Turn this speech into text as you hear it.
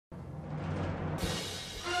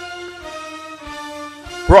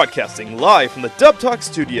Broadcasting live from the Dub Talk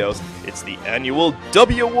Studios, it's the annual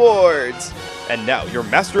Dubbie Awards! And now, your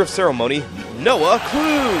master of ceremony, Noah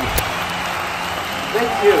Clue!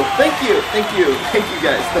 Thank you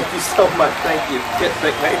guys, thank you so much, thank you. Yes,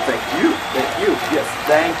 thank you, yes,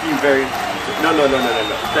 thank you very much. No,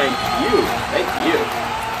 thank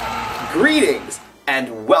you. Greetings,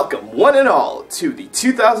 and welcome, one and all, to the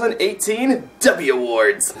 2018 Dubbie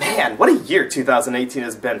Awards. Man, what a year 2018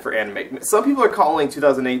 has been for anime. Some people are calling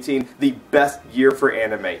 2018 the best year for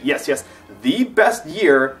anime. Yes, the best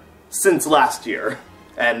year since last year.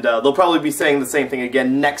 And they'll probably be saying the same thing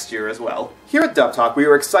again next year as well. Here at Dub Talk, we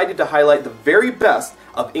were excited to highlight the very best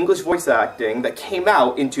of English voice acting that came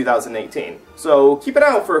out in 2018. So keep an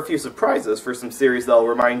eye out for a few surprises for some series that'll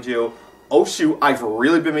remind you, oh shoot, I've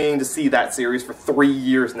really been meaning to see that series for 3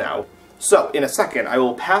 years now. So, in a second, I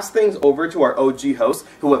will pass things over to our OG hosts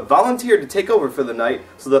who have volunteered to take over for the night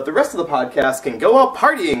so that the rest of the podcast can go out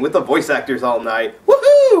partying with the voice actors all night.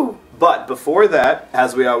 Woohoo! But before that,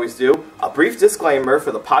 as we always do, a brief disclaimer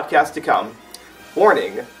for the podcast to come.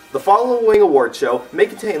 Warning, the following award show may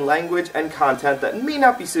contain language and content that may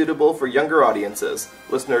not be suitable for younger audiences.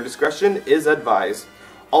 Listener discretion is advised.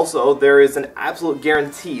 Also, there is an absolute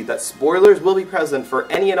guarantee that spoilers will be present for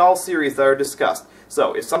any and all series that are discussed.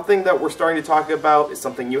 So, if something that we're starting to talk about is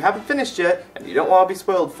something you haven't finished yet, and you don't want to be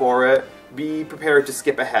spoiled for it, be prepared to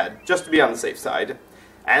skip ahead, just to be on the safe side.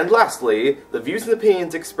 And lastly, the views and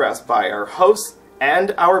opinions expressed by our hosts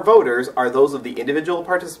and our voters are those of the individual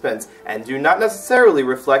participants, and do not necessarily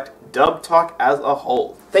reflect Dub Talk as a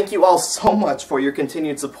whole. Thank you all so much for your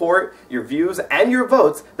continued support, your views, and your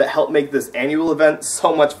votes that help make this annual event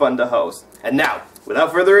so much fun to host. And now,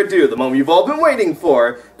 without further ado, the moment you've all been waiting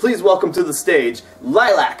for, please welcome to the stage,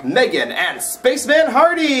 Lilac, Megan, and Spaceman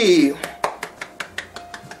Hardy!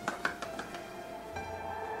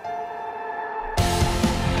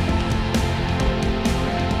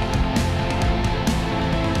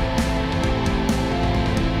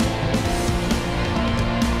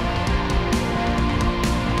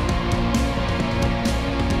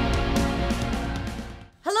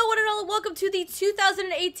 To the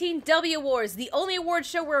 2018 Dubbie Awards, the only award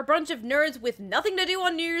show where a bunch of nerds with nothing to do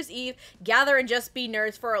on New Year's Eve gather and just be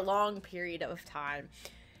nerds for a long period of time.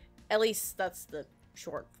 At least that's the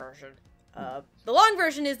short version. The long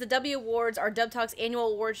version is the Dubbie Awards, our Dub Talk's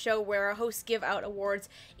annual award show where our hosts give out awards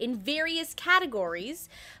in various categories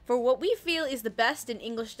for what we feel is the best in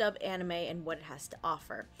English dub anime and what it has to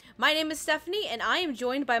offer. My name is Stephanie, and I am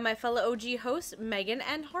joined by my fellow OG hosts, Megan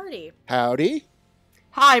and Hardy. Howdy.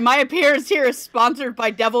 Hi, my appearance here is sponsored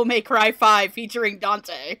by Devil May Cry 5 featuring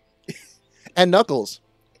Dante. And Knuckles.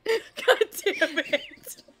 God damn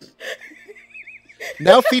it.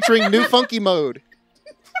 Now featuring new funky mode.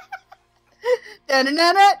 I'm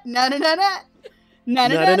sorry.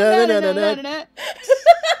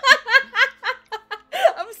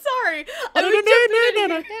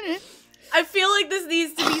 I feel like this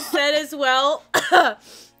needs to be said as well.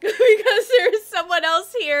 Because there's someone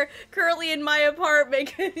else here currently in my apartment.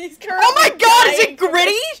 He's currently oh my god, is it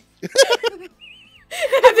Gritty?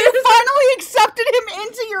 Have you finally accepted him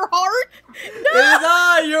into your heart? No! It is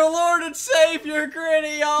I, your Lord and Savior,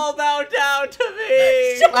 Gritty, all bow down to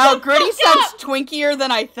me! Wow, Gritty sounds twinkier than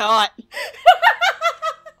I thought.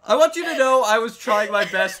 I want you to know I was trying my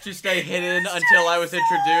best to stay hidden until I was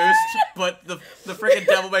introduced, but the freaking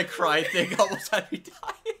Devil May Cry thing almost had me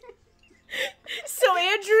dying. So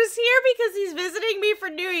Andrew's here because he's visiting me for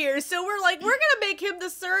New Year's, so we're gonna make him the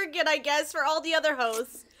surrogate, I guess, for all the other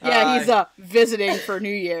hosts. Yeah, he's visiting for New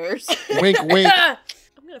Year's. Wink, wink. I'm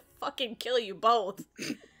gonna fucking kill you both.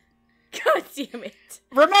 God damn it.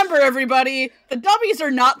 Remember, everybody, the Dubbies are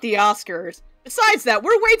not the Oscars. Besides that,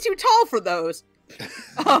 we're way too tall for those.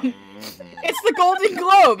 It's the Golden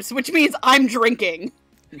Globes, which means I'm drinking.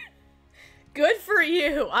 Good for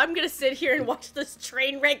you. I'm gonna sit here and watch this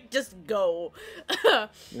train wreck just go.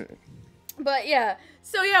 But yeah,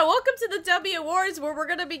 so yeah, welcome to the Dubbie Awards, where we're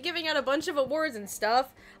gonna be giving out a bunch of awards and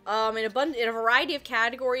stuff, in a variety of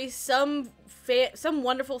categories. Some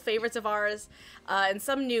wonderful favorites of ours, and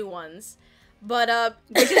some new ones. But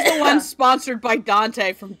which is the one sponsored by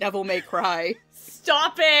Dante from Devil May Cry.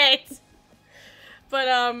 Stop it. But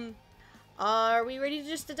are we ready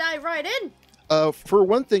to dive right in? For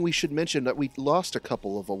one thing, we should mention that we lost a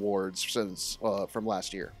couple of awards since from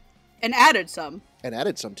last year. And added some. And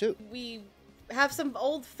added some, too. We have some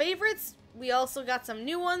old favorites. We also got some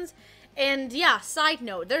new ones. And yeah, side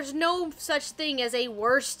note, there's no such thing as a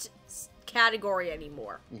worst category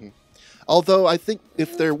anymore. Mm-hmm. Although I think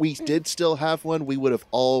if we did still have one, we would have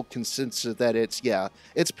all consensus that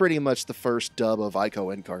it's pretty much the first dub of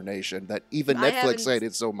Ico Incarnation that even Netflix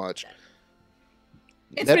hated so much.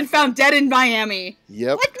 It's been found dead in Miami.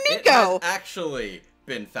 Yep. Like It Nico. has actually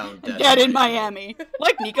been found dead. Dead in Miami.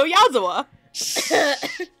 Like Nico Yazawa.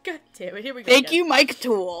 God damn it, here we go. Thank again. you, Mike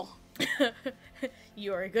Toole.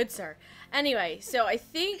 You are a good sir. Anyway, so I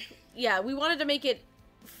think, we wanted to make it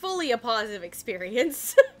fully a positive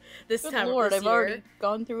experience this Good time. Lord, this I've year. already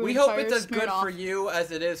gone through. We hope it's as good for you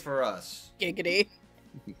as it is for us. Giggity.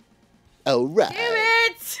 All right.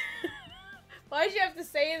 Damn it! Why'd you have to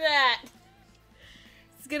say that?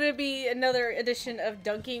 It's gonna be another edition of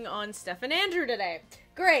Dunking on Steph and Andrew today.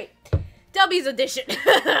 Great. Dubbie's edition.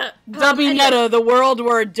 Dubbie Meta, the world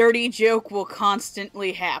where a dirty joke will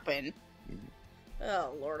constantly happen.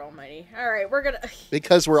 Oh, Lord almighty. Alright, we're gonna...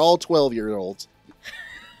 Because we're all 12-year-olds.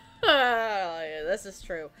 Yeah, this is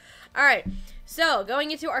true. Alright, so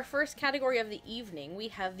going into our first category of the evening, we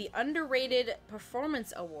have the Underrated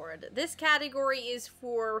Performance Award. This category is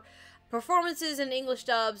for performances in English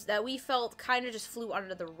dubs that we felt kind of just flew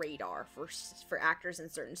under the radar for actors in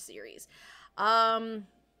certain series.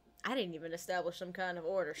 I didn't even establish some kind of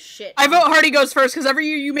order. Shit. I vote Hardy goes first, because every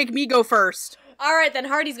year you make me go first. Alright, then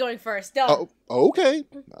Hardy's going first. Done. Oh, okay.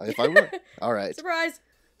 If I were. All right. Surprise.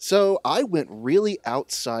 So I went really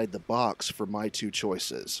outside the box for my two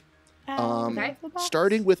choices. Okay.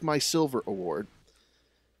 Starting with my Silver Award,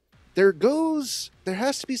 there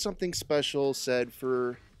has to be something special said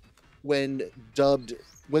for when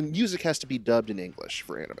music has to be dubbed in English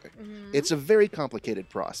for anime. Mm-hmm. It's a very complicated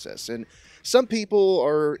process, and some people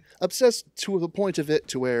are obsessed to the point of it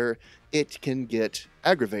to where it can get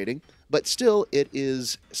aggravating, but still it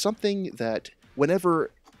is something that whenever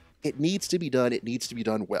it needs to be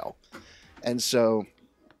done well. And so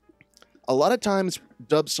a lot of times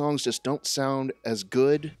dub songs just don't sound as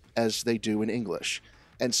good as they do in English.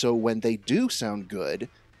 And so when they do sound good,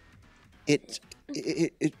 it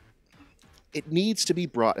needs to be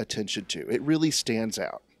brought attention to. It really stands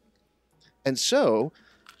out. And so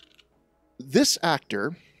this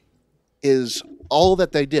actor is all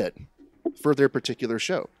that they did for their particular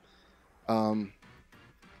show. And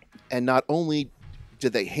not only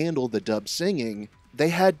did they handle the dub singing, they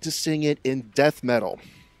had to sing it in death metal.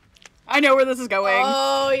 I know where this is going.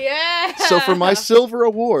 Oh, yeah! So for my Silver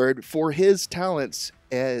Award for his talents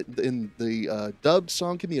in the dubbed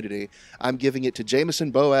song community, I'm giving it to Jameson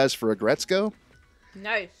Boaz for Agretzko.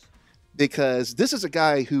 Nice. Because this is a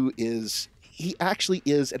guy who he actually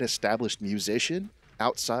is an established musician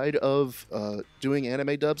outside of doing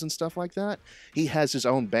anime dubs and stuff like that. He has his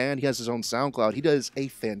own band. He has his own SoundCloud. He does a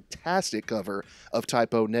fantastic cover of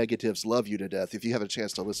Typo Negative's Love You to Death, if you have a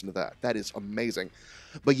chance to listen to that. That is amazing.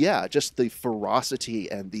 But yeah, just the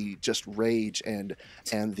ferocity and the just rage and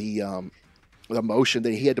the emotion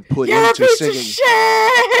that he had to put into singing.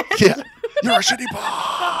 Yeah, you're a shitty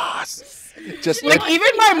boss. Just Like, even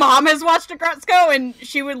my mom has watched Agretzko, and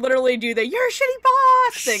she would literally do the "You're a shitty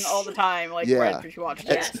boss" thing all the time, like right after she watched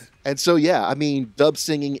it. Yes. And so, yeah, I mean, dub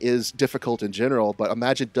singing is difficult in general, but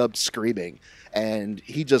imagine dub screaming, and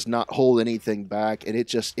he does not hold anything back, and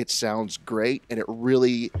it sounds great, and it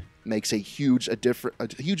really makes a huge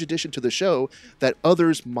addition to the show that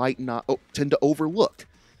others might not tend to overlook.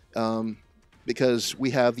 Because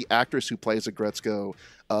we have the actress who plays Agretzko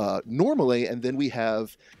normally, and then we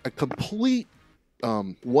have a complete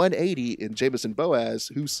 180 in Jameson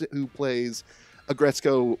Boaz, who plays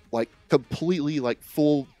Agretzko like completely like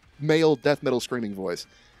full male death metal screaming voice,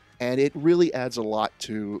 and it really adds a lot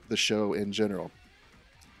to the show in general.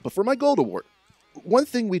 But for my Gold Award, one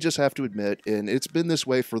thing we just have to admit, and it's been this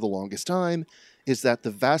way for the longest time, is that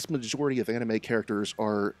the vast majority of anime characters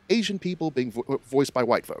are Asian people being voiced by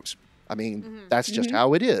white folks. I mean, that's just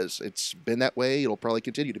how it is. It's been that way. It'll probably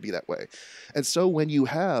continue to be that way. And so when you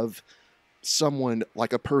have someone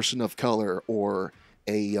like a person of color or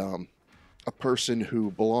a person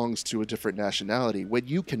who belongs to a different nationality, when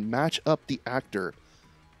you can match up the actor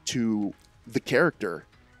to the character,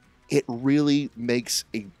 it really makes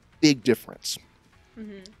a big difference.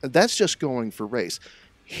 And that's just going for race.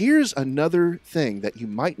 Here's another thing that you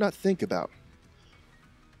might not think about.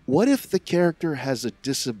 What if the character has a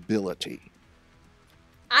disability?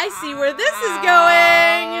 I see where this is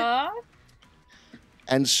going!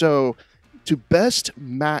 And so, to best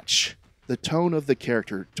match the tone of the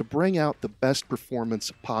character, to bring out the best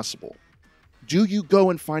performance possible, do you go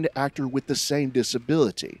and find an actor with the same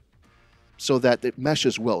disability so that it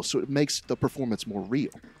meshes well, so it makes the performance more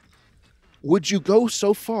real? Would you go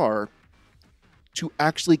so far to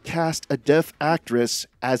actually cast a deaf actress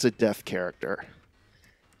as a deaf character?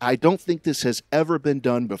 I don't think this has ever been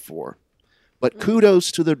done before. But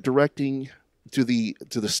kudos to the directing, to the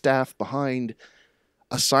staff behind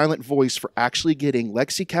a silent voice for actually getting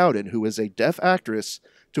Lexi Cowden, who is a deaf actress,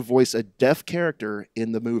 to voice a deaf character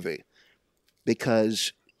in the movie.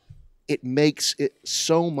 Because it makes it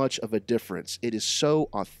so much of a difference. It is so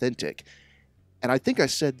authentic. And I think I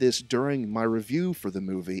said this during my review for the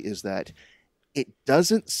movie, is that it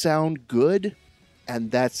doesn't sound good,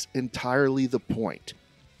 and that's entirely the point.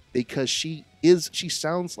 Because she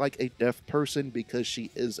sounds like a deaf person because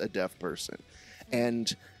she is a deaf person.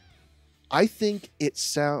 And I think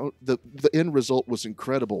the end result was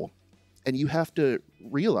incredible. And you have to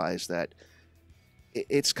realize that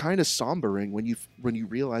it's kind of sombering when you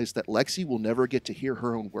realize that Lexi will never get to hear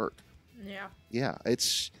her own work. Yeah. Yeah,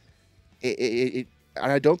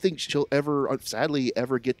 I don't think she'll ever, sadly,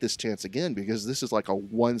 ever get this chance again, because this is like a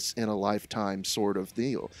once-in-a-lifetime sort of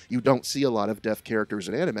deal. You don't see a lot of deaf characters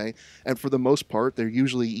in anime, and for the most part, they're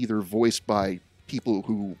usually either voiced by people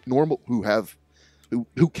who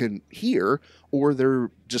can hear, or they're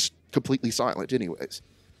just completely silent anyways.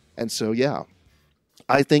 And so, yeah,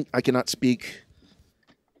 I think I cannot speak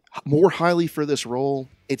more highly for this role.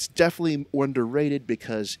 It's definitely underrated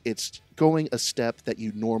because it's going a step that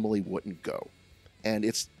you normally wouldn't go. And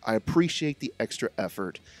I appreciate the extra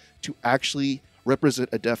effort to actually represent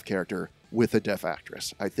a deaf character with a deaf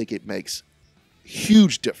actress. I think it makes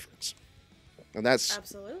huge difference. And that's...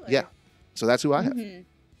 Absolutely. Yeah. So that's who I have. Mm-hmm.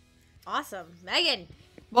 Awesome. Megan.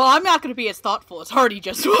 Well, I'm not going to be as thoughtful as Hardy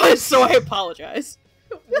just was, so I apologize.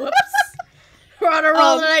 Whoops. We're on a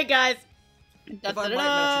roll tonight, guys. If I might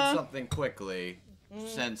mention something quickly,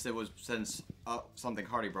 since something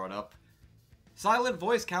Hardy brought up, silent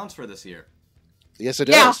voice counts for this year. Yes, it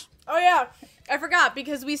does. Oh yeah, I forgot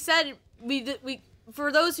because we said we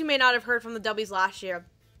for those who may not have heard from the Dubbies last year.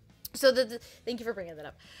 So thank you for bringing that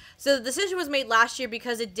up. So the decision was made last year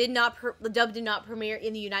because it did not the dub did not premiere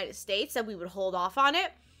in the United States, that we would hold off on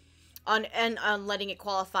it, on letting it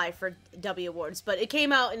qualify for Dubbie Awards. But it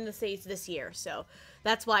came out in the States this year, so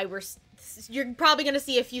that's why you're probably going to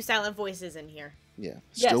see a few silent voices in here. Yeah,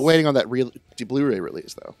 still waiting on that Blu-ray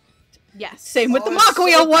release though. Yes. Same with the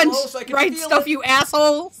Makuya ones. Right stuff, you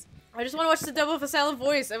assholes. I just want to watch the dub with a silent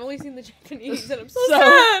voice. I've only seen the Japanese, and I'm so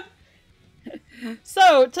sad.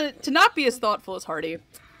 So to not be as thoughtful as Hardy,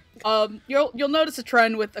 you'll notice a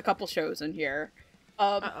trend with a couple shows in here.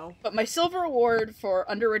 But my silver award for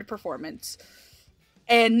underrated performance,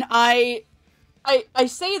 and I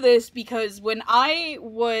say this because when I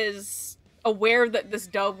was aware that this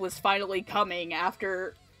dub was finally coming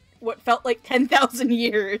after what felt like 10,000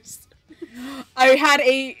 years, I had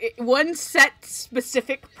one set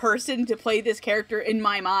specific person to play this character in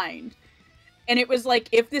my mind. And it was like,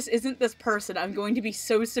 if this isn't this person, I'm going to be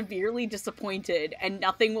so severely disappointed and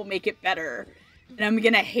nothing will make it better. And I'm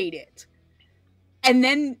gonna hate it. And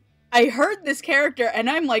then I heard this character and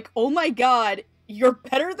I'm like, oh my god, you're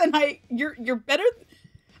better than you're better.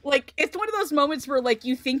 Like, it's one of those moments where, like,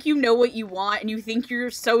 you think you know what you want and you think you're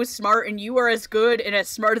so smart and you are as good and as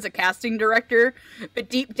smart as a casting director, but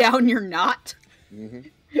deep down you're not.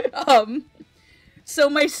 Mm-hmm. So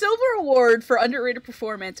my silver award for underrated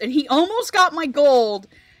performance, and he almost got my gold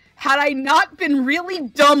had I not been really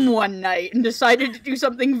dumb one night and decided to do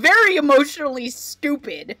something very emotionally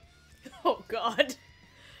stupid. Oh god.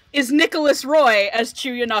 Is Nicholas Roy as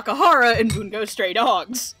Chuya Nakahara in Bungo Stray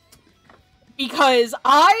Dogs. Because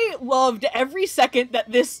I loved every second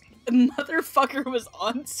that this motherfucker was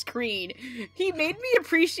on screen. He made me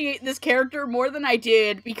appreciate this character more than I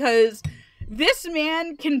did, because this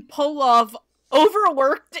man can pull off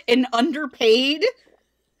overworked and underpaid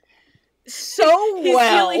so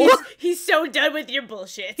well. He's so done with your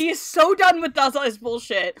bullshit. He is so done with Dase's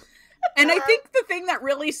bullshit. And I think the thing that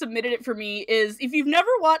really submitted it for me is, if you've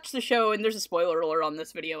never watched the show, and there's a spoiler alert on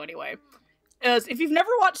this video anyway, if you've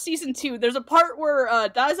never watched season 2, there's a part where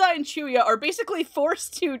Dase and Chuya are basically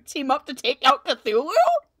forced to team up to take out Cthulhu.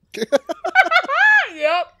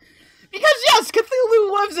 Yep. Because yes,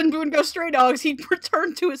 Cthulhu lives in Bungo Stray Dogs. He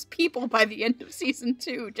returned to his people by the end of season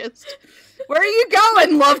 2. Just, where are you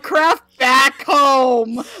going, Lovecraft? Back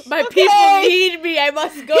home. My people need me. I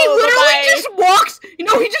must go. He literally just walks. He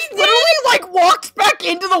just literally like walks back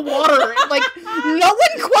into the water. And, like, no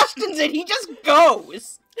one questions it. He just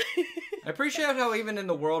goes. I appreciate how even in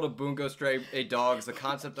the world of Bungo Stray Dogs, the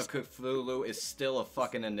concept of Cthulhu is still a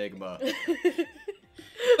fucking enigma.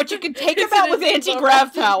 But you can take him out with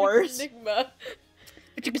anti-grav powers.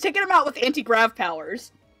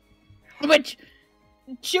 Which,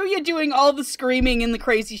 Chuya doing all the screaming and the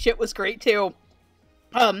crazy shit was great too.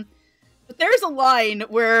 But there's a line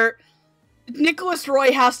where Nicholas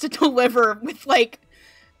Roy has to deliver with, like,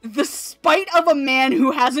 the spite of a man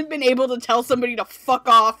who hasn't been able to tell somebody to fuck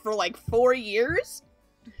off for, like, 4 years.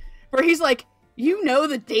 Where he's like, you know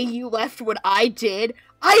the day you left what I did?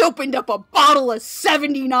 I opened up a bottle of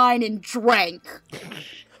 79 and drank.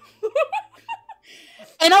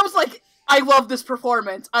 And I was like, I love this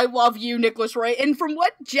performance. I love you, Nicholas Roy. And from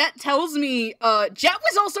what Jet tells me, Jet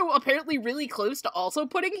was also apparently really close to also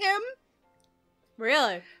putting him.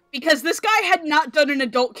 Really? Because this guy had not done an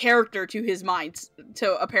adult character to his mind,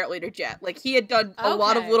 apparently to Jet. Like, he had done a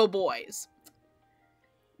lot of little boys.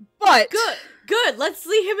 But... Good, let's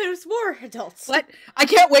see him as more adults. But I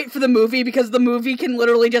can't wait for the movie, because the movie can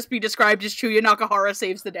literally just be described as Chuya Nakahara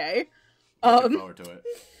saves the day. Look forward to it.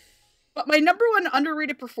 But my number one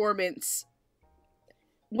underrated performance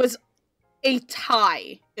was a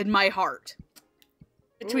tie in my heart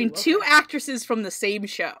between two actresses from the same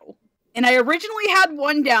show. And I originally had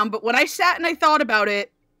one down, but when I sat and I thought about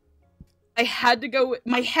it, I had to go with...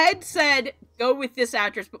 My head said, go with this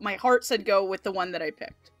actress, but my heart said go with the one that I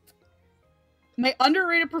picked. My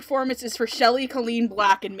underrated performance is for Shelley Colleen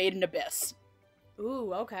Black in Made in Abyss.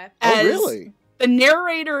 Ooh, okay. As really? The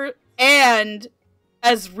narrator and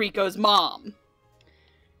as Riko's mom.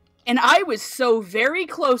 And I was so very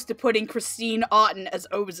close to putting Christine Otten as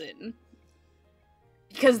Ozin.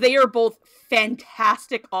 Because they are both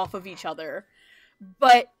fantastic off of each other.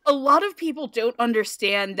 But a lot of people don't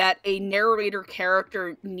understand that a narrator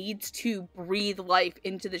character needs to breathe life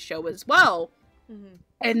into the show as well. Mm-hmm.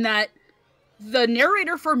 And that the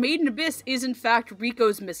narrator for Made in Abyss is in fact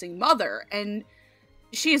Riko's missing mother. And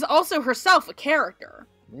she is also herself a character.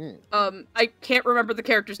 I can't remember the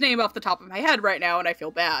character's name off the top of my head right now, and I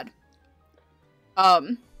feel bad.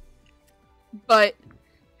 But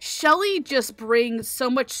Shelley just brings so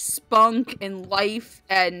much spunk and life,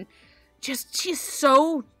 and she's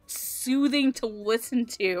so soothing to listen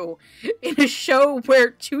to in a show where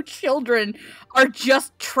two children are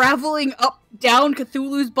just traveling up down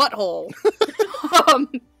Cthulhu's butthole.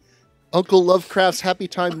 Uncle Lovecraft's Happy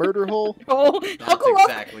Time Murder Hole? That's Uncle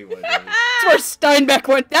exactly what it is. That's where Steinbeck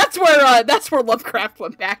went. That's where Lovecraft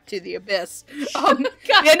went back to the abyss.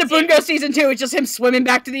 The end of Bungo season 2 is just him swimming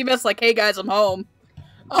back to the abyss like, hey guys, I'm home.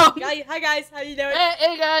 Hi guys, how you doing?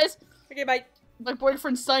 Hey guys. Okay, bye. My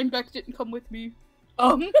boyfriend Steinbeck didn't come with me. I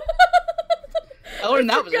learned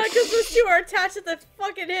that was because those two are attached to the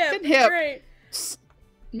fucking hip. hip. Great.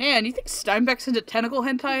 Man, you think Steinbeck's into tentacle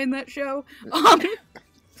hentai in that show?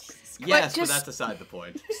 Yes, but that's aside the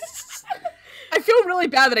point. I feel really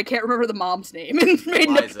bad that I can't remember the mom's name in Made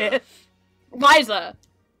in Abyss. Liza.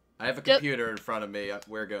 I have a computer in front of me.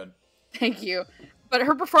 We're good. Thank you. But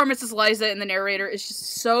her performance as Liza and the narrator is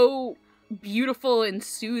just so beautiful and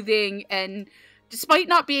soothing, and despite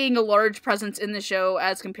not being a large presence in the show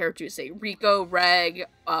as compared to, say, Riko, Reg,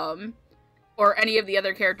 or any of the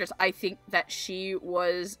other characters, I think that she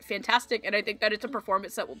was fantastic, and I think that it's a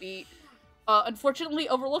performance that will be unfortunately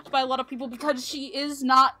overlooked by a lot of people because she is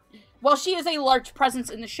not, while she is a large presence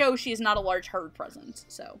in the show, she is not a large herd presence,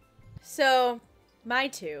 So, my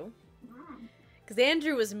two, because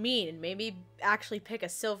Andrew was mean and made me actually pick a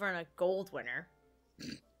silver and a gold winner.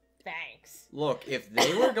 Thanks. Look, if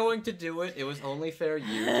they were going to do it, it was only fair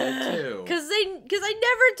you did too. Because I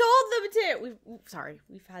never told them to.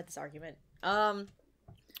 We've had this argument.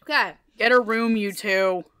 Okay. Get a room, you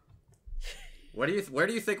two. Where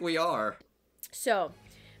do you think we are? So,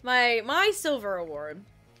 my silver award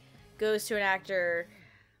goes to an actor.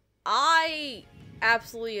 I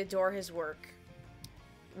absolutely adore his work.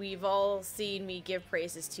 We've all seen me give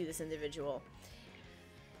praises to this individual.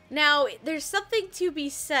 Now, there's something to be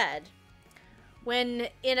said when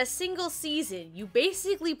in a single season you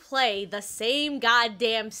basically play the same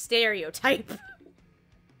goddamn stereotype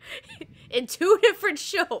in two different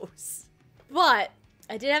shows. But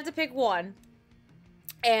I did have to pick one.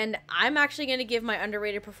 And I'm actually going to give one of my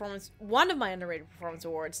underrated performance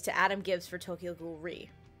awards to Adam Gibbs for Tokyo Ghoul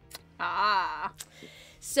Re.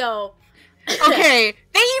 So... Okay,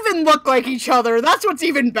 they even look like each other. That's what's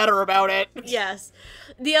even better about it. Yes.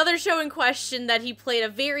 The other show in question that he played a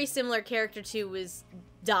very similar character to was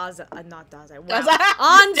not Dazai.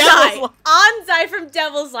 Wow. Anzai from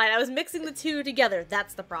Devil's Line. I was mixing the two together.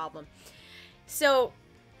 That's the problem. So...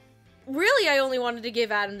 really, I only wanted to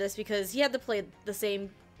give Adam this because he had to play the same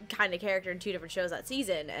kind of character in two different shows that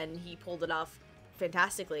season, and he pulled it off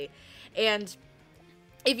fantastically. And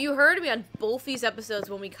if you heard me on both these episodes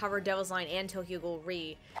when we covered Devil's Line and Tokyo Ghoul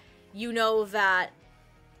Re, you know that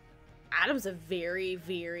Adam's a very,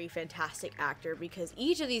 very fantastic actor because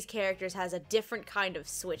each of these characters has a different kind of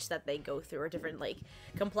switch that they go through, or different, like,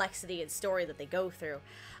 complexity and story that they go through.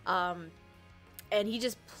 and he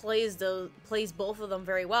just plays both of them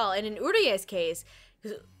very well. And in Urie's case,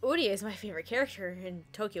 because Urie is my favorite character in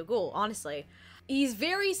Tokyo Ghoul, honestly, he's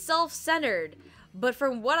very self-centered, but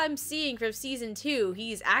from what I'm seeing from season 2,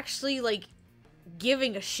 he's actually like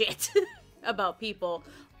giving a shit about people,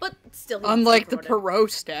 but still, unlike the Perot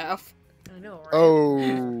staff. I know, right? Oh.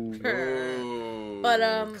 But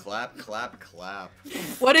clap, clap, clap.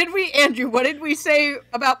 Andrew, what did we say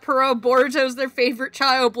about Perot? Boruto's their favorite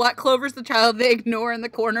child, Black Clover's the child they ignore in the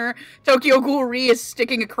corner, Tokyo Ghoul Ri is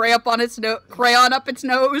sticking a crayon up its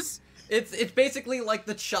nose. It's basically like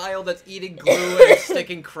the child that's eating glue and it's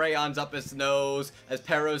sticking crayons up his nose as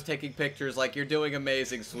Perot's taking pictures like, you're doing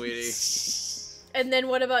amazing, sweetie. And then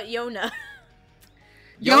what about Yona?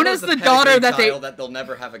 Yona's the daughter that they'll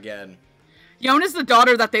never have again. Yona's the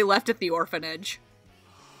daughter that they left at the orphanage.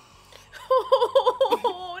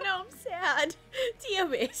 Oh, no, I'm sad.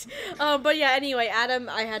 Damn it. But yeah, anyway, Adam,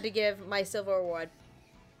 I had to give my silver award.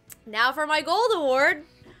 Now for my gold award.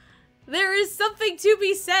 There is something to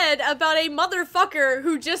be said about a motherfucker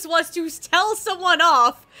who just wants to tell someone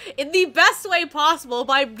off in the best way possible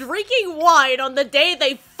by drinking wine on the day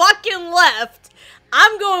they fucking left.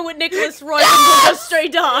 I'm going with Nicholas Roy from Stray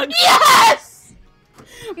Dog. Yes!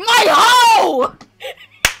 My hoe!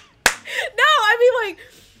 No, I mean, like,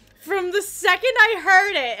 from the second I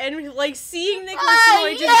heard it and, like, seeing Nicholas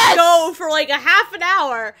Roy just go for, like, a half an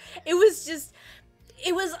hour, it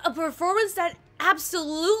was a performance that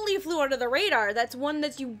absolutely flew under the radar. That's one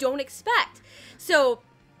that you don't expect. So,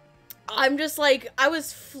 I'm just, like, I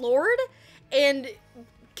was floored, and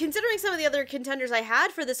considering some of the other contenders I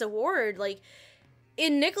had for this award, like,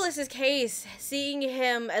 in Nicholas's case, seeing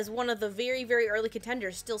him as one of the very, very early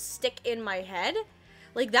contenders still stick in my head,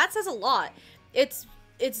 like, that says a lot.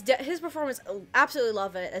 His performance, absolutely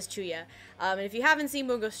love it as Chuya. And if you haven't seen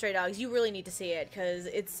Bungo Stray Dogs, you really need to see it, because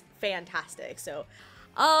it's fantastic. So,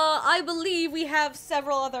 I believe we have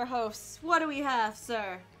several other hosts. What do we have,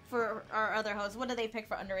 sir, for our other hosts? What do they pick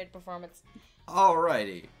for underrated performance?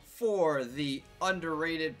 Alrighty. For the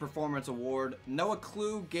Underrated Performance Award, Noah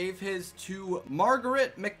Clue gave his to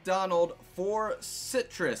Margaret McDonald for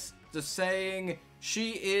Citrus, just saying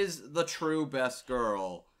she is the true best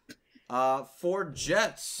girl. For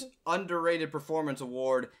Jet's Underrated Performance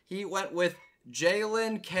Award, he went with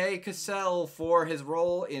Jalen K. Cassell for his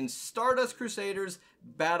role in Stardust Crusaders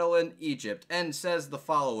Battle in Egypt, and says the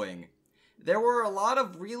following: there were a lot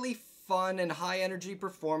of really fun and high-energy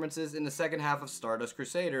performances in the second half of Stardust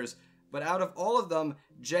Crusaders, but out of all of them,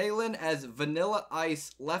 Jalen as Vanilla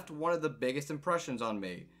Ice left one of the biggest impressions on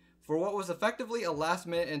me. For what was effectively a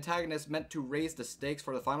last-minute antagonist meant to raise the stakes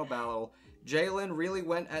for the final battle, Jalen really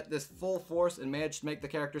went at this full force and managed to make the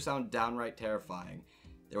character sound downright terrifying.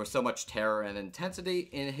 There was so much terror and intensity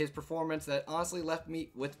in his performance that honestly left me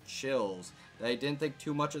with chills. That I didn't think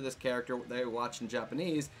too much of this character that I watched in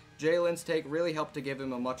Japanese. Jalen's take really helped to give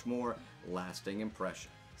him a much more lasting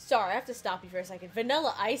impression. Sorry, I have to stop you for a second.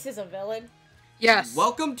 Vanilla Ice is a villain? Yes.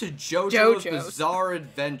 Welcome to JoJo's Bizarre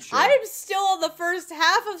Adventure. I'm still on the first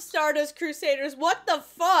half of Stardust Crusaders. What the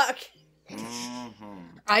fuck?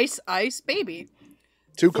 Ice, baby.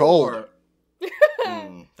 Too cold.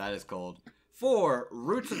 That is cold. For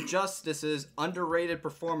Roots of Justice's Underrated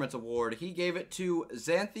Performance Award, he gave it to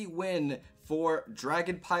Xanthi Win for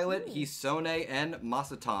Dragon Pilot, Hisone, and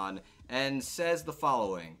Masatan, and says the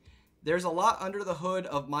following: there's a lot under the hood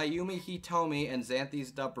of Mayumi Hitomi and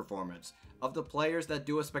Xanthi's dub performance. Of the players that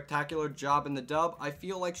do a spectacular job in the dub, I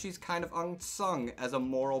feel like she's kind of unsung as a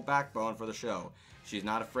moral backbone for the show. She's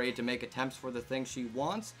not afraid to make attempts for the things she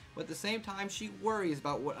wants, but at the same time she worries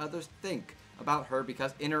about what others think about her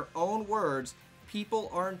because, in her own words,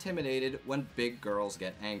 people are intimidated when big girls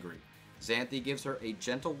get angry. Xanthi gives her a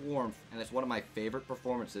gentle warmth, and it's one of my favorite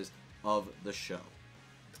performances of the show.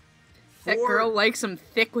 That girl likes him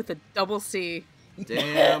thick with a double C.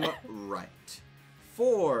 Damn right.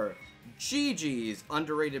 For Gigi's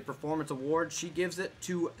Underrated Performance Award, she gives it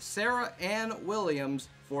to Sarah Ann Williams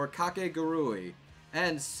for Kakegurui,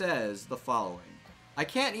 and says the following: I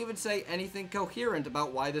can't even say anything coherent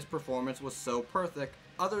about why this performance was so perfect,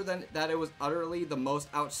 other than that it was utterly the most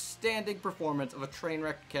outstanding performance of a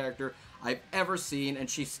train-wreck character I've ever seen, and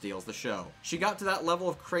she steals the show. She got to that level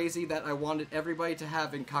of crazy that I wanted everybody to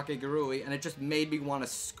have in Kakegurui, and it just made me want to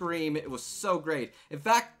scream. It was so great. In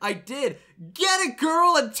fact, I did. Get it,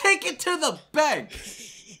 girl, and take it to the bank!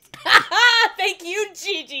 Thank you,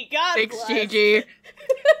 Gigi. God Thanks, bless. Gigi.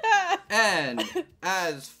 And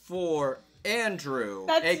as for Andrew,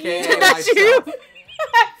 That's aka you. That's myself, you.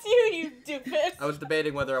 That's you doofus. I was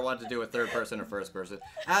debating whether I wanted to do a third person or first person.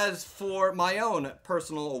 As for my own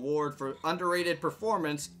personal award for underrated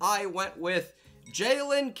performance, I went with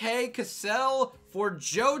Jalen K. Cassell for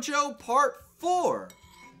JoJo Part 4.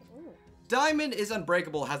 Diamond is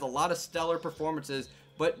Unbreakable has a lot of stellar performances,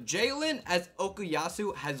 but Jalen as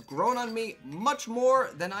Okuyasu has grown on me much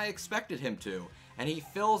more than I expected him to, and he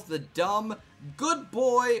fills the dumb, good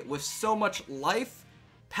boy with so much life,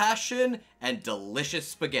 passion, and delicious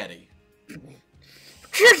spaghetti.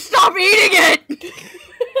 Stop eating it!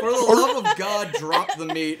 For the love of God, drop the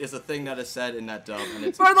meat is a thing that is said in that dub. And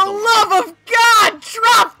it's For the love of God,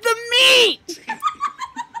 drop the meat!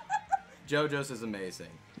 JoJo's is amazing.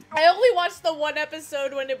 I only watched the one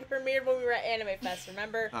episode when it premiered when we were at Anime Fest,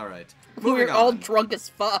 remember? Alright. We were all drunk as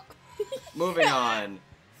fuck. Moving on.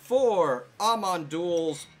 For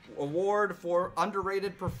Amandul's award for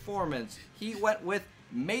underrated performance, he went with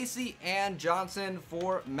Macy Ann Johnson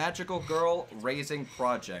for Magical Girl Raising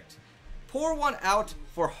Project. Pour one out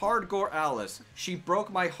for Hardcore Alice. She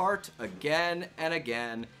broke my heart again and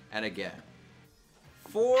again and again.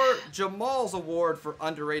 For Jamal's award for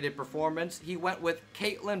underrated performance, he went with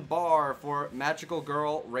Caitlin Barr for Magical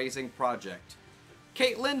Girl Raising Project.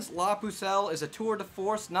 Caitlin's La Pucelle is a tour de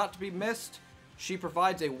force not to be missed. She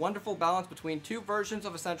provides a wonderful balance between two versions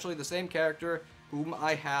of essentially the same character, whom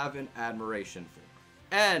I have an admiration for.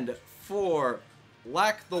 And for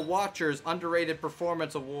Lack the Watcher's underrated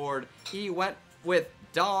performance award, he went with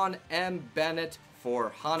Dawn M. Bennett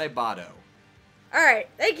for Hanebado. Alright,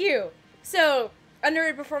 thank you. So,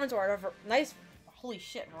 underrated performance award. Nice, holy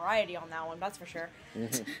shit, variety on that one, that's for sure.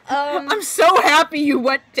 I'm so happy you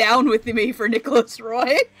went down with me for Nicholas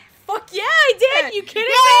Roy. Fuck yeah, I did! You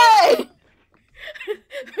kidding me?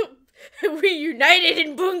 We united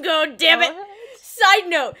in Bungo, damn it! Side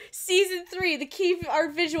note, season 3, the key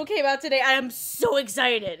art visual came out today. I am so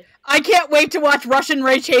excited. I can't wait to watch Russian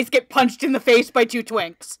Ray Chase get punched in the face by two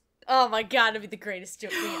twinks. Oh my god, it'd be the greatest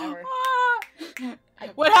thing ever.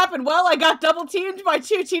 What happened? Well, I got double teamed by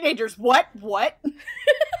two teenagers. What?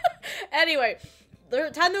 Anyway,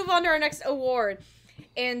 time to move on to our next award.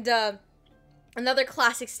 And another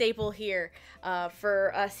classic staple here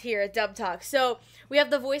for us here at Dub Talk. So we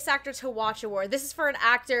have the Voice Actor to Watch Award. This is for an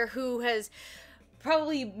actor who has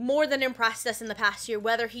probably more than impressed us in the past year,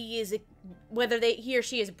 whether he or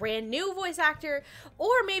she is a brand new voice actor,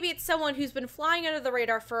 or maybe it's someone who's been flying under the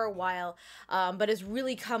radar for a while, but has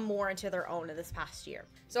really come more into their own in this past year.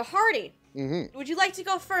 So Hardy, would you like to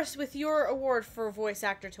go first with your award for Voice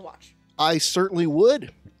Actor to Watch? I certainly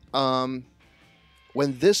would. When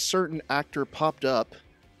this certain actor popped up,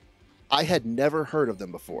 I had never heard of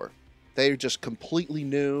them before. They just completely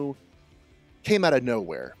new, came out of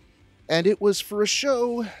nowhere. And it was for a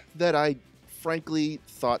show that I frankly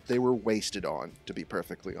thought they were wasted on, to be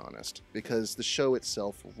perfectly honest, because the show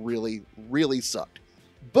itself really, really sucked.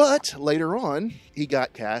 But later on, he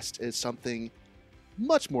got cast as something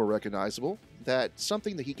much more recognizable,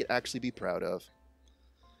 something that he could actually be proud of.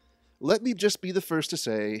 Let me just be the first to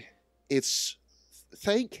say, it's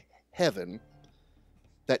thank heaven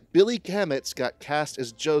that Billy Kametz got cast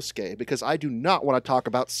as Josuke, because I do not want to talk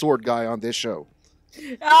about Sword Guy on this show.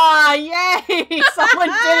 Ah, yay! Someone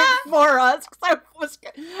did it for us. I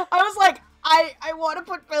was like, I want to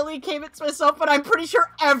put Billy Kametz myself, but I'm pretty sure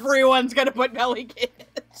everyone's gonna put Billy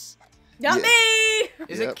Kametz. Not me!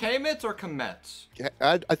 Is it Kametz or Kametz?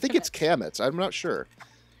 I think it's Kametz. I'm not sure.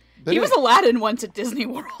 But he was Aladdin once at Disney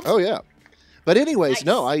World. Oh, yeah. But anyways, Nice.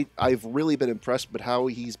 no, I've really been impressed with how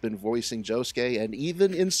he's been voicing Josuke, and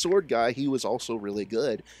even in Sword Guy, he was also really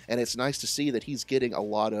good. And it's nice to see that he's getting a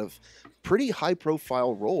lot of pretty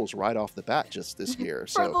high-profile roles right off the bat just this year.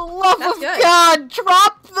 For the So love That's of good. God,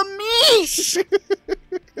 drop the meat!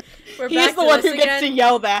 We're He's back the to one this who gets to again.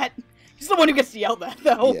 yell that. He's the one who gets to yell that,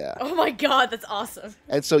 though. yeah. Oh my god, that's awesome.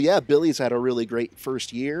 And so, yeah, Billy's had a really great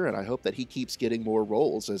first year, and I hope that he keeps getting more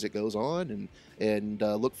roles as it goes on, and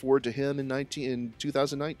look forward to him in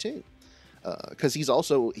 2019. Because he's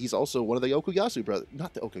also one of the Okuyasu brothers,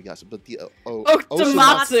 not the Okuyasu, but the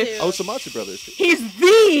Osamatsu. Osamatsu brothers. He's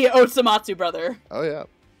the Osamatsu brother. Oh yeah.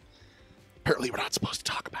 Apparently, we're not supposed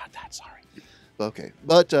to talk about that. Sorry. Okay,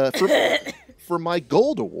 but for my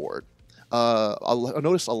gold award, I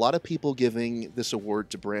noticed a lot of people giving this award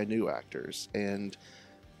to brand new actors, and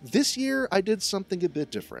this year I did something a bit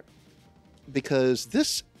different because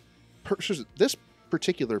this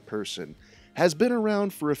particular person has been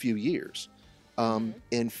around for a few years.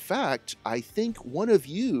 In fact, I think one of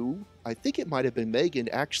you, I think it might have been Megan,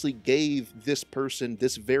 actually gave this person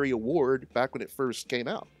this very award back when it first came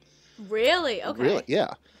out. Really? Okay. Really?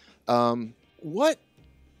 Yeah. What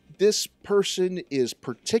this person is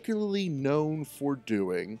particularly known for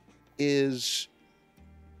doing is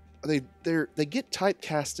they get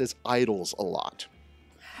typecast as idols a lot.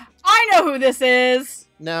 I know who this is!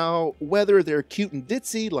 Now, whether they're cute and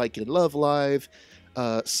ditzy, like in Love Live,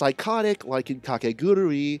 psychotic, like in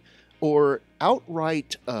Kakegurui, or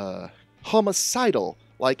outright homicidal,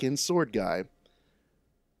 like in Sword Guy,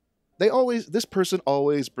 this person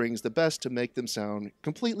always brings the best to make them sound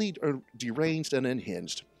completely deranged and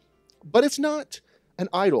unhinged. But it's not an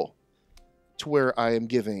idol to where I am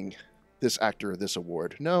giving this actor this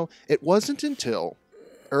award. No, it wasn't until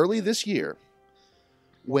early this year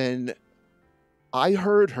when I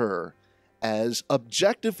heard her as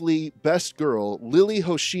objectively best girl Lily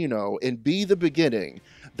Hoshino in Be the Beginning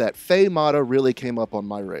that Faye Mata really came up on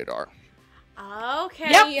my radar. Okay,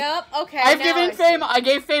 yep, okay. I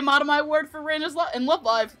gave Faye Mata my award for Rain in Love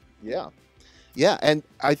Live. Yeah. Yeah, and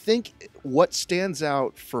I think what stands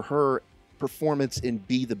out for her performance in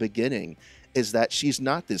Be the Beginning is that she's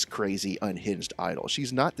not this crazy, unhinged idol.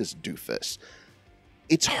 She's not this doofus.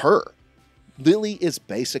 It's her. Lily is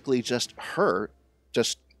basically just her,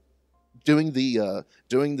 just doing the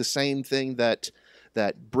same thing that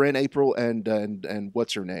Bryn April and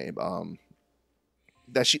what's her name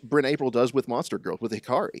Bryn April does with Monster Girls, with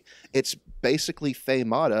Hikari. It's basically Faye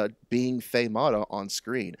Mata being Faye Mata on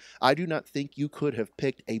screen. I do not think you could have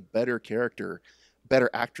picked a better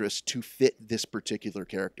actress to fit this particular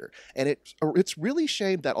character. And it's really a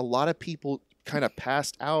shame that a lot of people kind of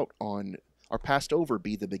passed over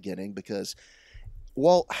Be the Beginning, because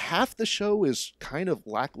while half the show is kind of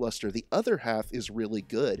lackluster, the other half is really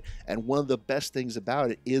good. And one of the best things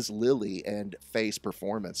about it is Lily and Faye's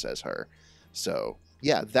performance as her. So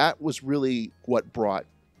yeah, that was really what brought...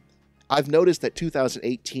 I've noticed that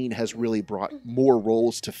 2018 has really brought more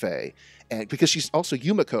roles to Faye, and because she's also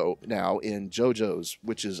Yumiko now in JoJo's,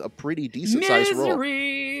 which is a pretty decent-sized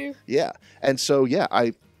role. Yeah, and so yeah,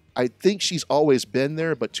 I think she's always been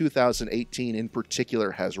there, but 2018 in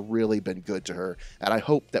particular has really been good to her, and I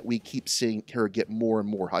hope that we keep seeing her get more and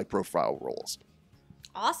more high-profile roles.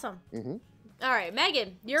 Awesome. Mm-hmm. All right,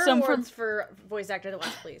 Megan, your awards for voice actor of the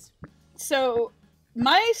West, please. So,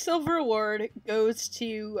 my silver award goes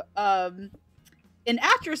to an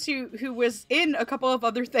actress who was in a couple of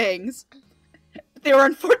other things. They were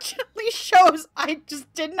unfortunately shows I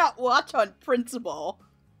just did not watch on principle,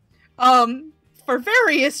 for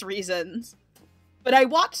various reasons. But I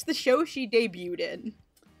watched the show she debuted in,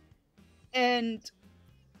 and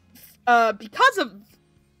because of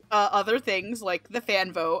other things like the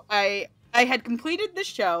fan vote, I had completed the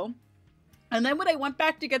show, and then when I went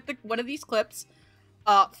back to get one of these clips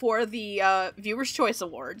for the Viewer's Choice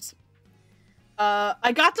Awards,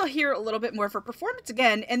 I got to hear a little bit more of her performance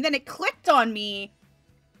again, and then it clicked on me,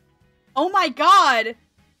 oh my god,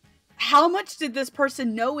 how much did this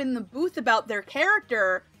person know in the booth about their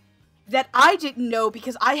character that I didn't know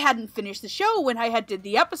because I hadn't finished the show when I did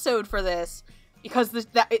the episode for this, because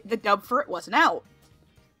the dub for it wasn't out.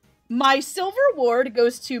 My silver award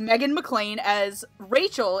goes to Megan McClain as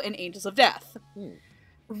Rachel in Angels of Death.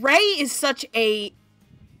 Ray is such a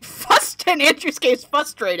in Andrew's case,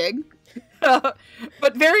 frustrating,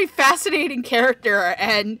 but very fascinating character,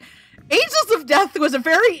 and Angels of Death was a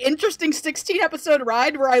very interesting 16-episode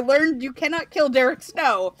ride where I learned you cannot kill Derek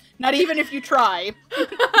Snow, not even if you try.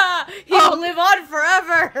 He will live on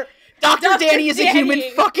forever! Dr. Danny is a human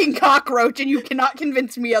fucking cockroach, and you cannot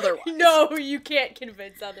convince me otherwise. No, you can't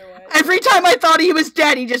convince otherwise. Every time I thought he was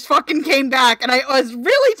dead, he just fucking came back, and I was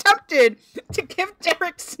really tempted to give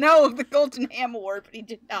Derek Snow the Golden Ham Award, but he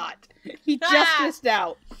did not. He just missed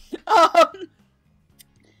out.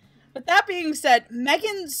 But that being said,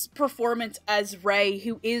 Megan's performance as Ray,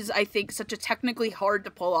 who is, I think, such a technically hard to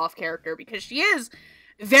pull off character, because she is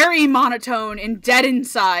very monotone and dead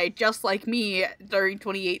inside, just like me during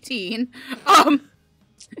 2018.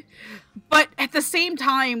 But at the same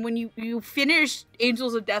time, when you finish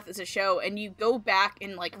Angels of Death as a show and you go back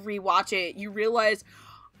and like rewatch it, you realize,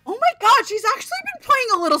 oh my god, she's actually been playing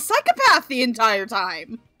a little psychopath the entire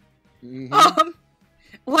time. Mm-hmm.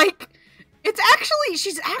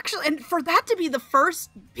 She's actually, and for that to be the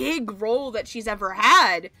first big role that she's ever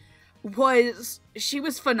had, she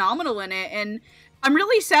was phenomenal in it. And I'm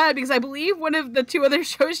really sad because I believe one of the two other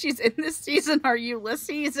shows she's in this season are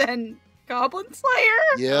Ulysses and Goblin Slayer.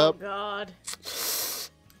 Yep. Oh god.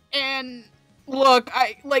 And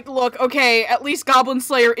okay, at least Goblin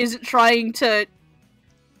Slayer isn't trying to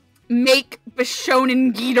make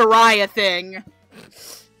Bishonen Gitarai a thing.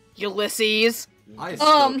 Ulysses. I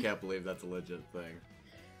still can't believe that's a legit thing.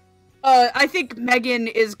 I think Megan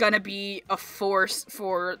is gonna be a force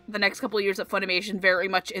for the next couple of years at Funimation, very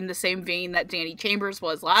much in the same vein that Danny Chambers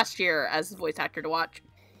was last year as the voice actor to watch.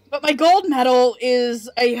 But my gold medal is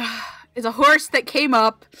a horse that came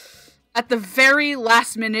up at the very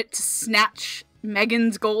last minute to snatch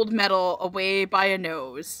Megan's gold medal away by a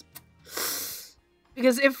nose.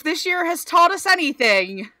 Because if this year has taught us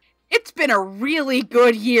anything, it's been a really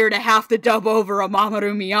good year to have to dub over a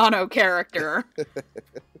Mamoru Miyano character.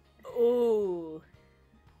 Ooh.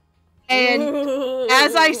 And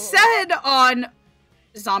as I said on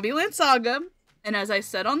Zombieland Saga, and as I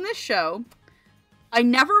said on this show, I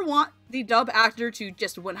never want the dub actor to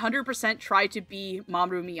just 100% try to be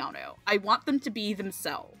Mamoru Miyano. I want them to be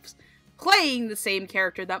themselves, playing the same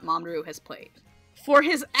character that Mamoru has played. For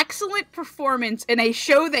his excellent performance in a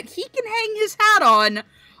show that he can hang his hat on,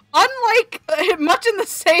 unlike much in the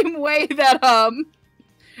same way that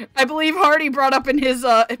I believe Hardy brought up in his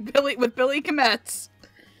Billy Kometz.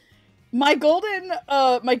 My gold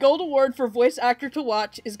award for voice actor to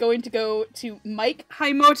watch is going to go to Mike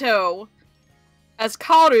Haimoto as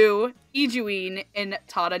Karu Ijuin in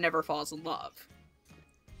Tada Never Falls in Love.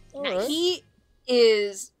 Nice. He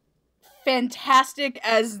is fantastic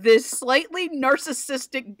as this slightly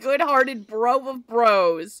narcissistic, good-hearted bro of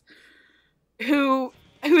bros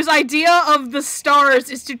whose idea of the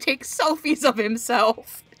stars is to take selfies of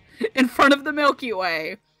himself in front of the Milky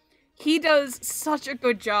Way. He does such a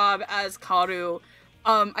good job as Karu.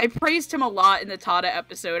 I praised him a lot in the Tada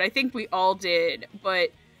episode. I think we all did, but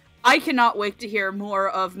I cannot wait to hear more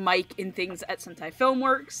of Mike in things at Sentai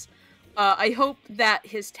Filmworks. I hope that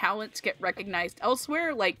his talents get recognized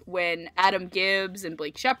elsewhere, like when Adam Gibbs and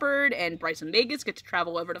Blake Shepard and Bryson Vegas get to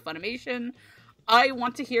travel over to Funimation. I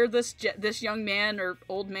want to hear this young man, or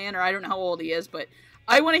old man, or I don't know how old he is, but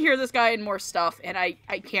I want to hear this guy in more stuff, and I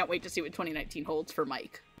can't wait to see what 2019 holds for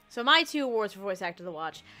Mike. So my 2 awards for voice actor to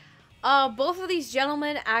watch. Both of these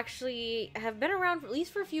gentlemen actually have been around at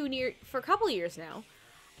least for a couple years now.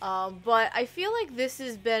 But I feel like this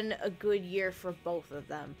has been a good year for both of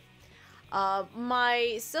them.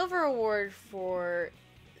 My silver award for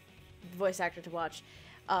voice actor to watch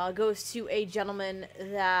goes to a gentleman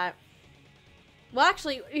that... Well,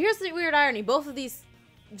 actually, here's the weird irony. Both of these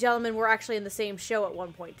gentlemen were actually in the same show at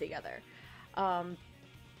one point together.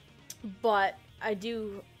 But I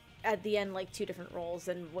do, at the end, like 2 different roles,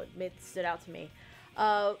 and what stood out to me.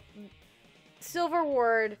 Silver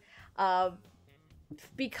award,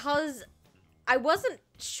 because I wasn't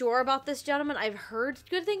sure about this gentleman. I've heard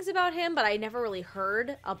good things about him, but I never really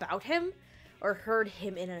heard about him or heard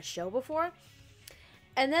him in a show before.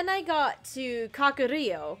 And then I got to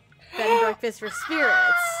Kakurio, Bed and Breakfast for Spirits.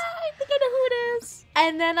 I think I know who it is.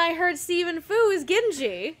 And then I heard Stephen Fu's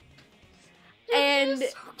Genji. And so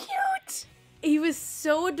cute. He was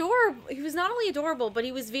so adorable. He was not only adorable, but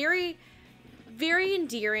he was very, very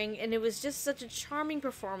endearing, and it was just such a charming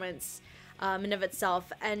performance in of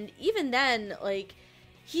itself. And even then, like,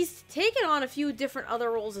 he's taken on a few different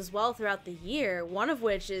other roles as well throughout the year, one of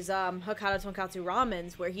which is Hakata Tonkatsu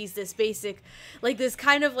Ramen's, where he's this basic, like, this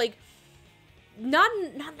kind of, like, not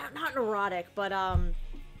neurotic, but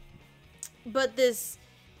this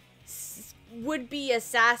would-be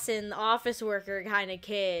assassin office worker kind of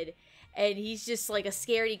kid, and he's just like a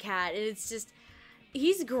scaredy cat, and it's just,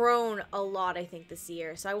 he's grown a lot, I think, this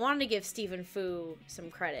year, so I wanted to give Stephen Fu some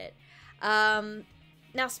credit.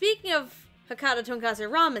 Now, speaking of Hakata Tonkatsu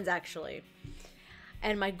Ramen's, actually,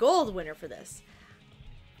 and my gold winner for this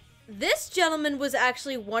gentleman was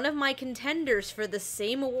actually one of my contenders for the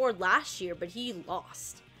same award last year, but he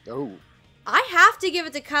lost. Oh. I have to give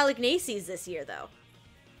it to Kyle Ignatius this year, though.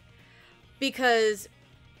 Because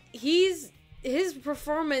his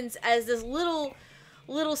performance as this little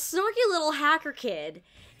snarky little hacker kid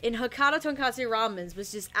in Hakata Tonkatsu Ramen's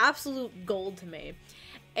was just absolute gold to me.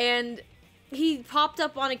 And he popped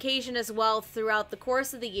up on occasion as well throughout the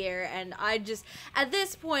course of the year, and I just, at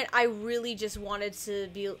this point, I really just wanted to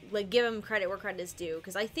be, like, give him credit where credit is due,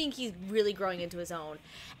 because I think he's really growing into his own.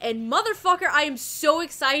 And motherfucker, I am so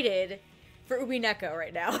excited for Ubineko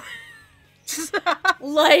right now.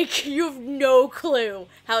 Like, you have no clue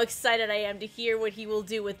how excited I am to hear what he will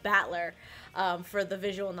do with Battler for the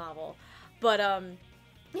visual novel. But,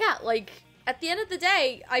 yeah, like, at the end of the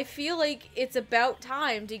day, I feel like it's about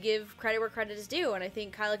time to give credit where credit is due, and I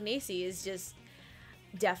think Kyle Ignatius is just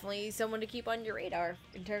definitely someone to keep on your radar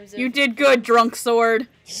in terms of... You did good, Drunk Sword.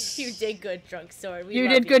 You did good, Drunk Sword. You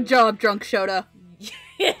did good job, Drunk Shota.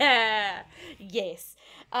 Yeah. Yes.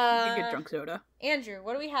 You did good, Drunk Soda. Andrew,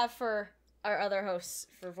 what do we have for our other hosts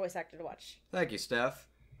for voice actor to watch? Thank you, Steph.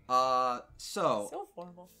 So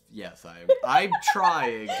formal. Yes, I'm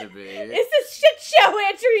trying to be. It's a shit show,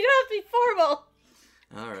 Andrew. You don't have to be formal.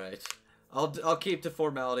 All right, I'll keep to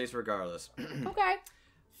formalities regardless. Okay.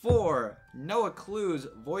 For Noah Clue's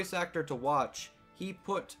voice actor to watch, he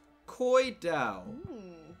put Koi Dao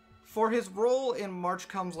For his role in March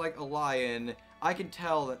Comes Like a Lion, I can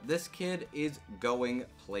tell that this kid is going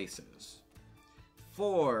places.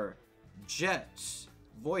 For Jet's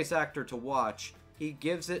voice actor to watch, he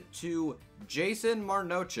gives it to Jason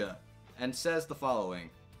Marnocha and says the following.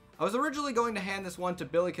 I was originally going to hand this one to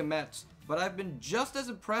Billy Kometz, but I've been just as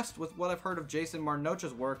impressed with what I've heard of Jason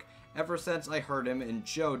Marnocha's work ever since I heard him in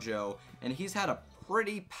JoJo, and he's had a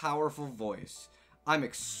pretty powerful voice. I'm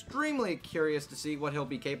extremely curious to see what he'll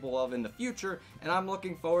be capable of in the future, and I'm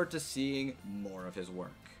looking forward to seeing more of his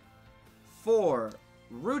work. For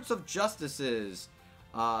Roots of Justice's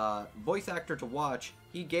voice actor to watch,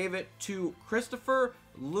 he gave it to Christopher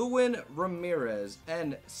Lewin Ramirez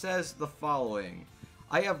and says the following.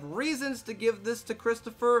 I have reasons to give this to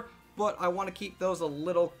Christopher, but I want to keep those a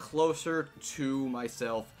little closer to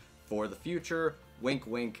myself for the future. Wink,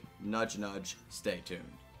 wink, nudge, nudge. Stay tuned.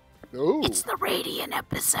 Ooh. It's the Radiant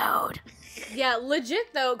episode. Yeah,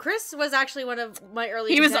 legit though. Chris was actually one of my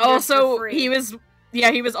early. He was contenders for also free. he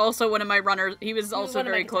was also one of my runners. He was also one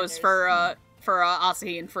of my very close contenders. for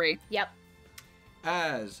Asahi and Free. Yep.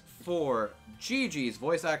 As for Gigi's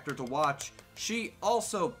voice actor to watch, she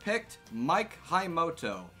also picked Mike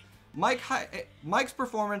Himoto. Mike's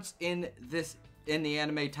performance in the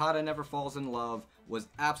anime Tada Never Falls in Love was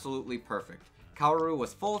absolutely perfect. Kaoru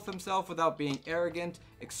was full of himself without being arrogant,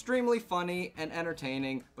 extremely funny and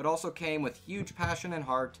entertaining, but also came with huge passion and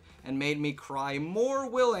heart, and made me cry more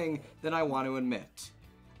willing than I want to admit.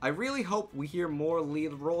 I really hope we hear more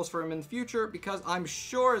lead roles for him in the future, because I'm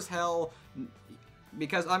sure he'll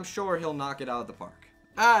knock it out of the park.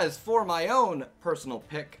 As for my own personal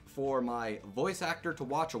pick for my Voice Actor to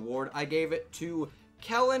Watch award, I gave it to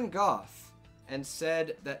Kellen Goff, and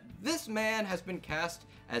said that this man has been cast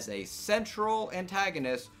as a central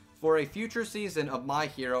antagonist for a future season of My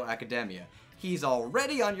Hero Academia. He's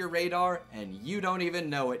already on your radar, and you don't even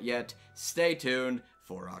know it yet. Stay tuned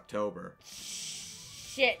for October.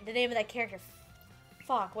 Shit, the name of that character.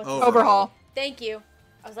 Fuck, what's his Overhaul. Thank you.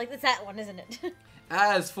 I was like, that's that one, isn't it?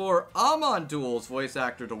 As for Amandul's voice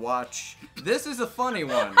actor to watch, this is a funny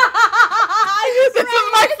one. This is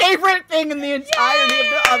my favorite thing in the entirety of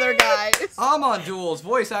the other guys. Amandul's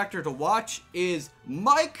voice actor to watch is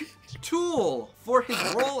Mike Toole for his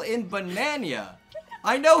role in Banania.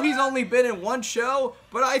 I know he's only been in one show,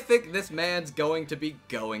 but I think this man's going to be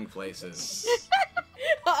going places.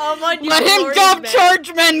 Let him go,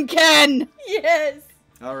 Chargeman Ken! Yes!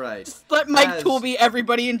 Alright. Let Mike Toole be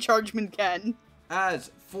everybody in Chargeman Ken.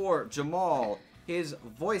 As for Jamal, his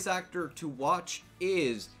voice actor to watch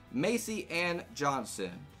is Macy Ann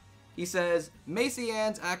Johnson. He says, Macy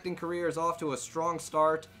Ann's acting career is off to a strong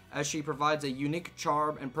start as she provides a unique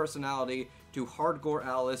charm and personality to Hardcore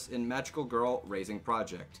Alice in Magical Girl Raising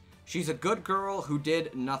Project. She's a good girl who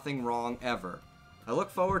did nothing wrong ever. I look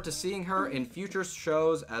forward to seeing her in future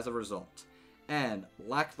shows as a result. And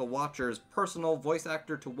Lack the Watcher's personal voice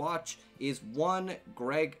actor to watch is one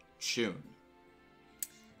Greg Chun.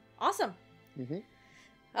 Awesome. Mm-hmm.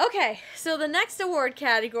 Okay, so the next award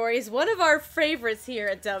category is one of our favorites here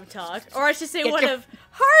at Dub Talk, or I should say one of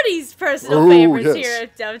Hardy's personal favorites here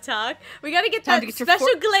at Dub Talk. We gotta get that special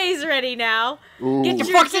glaze ready now. Get your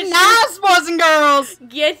forks and knives, boys and girls!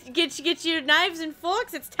 Get your knives and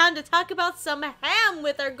forks. It's time to talk about some ham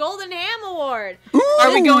with our Golden Ham Award. Ooh.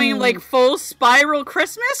 Are we going like full Spiral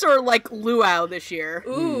Christmas or like luau this year?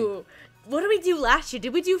 Ooh. What did we do last year?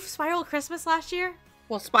 Did we do Spiral Christmas last year?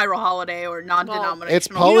 Well, Spiral Holiday or non-denominational. It's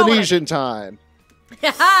Polynesian time.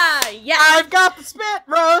 Yeah. I've got the spit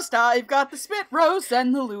roast. I've got the spit roast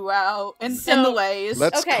and the luau and the lays.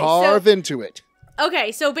 Let's carve into it.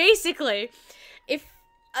 Okay, so basically, if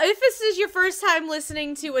this is your first time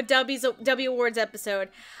listening to a Dubbie Awards episode,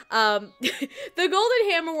 the Golden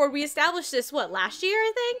Ham Award, we established this, last year,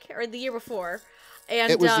 I think? Or the year before?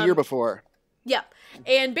 And it was the year before. Yep.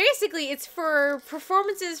 And basically, it's for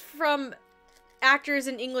performances from actors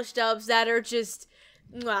in English dubs that are just,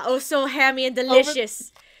 oh, so hammy and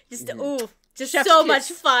delicious. Just Chef's so kiss.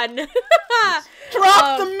 much fun.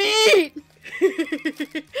 Drop the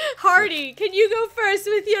meat! Hardy, can you go first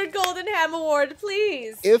with your Golden Ham Award,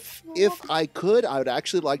 please? If I could, I would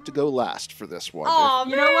actually like to go last for this one. Oh,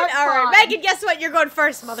 You know what? All right, Fine. Megan, guess what? You're going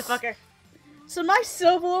first, motherfucker. So my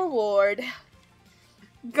Silver Award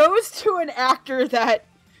goes to an actor that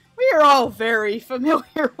we are all very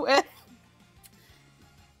familiar with.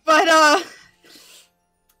 But,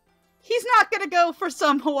 he's not gonna go for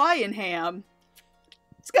some Hawaiian ham.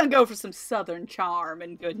 He's gonna go for some Southern charm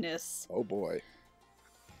and goodness. Oh boy.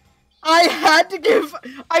 I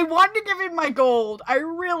wanted to give him my gold. I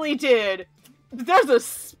really did. there's a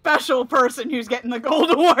special person who's getting the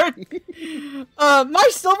gold award. My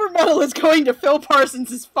silver medal is going to Phil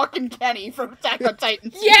Parsons as fucking Kenny from Attack on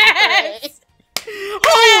Titan. Yes!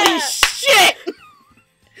 Holy shit!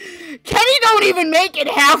 Kenny don't even make it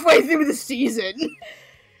halfway through the season.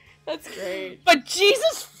 That's great. But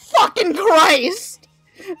Jesus fucking Christ!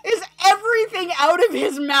 Is everything out of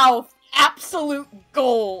his mouth absolute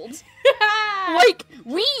gold? Like,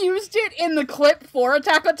 we used it in the clip for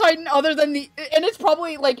Attack on Titan other than and it's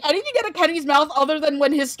probably, like, anything out of Kenny's mouth other than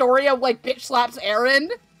when his story of, like, bitch slaps Eren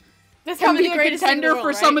That's can probably be the a greatest thing in the contender world, for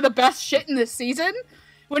right? some of the best shit in this season.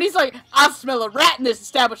 When he's like, I smell a rat in this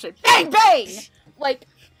establishment. Bang, bang! Like,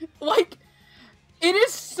 it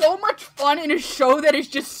is so much fun in a show that is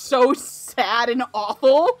just so sad and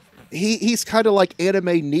awful. He's kind of like anime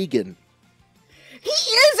Negan. He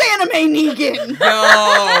is anime Negan!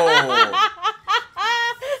 No!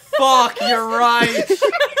 Fuck, you're right!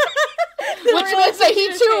 Which means that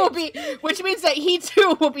he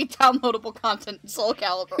too will be downloadable content in Soul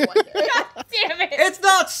Calibur one day. God damn it! It's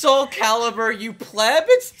not Soul Calibur, you pleb,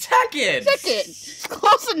 it's Tekken! Tekken!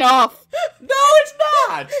 Close enough! No, it's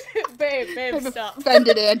not! Babe, stop.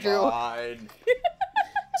 Offended Andrew. Fine.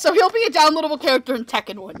 So he'll be a downloadable character in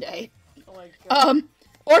Tekken one day. Oh my god.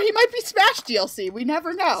 Or he might be Smash DLC, we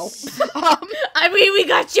never know. I mean, we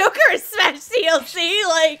got Joker in Smash DLC,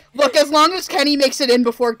 like... Look, as long as Kenny makes it in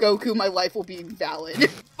before Goku, my life will be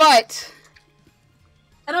valid. But...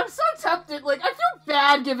 And I'm so tempted, like, I feel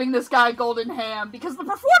bad giving this guy Golden Ham, because the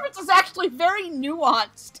performance is actually very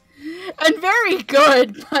nuanced and very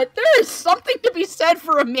good, but there is something to be said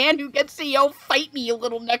for a man who gets to yell, "Fight me, you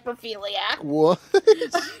little necrophiliac." What?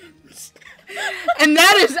 And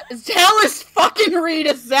that is Dallas fucking Reed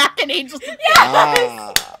as Zack and Angel.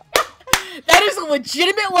 Ah. That is a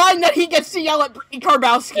legitimate line that he gets to yell at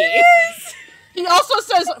Karbowski. Yes! He also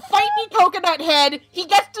says, "Fight me, Coconut Head." He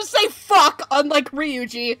gets to say "fuck," unlike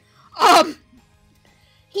Ryuji.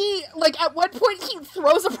 He, like, at one point, he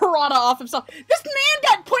throws a piranha off himself. This man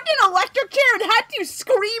got put in an electric chair and had to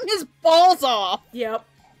scream his balls off. Yep.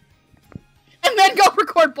 And then go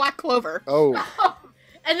record Black Clover. Oh.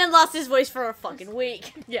 And then lost his voice for a fucking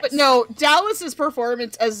week. Yes. But no, Dallas's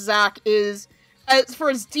performance as Zack is, for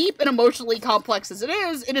as deep and emotionally complex as it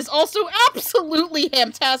is also absolutely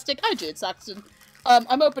fantastic. Hi, Jade Saxton.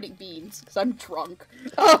 I'm opening beans, because I'm drunk.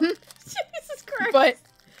 Jesus Christ. But,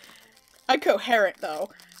 I'm coherent, though.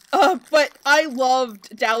 But I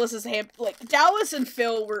loved Dallas's Dallas and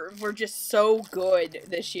Phil were just so good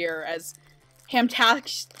this year as Negan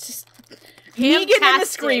and the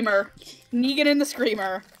Screamer. Negan and the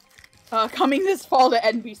Screamer. Coming this fall to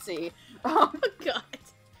NBC. Oh god.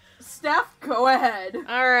 Steph, go ahead.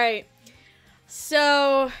 Alright.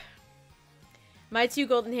 So, my 2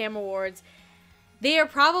 Golden Ham Awards. They are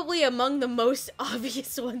probably among the most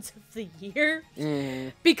obvious ones of the year.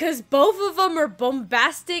 Because both of them are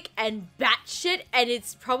bombastic and batshit, and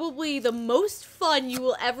it's probably the most fun you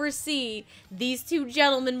will ever see these 2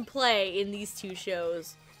 gentlemen play in these 2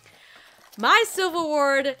 shows. My Silver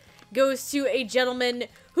Award goes to a gentleman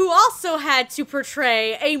who also had to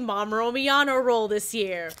portray a Mamoru Miyano role this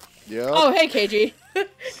year. Yeah. Oh, hey, KG.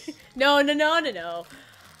 No.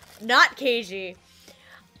 Not KG.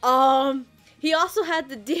 He also had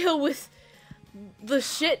to deal with the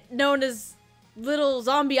shit known as little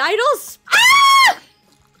zombie idols. Ah!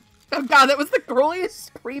 Oh god, that was the girliest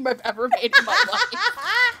scream I've ever made in my life.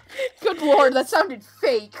 Good lord, that sounded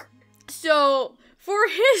fake. So, for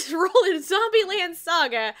his role in Zombieland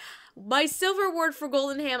Saga, my Silver Award for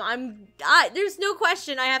Golden Ham, there's no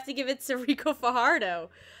question I have to give it to Rico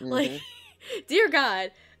Fajardo. Like, dear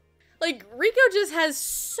God. Like, Rico just has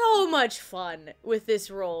so much fun with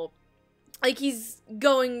this role. Like, he's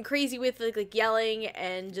going crazy with, like yelling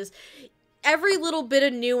and just every little bit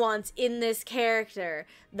of nuance in this character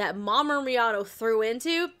that Mamoru Miyano threw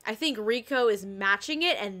into, I think Rico is matching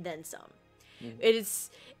it and then some.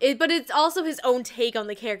 But it's also his own take on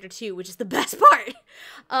the character too, which is the best part.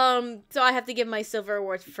 So I have to give my Silver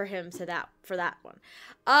Award for him for that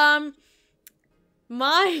one.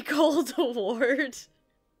 My Gold Award.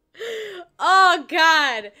 Oh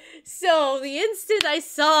god. So the instant I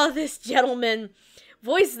saw this gentleman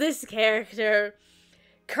voice this character,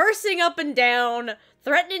 cursing up and down,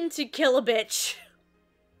 threatening to kill a bitch,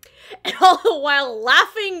 and all the while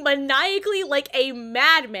laughing maniacally like a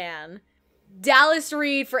madman, Dallas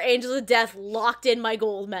Reed for Angel of Death locked in my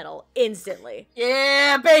gold medal instantly.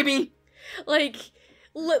 Yeah, baby! Like,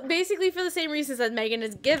 basically for the same reasons that Megan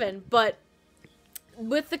has given, but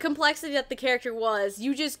with the complexity that the character was,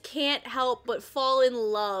 you just can't help but fall in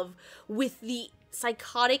love with the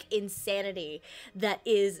psychotic insanity that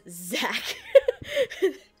is Zack.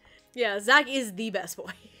 Yeah, Zach is the best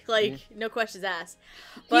boy. Like, no questions asked.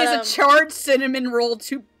 He is a charred cinnamon roll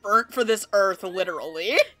too burnt for this earth,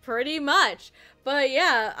 literally. Pretty much. But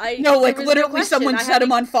yeah, literally someone set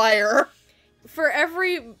him on fire. For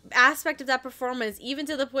every aspect of that performance, even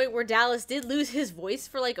to the point where Dallas did lose his voice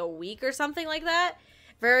for like a week or something like that,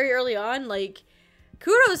 very early on, like,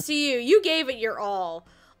 kudos to you. You gave it your all.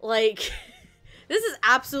 Like, this is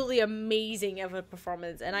absolutely amazing of a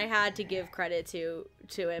performance, and I had to give credit to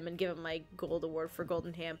him and give him my gold award for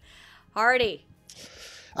Golden Ham. Hardy.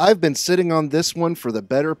 I've been sitting on this one for the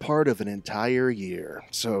better part of an entire year.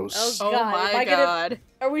 So, oh my God.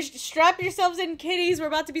 Are we strap yourselves in, kiddies? We're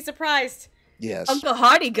about to be surprised. Yes. Uncle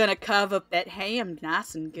Hardy gonna carve up that ham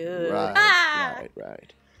nice and good.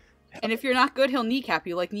 Right. And if you're not good, he'll kneecap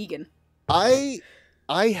you like Negan. I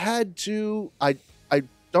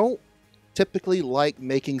don't typically like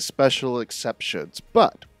making special exceptions,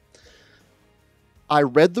 but I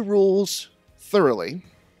read the rules thoroughly,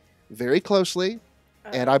 very closely,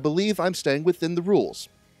 and I believe I'm staying within the rules.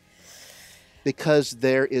 Because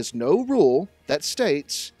there is no rule that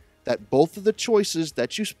states that both of the choices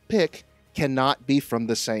that you pick cannot be from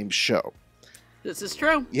the same show. This is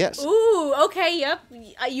true. Yes. Ooh, okay, yep.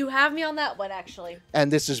 You have me on that one, actually. And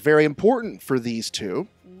this is very important for these two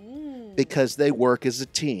because they work as a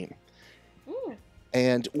team.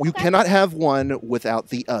 And you cannot have one without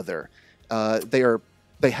the other.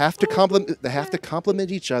 They have to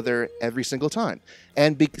complement each other every single time,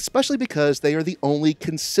 and especially because they are the only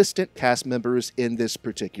consistent cast members in this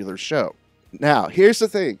particular show. Now, here's the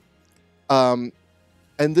thing, and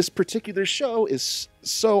this particular show is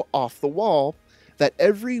so off the wall that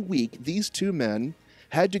every week these two men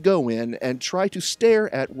had to go in and try to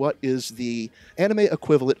stare at what is the anime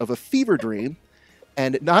equivalent of a fever dream,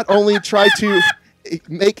 and not only try to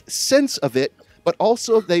make sense of it, but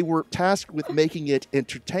also they were tasked with making it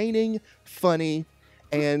entertaining, funny,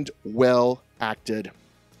 and well acted.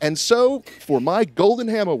 And so, for my Golden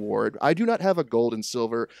Ham Award, I do not have a gold and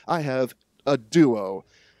silver, I have a duo.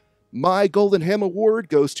 My Golden Ham Award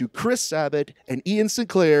goes to Chris Sabat and Ian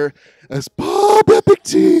Sinclair as Bob Epic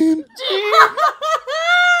Team. Go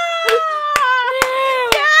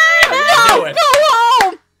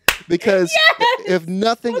home! Because if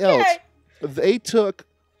nothing else, they took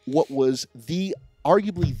what was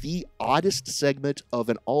arguably the oddest segment of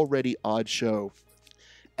an already odd show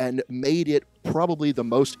and made it probably the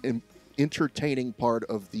most entertaining part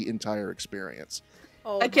of the entire experience.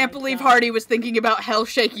 Oh, I can't believe Hardy was thinking about Hell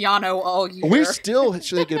Shake Yano all year. We're still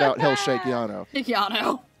thinking about Hell Shake Yano.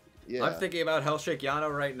 Yano. Yeah. I'm thinking about Hell Shake Yano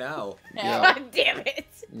right now. Yeah. Damn it.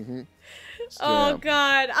 Mm-hmm. Oh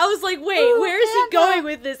God! I was like, wait, where is he going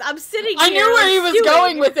with this? I'm sitting here. I knew where he was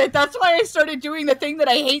going with it. That's why I started doing the thing that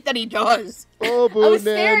I hate that he does. Oh, I was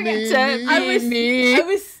staring at I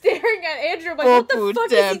was staring at Andrew. I'm like, what the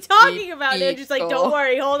fuck is he talking about? And Andrew's like, don't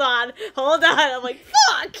worry, hold on. I'm like,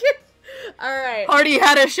 fuck. All right. Hardy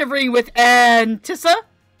had us shivering with Antissa.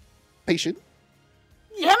 Patient.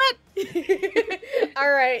 Damn it.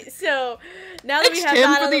 All right, so now that we have that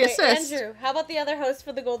out of the way, Andrew, how about the other hosts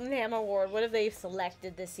for the Golden Ham Award? What have they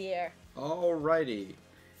selected this year? Alrighty.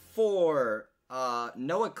 For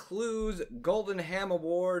Noah Clue's Golden Ham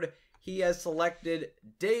Award, he has selected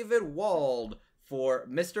David Wald for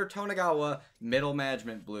Mr. Tonagawa Middle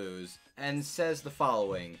Management Blues, and says the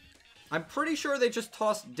following. I'm pretty sure they just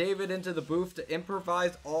tossed David into the booth to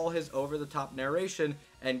improvise all his over-the-top narration,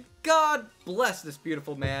 and God bless this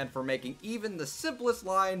beautiful man for making even the simplest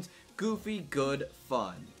lines goofy, good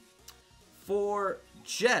fun. For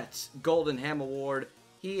Jet's Golden Ham Award,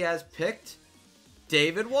 he has picked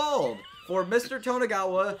David Wald for Mr.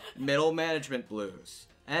 Tonagawa Middle Management Blues,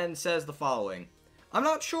 and says the following. I'm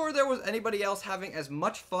not sure there was anybody else having as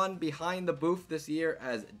much fun behind the booth this year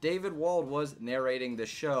as David Wald was narrating the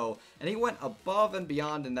show, and he went above and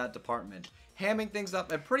beyond in that department, hamming things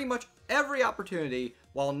up at pretty much every opportunity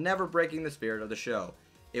while never breaking the spirit of the show.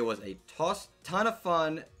 It was a ton of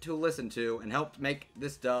fun to listen to and helped make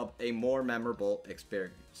this dub a more memorable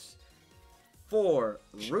experience. For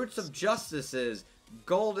Roots of Justice's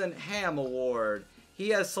Golden Ham Award, he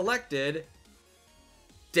has selected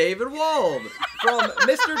David Wald from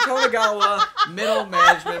Mr. Tonagawa Middle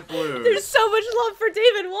Management Blues. There's so much love for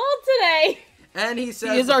David Wald today. And he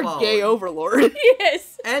says he is our gay overlord.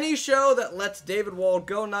 Yes. Any show that lets David Wald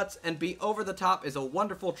go nuts and be over the top is a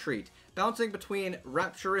wonderful treat. Bouncing between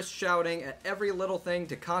rapturous shouting at every little thing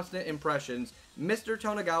to constant impressions, Mr.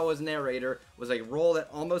 Tonagawa's narrator was a role that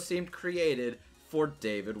almost seemed created for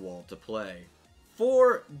David Wald to play.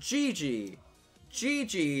 For Gigi's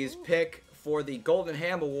pick for the Golden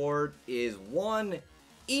Ham Award is one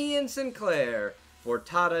Ian Sinclair for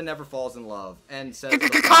Tada Never Falls in Love, and says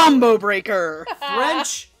Combo breaker!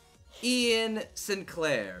 French Ian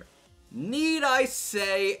Sinclair. Need I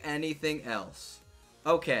say anything else?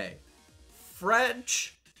 Okay.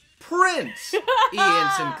 French Prince Ian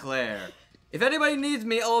Sinclair. If anybody needs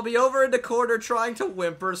me, I'll be over in the corner trying to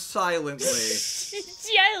whimper silently.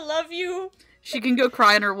 Gee, I love you. She can go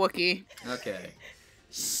cry in her Wookiee. Okay.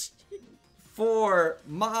 For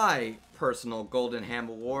my personal Golden Ham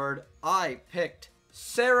Award, I picked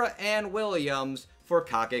Sarah Ann Williams for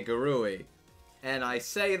Kakegurui. And I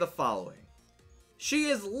say the following. She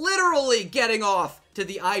is literally getting off to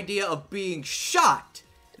the idea of being shot.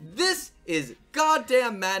 This is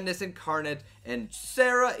goddamn madness incarnate, and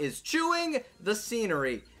Sarah is chewing the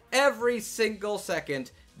scenery every single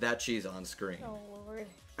second that she's on screen. Oh, Lord.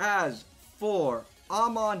 As for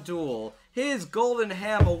Amandul, his Golden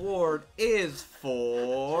Ham Award is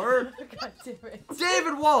for God damn it.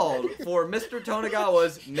 David Wald for Mr.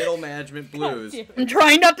 Tonagawa's Middle Management Blues. I'm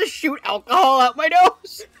trying not to shoot alcohol out my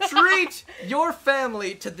nose. Treat your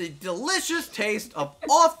family to the delicious taste of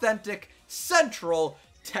authentic Central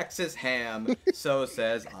Texas ham, so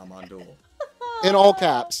says Amandul. In all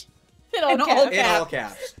caps. In all In all caps. In all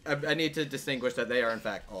caps. I need to distinguish that they are in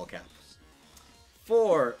fact all caps.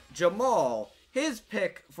 For Jamal, his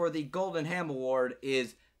pick for the Golden Ham Award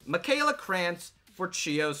is Michaela Krantz for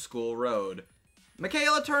Chio's School Road.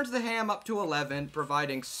 Michaela turns the ham up to 11,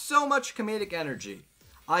 providing so much comedic energy.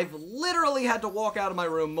 I've literally had to walk out of my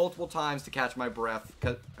room multiple times to catch my breath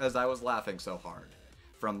as I was laughing so hard.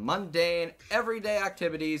 From mundane, everyday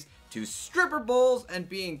activities to stripper bowls and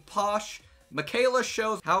being posh, Michaela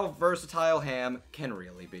shows how versatile ham can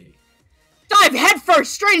really be. Dive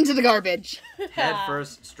headfirst straight into the garbage. Head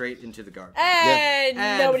first, straight into the garbage. And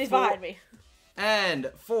And nobody's for- behind me.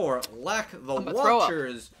 And for Lack the I'm gonna throw up.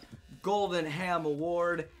 Watcher's Golden Ham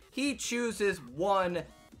Award, he chooses one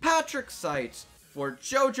Patrick Seitz for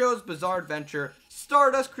JoJo's Bizarre Adventure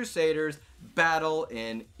Stardust Crusaders Battle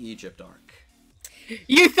in Egypt Arc.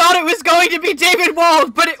 You thought it was going to be David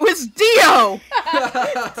Wald, but it was Dio!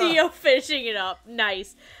 Dio finishing it up.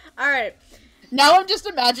 Nice. Alright. Now I'm just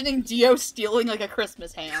imagining Dio stealing like a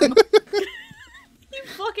Christmas ham. You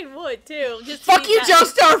fucking would, too. Just Fuck see you,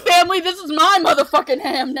 that. Joestar family! This is my motherfucking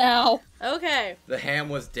ham now! Okay. The ham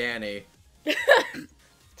was Danny.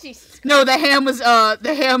 Jesus. No, the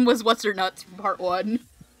ham was What's Her Nuts from part 1.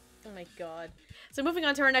 Oh my god. So moving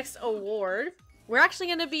on to our next award. We're actually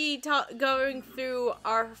going to be going through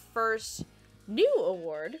our first new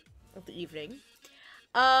award of the evening.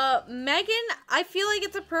 Megan, I feel like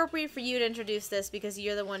it's appropriate for you to introduce this because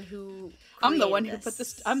you're the one who I'm the created one who this. put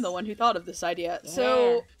this. I'm the one who thought of this idea.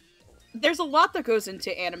 So there's a lot that goes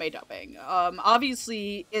into anime dubbing.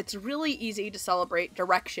 Obviously, it's really easy to celebrate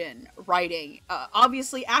direction, writing,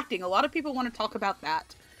 obviously acting. A lot of people want to talk about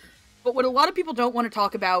that. But what a lot of people don't want to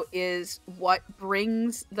talk about is what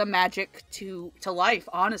brings the magic to life,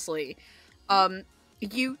 honestly.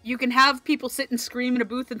 You can have people sit and scream in a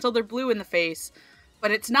booth until they're blue in the face, but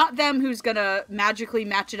it's not them who's gonna magically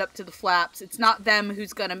match it up to the flaps. It's not them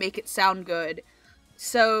who's gonna make it sound good.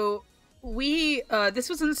 So this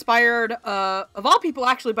was inspired, of all people,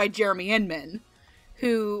 actually, by Jeremy Inman,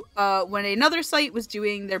 who, when another site was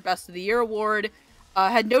doing their Best of the Year award,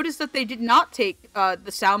 had noticed that they did not take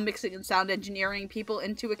the sound mixing and sound engineering people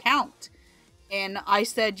into account. And I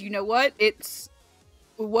said, you know what?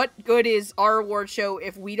 What good is our award show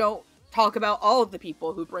if we don't talk about all of the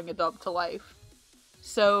people who bring a dub to life?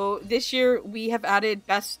 So this year we have added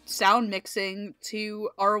Best Sound Mixing to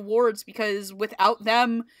our awards because without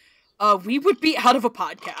them, we would be out of a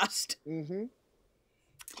podcast. Mm-hmm.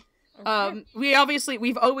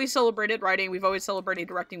 We've always celebrated writing, we've always celebrated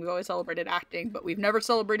directing, we've always celebrated acting, but we've never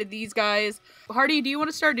celebrated these guys. Hardy, do you want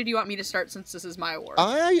to start, or do you want me to start since this is my award?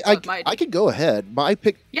 I can go ahead. I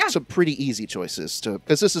picked Yeah. some pretty easy choices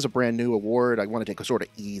because this is a brand new award. I want to take a sort of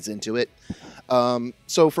ease into it.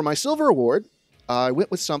 So for my silver award, I went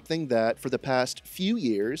with something that for the past few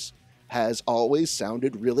years has always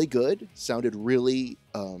sounded really good, sounded really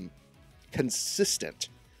consistent.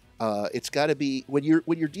 It's got to be when you're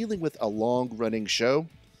dealing with a long-running show,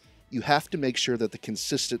 you have to make sure that the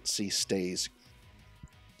consistency stays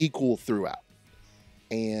equal throughout.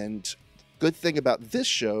 And good thing about this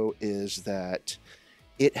show is that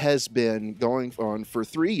it has been going on for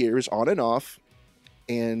 3 years, on and off,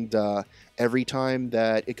 and every time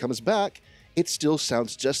that it comes back, it still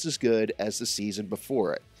sounds just as good as the season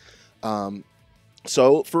before it.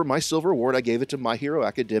 So for my silver award, I gave it to My Hero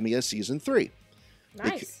Academia Season 3.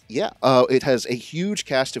 Nice. It has a huge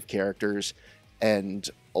cast of characters and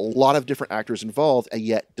a lot of different actors involved, and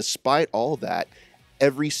yet, despite all of that,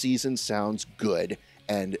 every season sounds good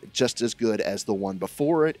and just as good as the one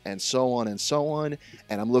before it, and so on and so on.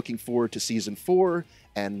 And I'm looking forward to season 4,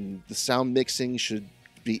 and the sound mixing should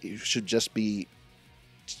just be.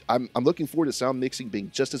 I'm looking forward to sound mixing being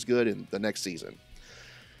just as good in the next season.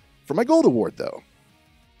 For my Gold Award, though,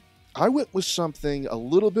 I went with something a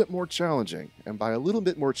little bit more challenging, and by a little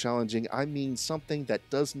bit more challenging, I mean something that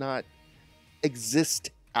does not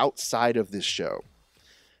exist outside of this show.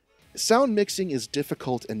 Sound mixing is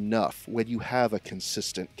difficult enough when you have a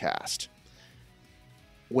consistent cast.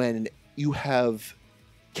 When you have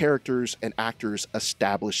characters and actors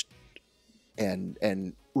established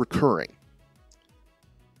and recurring.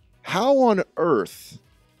 How on earth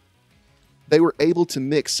they were able to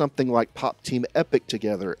mix something like Pop Team Epic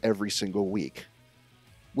together every single week,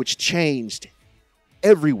 which changed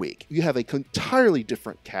every week. You have an entirely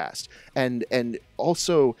different cast, and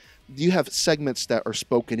also you have segments that are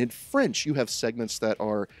spoken in French. You have segments that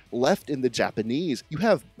are left in the Japanese. You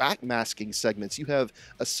have backmasking segments. You have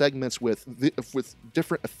segments with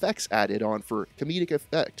different effects added on for comedic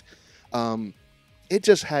effect. It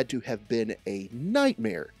just had to have been a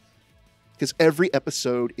nightmare, because every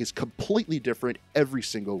episode is completely different every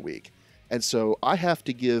single week. And so I have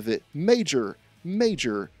to give it major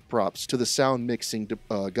props to the sound mixing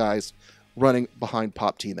guys running behind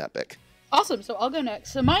Pop Team Epic. Awesome, so I'll go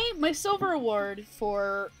next. So my silver award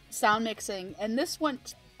for sound mixing, and this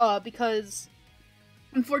went because,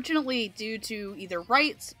 unfortunately, due to either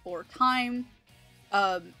rights or time,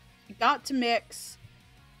 got to mix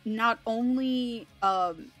not only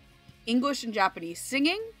English and Japanese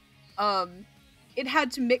singing, it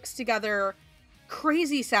had to mix together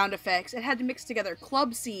crazy sound effects, it had to mix together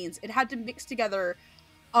club scenes, it had to mix together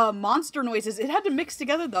monster noises, it had to mix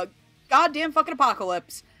together the goddamn fucking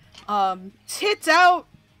apocalypse. Tits out,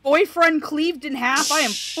 boyfriend cleaved in half, I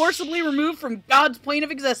am forcibly removed from God's plane of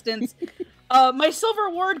existence. My silver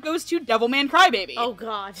award goes to Devilman Crybaby. Oh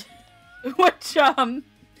god. Which,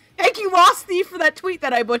 thank you, Lost Thief, for that tweet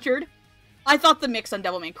that I butchered. I thought the mix on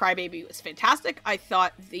Devilman Crybaby was fantastic. I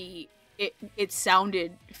thought it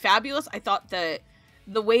sounded fabulous. I thought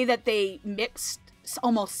the way that they mixed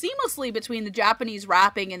almost seamlessly between the Japanese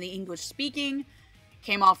rapping and the English speaking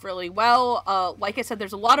came off really well. Like I said,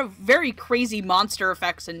 there's a lot of very crazy monster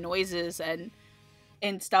effects and noises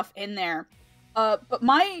and stuff in there. But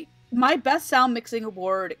my best sound mixing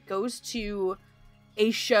award goes to a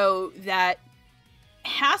show that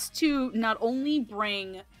has to not only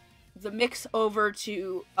bring the mix over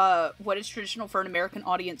to what is traditional for an American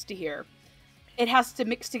audience to hear, it has to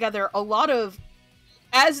mix together a lot of,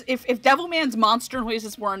 as if Devilman's monster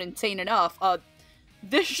noises weren't insane enough,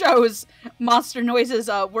 this show's monster noises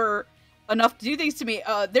were enough to do things to me.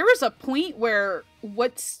 There was a point where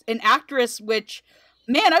what's an actress, which,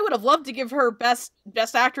 man, I would have loved to give her best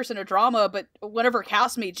actress in a drama, but one of her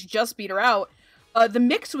castmates just beat her out. The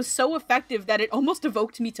mix was so effective that it almost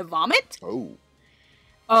evoked me to vomit. Oh.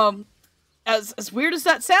 As weird as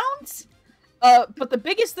that sounds, but the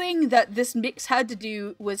biggest thing that this mix had to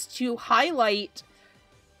do was to highlight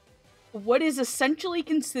what is essentially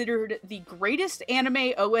considered the greatest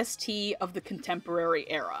anime OST of the contemporary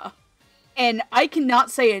era. And I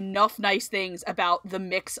cannot say enough nice things about the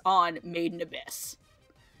mix on Made in Abyss.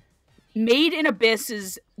 Made in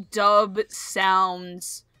Abyss's dub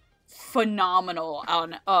sounds phenomenal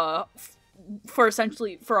on for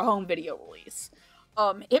a home video release.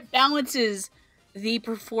 It balances the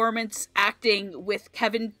performance acting with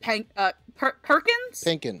Kevin Perkins?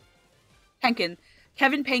 Penkin.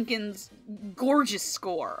 Kevin Penkin's gorgeous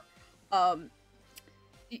score. I'm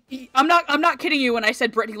not kidding you when I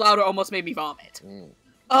said Brittany Lauder almost made me vomit.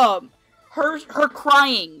 Her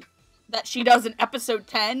crying that she does in episode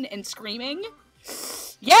 10 and screaming.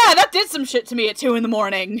 Yeah, that did some shit to me at 2 a.m.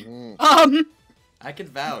 I can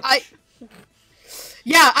vouch. I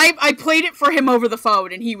played it for him over the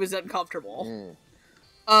phone and he was uncomfortable.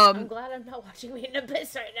 I'm glad I'm not watching Made in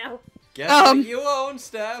Abyss right now. Guess what you own,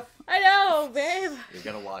 Steph. I know, babe. You're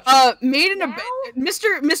gonna watch it. Made in Abyss,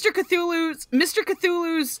 Mr.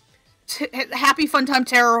 Cthulhu's Happy Fun Time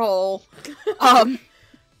Terror Hole,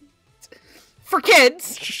 for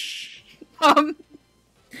kids. Mr.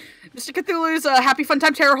 Cthulhu's Happy Fun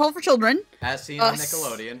Time Terror Hole for children. As seen on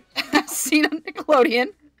Nickelodeon.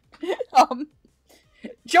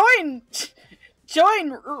 Join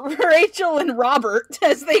Rachel and Robert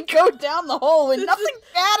as they go down the hole and nothing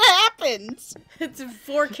bad happens. It's a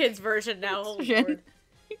 4Kids version now. Oh, Lord.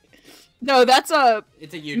 No, that's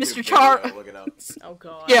it's a YouTube Mr. Char. video. Look it up. Oh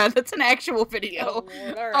god. Yeah, that's an actual video. Oh,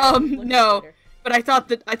 Lord. All right. No. But I thought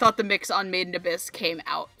the mix on Made in Abyss came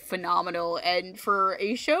out phenomenal, and for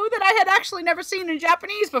a show that I had actually never seen in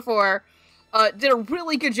Japanese before, did a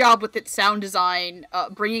really good job with its sound design,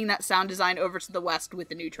 bringing that sound design over to the West with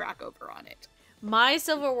the new track over on it. My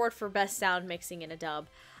Silver Award for Best Sound Mixing in a Dub,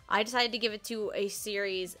 I decided to give it to a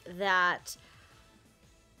series that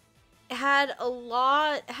had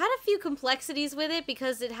a few complexities with it,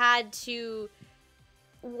 because it had to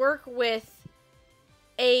work with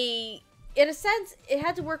a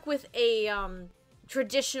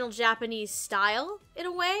traditional Japanese style in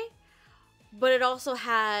a way, but it also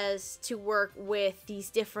has to work with these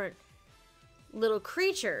different little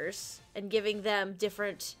creatures and giving them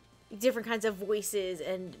different kinds of voices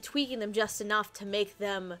and tweaking them just enough to make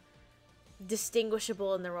them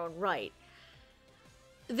distinguishable in their own right.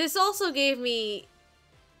 This also gave me,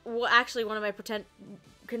 well, actually one of my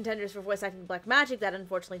contenders for voice acting Black Magic that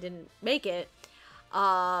unfortunately didn't make it,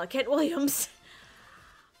 Kent Williams.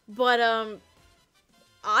 But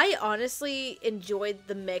I honestly enjoyed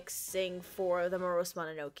the mixing for the Morose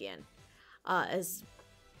Mononokean. As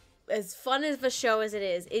fun of a show as it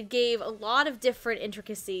is, it gave a lot of different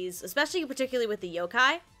intricacies, especially particularly with the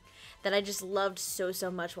yokai, that I just loved so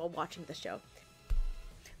much while watching the show.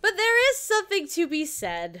 But there is something to be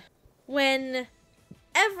said when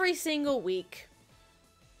every single week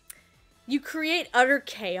you create utter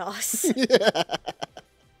chaos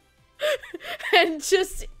and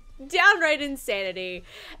just downright insanity,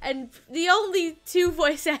 and the only two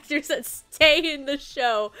voice actors that stay in the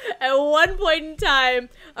show at one point in time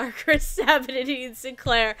are Chris Sabat and Ian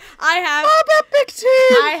Sinclair. I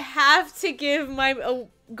have to give my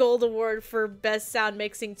gold award for best sound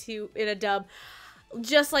mixing in a dub,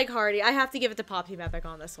 just like Hardy. I have to give it to Pop Team Epic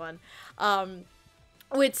on this one.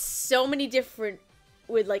 With so many different,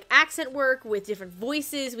 with like accent work, with different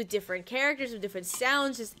voices, with different characters, with different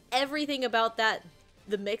sounds, just everything about that.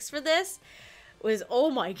 The mix for this was, oh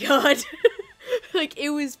my god, like, it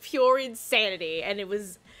was pure insanity, and it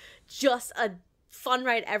was just a fun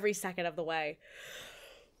ride every second of the way.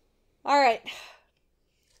 Alright,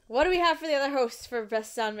 what do we have for the other hosts for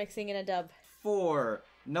best sound mixing in a dub? For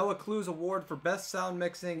Noah Clue's award for best sound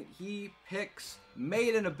mixing, he picks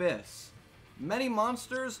Made in Abyss. Many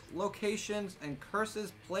monsters, locations, and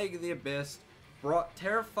curses plague the Abyss, brought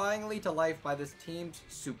terrifyingly to life by this team's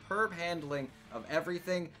superb handling of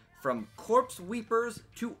everything from corpse weepers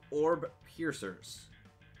to orb piercers.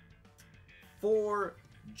 For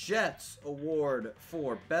Jet's award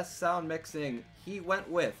for best sound mixing, he went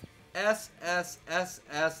with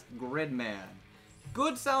SSSS Gridman.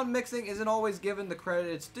 Good sound mixing isn't always given the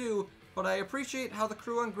credit it's due, but I appreciate how the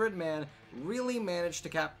crew on Gridman really managed to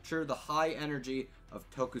capture the high energy of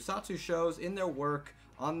tokusatsu shows in their work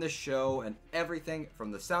on this show, and everything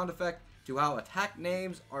from the sound effect to how attack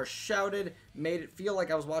names are shouted made it feel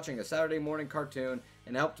like I was watching a Saturday morning cartoon,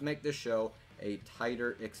 and helped make this show a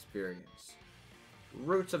tighter experience.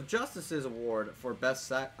 Roots of Justice's award for best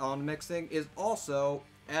sound mixing is also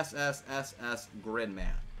SSSS Gridman.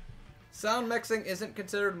 Sound mixing isn't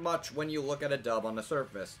considered much when you look at a dub on the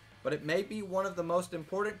surface, but it may be one of the most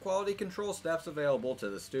important quality control steps available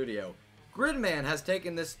to the studio. Gridman has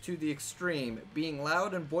taken this to the extreme, being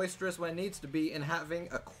loud and boisterous when it needs to be, and having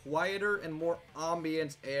a quieter and more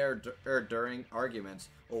ambient air during arguments,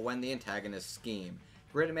 or when the antagonists scheme.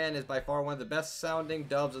 Gridman is by far one of the best sounding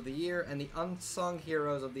dubs of the year, and the unsung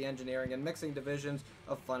heroes of the engineering and mixing divisions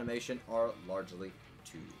of Funimation are largely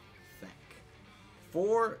to thank.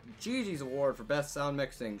 For Gigi's award for best sound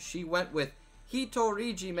mixing, she went with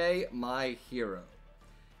Hitorijime, My Hero.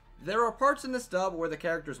 There are parts in this dub where the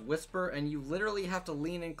characters whisper and you literally have to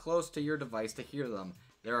lean in close to your device to hear them.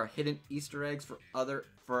 There are hidden Easter eggs for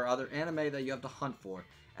other anime that you have to hunt for.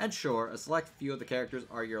 And sure, a select few of the characters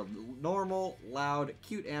are your normal, loud,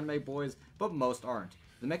 cute anime boys, but most aren't.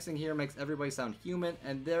 The mixing here makes everybody sound human,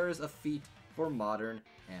 and there is a feat for modern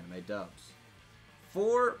anime dubs.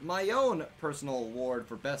 For my own personal award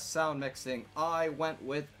for best sound mixing, I went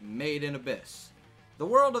with Made in Abyss. The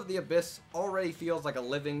world of the Abyss already feels like a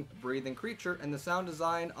living, breathing creature, and the sound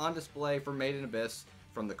design on display for Made in Abyss,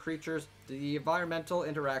 from the creatures to the environmental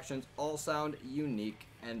interactions, all sound unique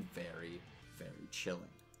and very, very chilling.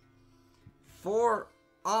 For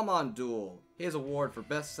Amandul, his award for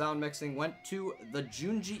best sound mixing went to the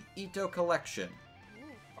Junji Ito Collection.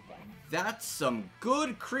 That's some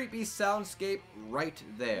good creepy soundscape right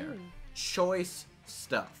there. Choice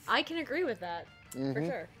stuff. I can agree with that, for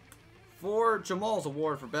sure. For Jamal's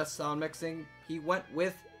award for best sound mixing, he went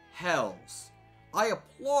with Hells. I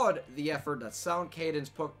applaud the effort that Sound Cadence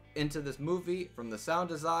put into this movie, from the sound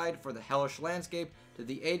design for the hellish landscape to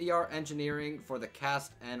the ADR engineering for the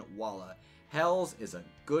cast and Walla. Hell's is a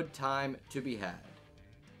good time to be had.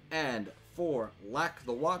 And for Lack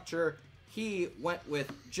the Watcher, he went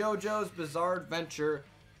with JoJo's Bizarre Adventure,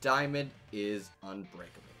 Diamond is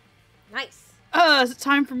Unbreakable. Nice. Is it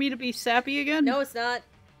time for me to be sappy again? No, it's not.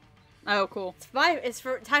 Oh, cool. It's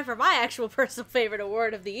time for my actual personal favorite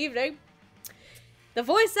award of the evening. The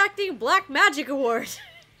Voice Acting Black Magic Award.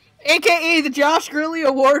 AKA the Josh Gurley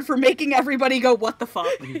Award for making everybody go, what the fuck?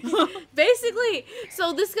 Basically,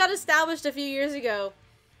 so this got established a few years ago.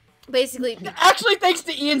 Basically, Actually, thanks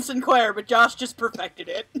to Ian Sinclair, but Josh just perfected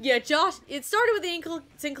it. yeah, Josh, it started with Ian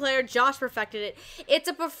Sinclair, Josh perfected it. It's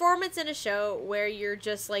a performance in a show where you're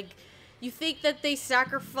just like, you think that they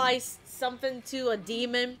sacrificed something to a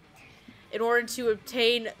demon in order to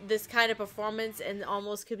obtain this kind of performance, and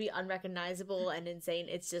almost could be unrecognizable and insane.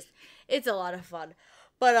 It's a lot of fun.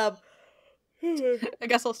 But, I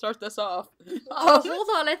guess I'll start this off. hold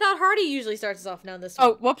on, I thought Hardy usually starts us off now this one.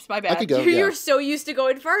 Oh, whoops, my bad. I could go. You're Yeah. so used to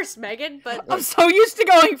going first, Megan, but I'm so used to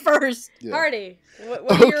going first. Yeah. Hardy,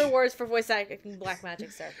 what are your awards for voice acting Black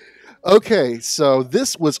Magic, sir? Okay, so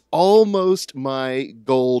this was almost my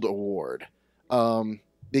gold award,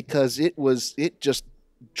 because it just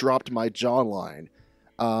dropped my jawline.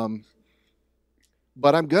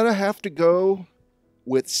 But I'm gonna have to go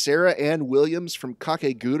with Sarah Ann Williams from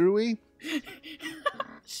Kakegurui,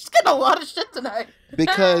 She's getting a lot of shit tonight.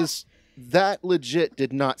 because that legit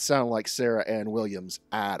did not sound like Sarah Ann Williams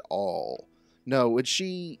at all. No, and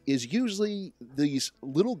she is usually these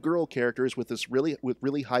little girl characters with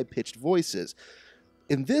really high pitched voices.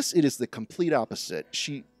 In this, it is the complete opposite.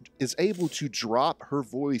 She is able to drop her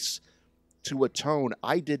voice to a tone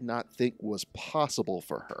I did not think was possible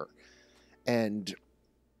for her. And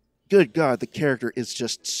good God, the character is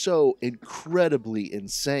just so incredibly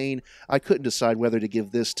insane. I couldn't decide whether to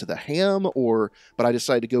give this to the ham but I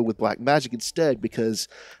decided to go with Black Magic instead, because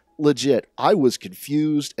legit, I was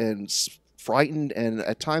confused and frightened and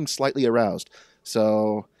at times slightly aroused.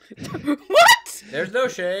 So, What? There's no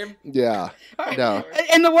shame. yeah, no.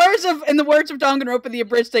 In the words of Danganronpa the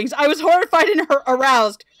Abridged Things, I was horrified and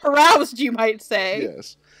aroused, you might say.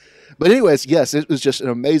 Yes. But anyways, yes, it was just an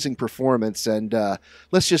amazing performance, and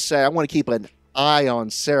let's just say I want to keep an eye on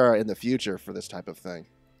Sarah in the future for this type of thing.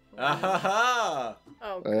 Ah,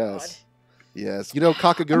 Oh, God. Yes. You know, I'm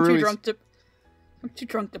Kakegurui. too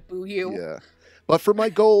drunk to boo you. Yeah. But for my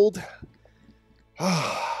gold,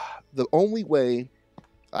 the only way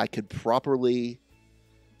I could properly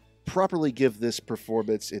give this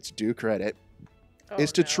performance its due credit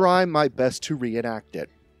is to try my best to reenact it.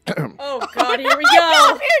 Oh, God, here we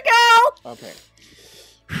go. Here you go! Okay.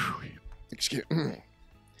 Excuse me.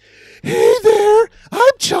 Hey there,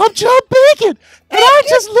 I'm Chomp Chomp Bacon, and I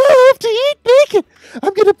just love to eat bacon.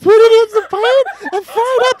 I'm gonna put it in the pan and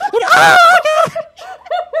fry it up, and oh God!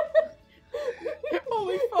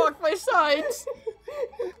 Holy fuck, my sides.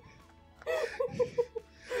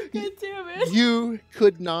 God damn it. You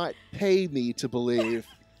could not pay me to believe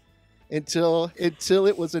until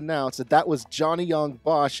it was announced that was Johnny Young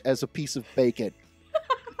Bosch as a piece of bacon.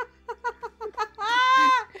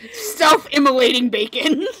 Self-immolating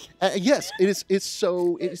bacon. Yes, it is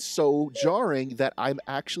so jarring that I'm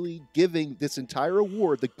actually giving this entire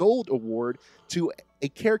award, the Gold Award, to an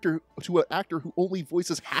actor who only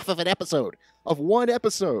voices half of one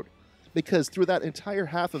episode. Because through that entire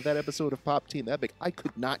half of that episode of Pop Team Epic, I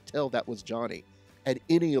could not tell that was Johnny at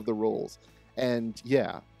any of the roles. And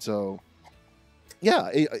yeah, so yeah,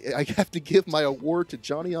 I have to give my award to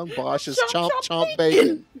Johnny Young Bosch's Chomp Chomp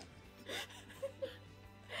Bacon.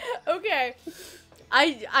 Okay.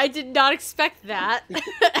 I did not expect that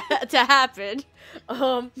to happen.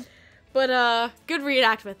 But good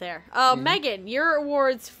reenactment there. Megan, your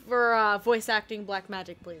awards for voice acting Black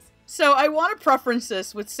Magic, please. So I want to preference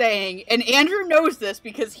this with saying, and Andrew knows this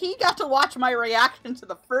because he got to watch my reaction to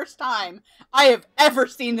the first time I have ever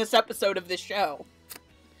seen this episode of this show.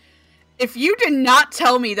 If you did not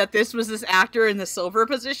tell me that this was this actor in the silver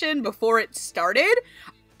position before it started,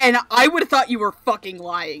 and I would have thought you were fucking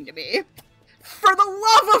lying to me. For the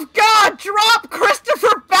love of God, drop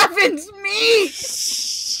Christopher Bevan's meat!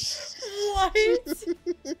 What?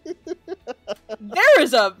 There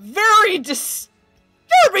is a very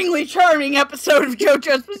disturbingly charming episode of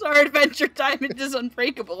JoJo's Bizarre Adventure Diamond is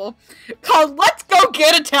Unbreakable called Let's Go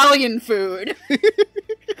Get Italian Food.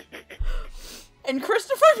 And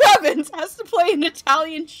Christopher Bevins has to play an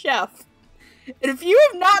Italian chef. And if you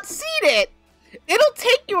have not seen it, it'll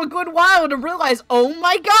take you a good while to realize, oh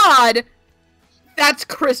my God, that's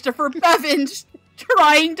Christopher Bevins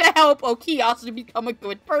trying to help Okiyasa to become a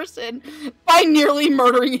good person by nearly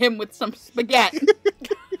murdering him with some spaghetti.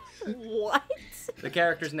 What? The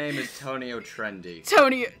character's name is Tonio Trendy.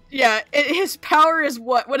 Tony, yeah, his power is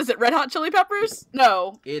what? What is it? Red Hot Chili Peppers?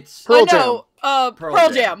 No. It's Pearl no, Jam.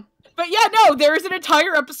 Pearl Jam. But yeah, no, there is an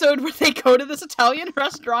entire episode where they go to this Italian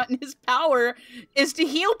restaurant and his power is to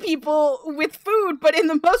heal people with food, but in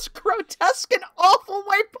the most grotesque and awful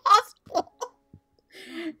way possible.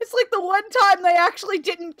 It's like the one time they actually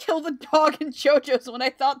didn't kill the dog in JoJo's when I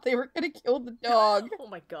thought they were gonna kill the dog. Oh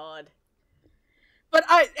my god. But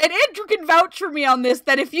and Andrew can vouch for me on this,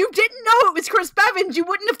 that if you didn't know it was Chris Bevins, you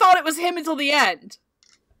wouldn't have thought it was him until the end.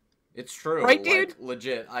 It's true. Right, dude? Like,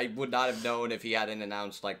 legit. I would not have known if he hadn't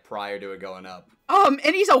announced, like, prior to it going up. And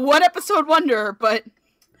he's a one-episode wonder, but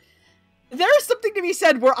there is something to be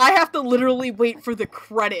said where I have to literally wait for the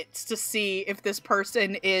credits to see if this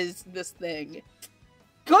person is this thing.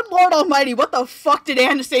 Good Lord Almighty, what the fuck did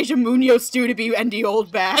Anastasia Munoz do to be Wendy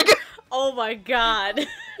Oldbag? Oh my god.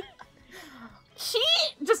 She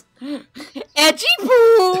just edgy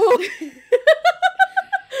poo.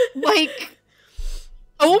 Like,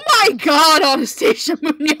 oh my god, Anastasia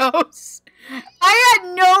Munoz. I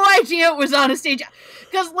had no idea it was Anastasia.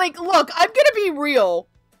 Because, like, look, I'm gonna be real.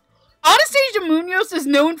 Anastasia Munoz is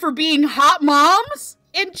known for being hot moms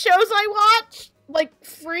in shows I watch, like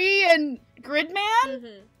Free and Gridman.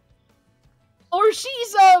 Mm-hmm. Or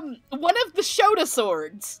she's, one of the Shota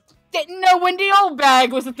swords. Didn't know Wendy Oldbag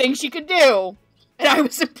was a thing she could do. And I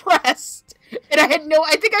was impressed. And I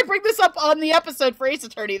think I bring this up on the episode for Ace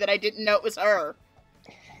Attorney that I didn't know it was her.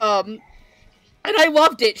 And I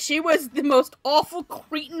loved it. She was the most awful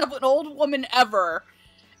cretin of an old woman ever.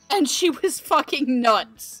 And she was fucking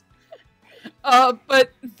nuts.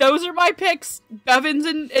 But those are my picks. Bevins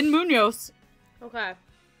and Munoz. Okay.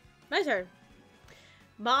 My turn.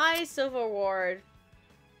 My Silver Award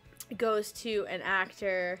goes to an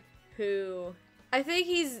actor who I think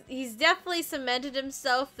he's definitely cemented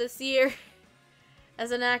himself this year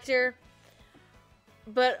as an actor.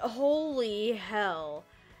 But holy hell.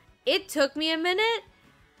 It took me a minute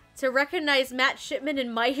to recognize Matt Shipman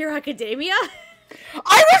in My Hero Academia.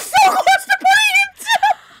 I was so close to putting him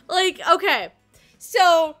too! Like, okay.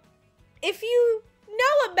 So, if you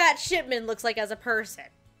know what Matt Shipman looks like as a person,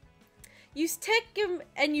 you take him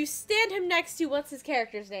and you stand him next to, what's his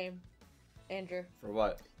character's name? Andrew. For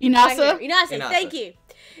what? Inasa? Inase, thank you.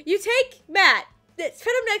 You take Matt, put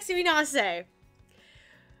him next to Inase.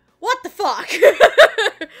 What the fuck?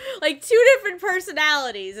 Like, two different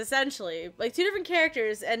personalities, essentially. Like, two different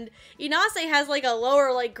characters, and Inase has, like, a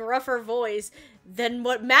lower, like, gruffer voice than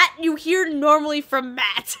what you hear normally from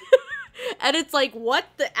Matt. And it's like, what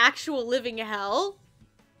the actual living hell?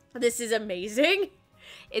 This is amazing.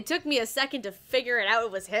 It took me a second to figure it out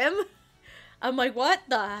it was him. I'm like, what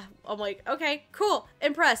the? I'm like, okay, cool,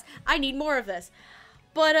 impressed. I need more of this.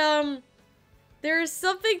 But, there is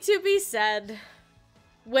something to be said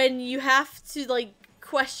when you have to, like,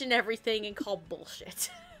 question everything and call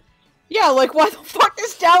bullshit. Yeah, like, why the fuck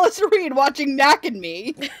is Dallas Reed watching Knack and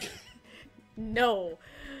Me? No.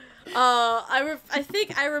 I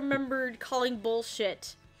think I remembered calling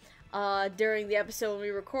bullshit, during the episode when we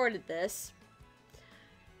recorded this.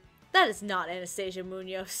 That is not Anastasia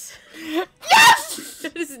Munoz. Yes!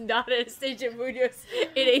 That is not Anastasia Munoz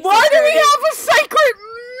in a Why do we have a secret?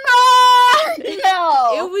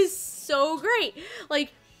 No! It was so great.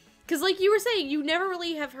 Like, because like you were saying, we never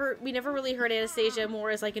really heard Anastasia more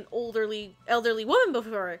as like an elderly woman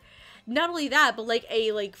before. Not only that, but like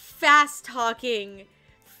a like fast-talking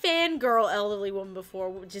fangirl elderly woman before,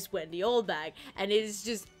 which is Wendy Oldbag. And it is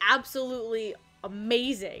just absolutely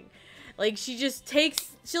amazing. Like, she'll take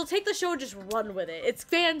the show and just run with it. It's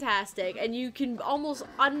fantastic, and you can almost,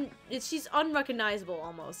 she's unrecognizable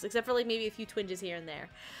almost, except for, like, maybe a few twinges here and there.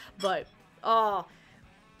 But,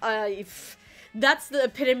 that's the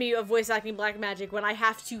epitome of voice acting black magic, when I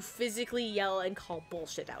have to physically yell and call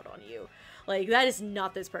bullshit out on you. Like, that is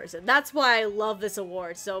not this person. That's why I love this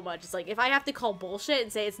award so much. It's like, if I have to call bullshit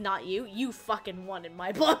and say it's not you, you fucking won in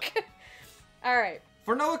my book. Alright.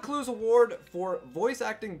 For Noah Clue's award for voice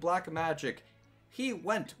acting black magic, he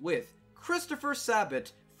went with Christopher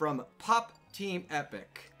Sabat from Pop Team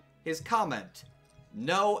Epic. His comment,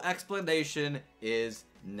 "No explanation is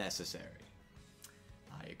necessary."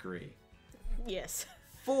 I agree. Yes.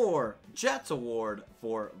 For Jet's award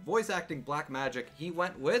for voice acting black magic, he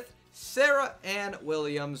went with Sarah Ann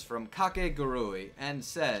Williams from Kakegurui and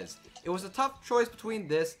says, "It was a tough choice between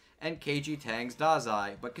this and Keiji Tang's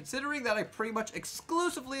Dazai, but considering that I pretty much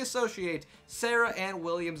exclusively associate Sarah Ann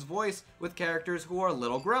Williams' voice with characters who are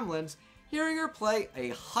little gremlins, hearing her play a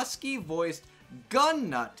husky-voiced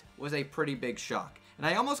gun nut was a pretty big shock. and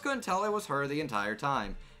I almost couldn't tell it was her the entire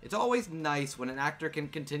time. It's always nice when an actor can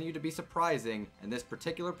continue to be surprising, and this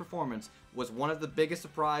particular performance was one of the biggest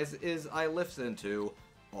surprises I listened to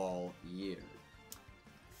all year.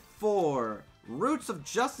 For Roots of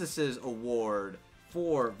Justice's award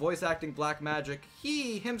for voice acting Black Magic,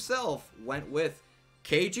 he himself went with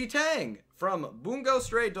KG Tang from Bungo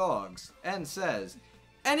Stray Dogs, and says,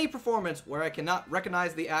 "Any performance where I cannot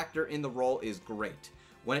recognize the actor in the role is great.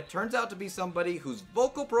 When it turns out to be somebody whose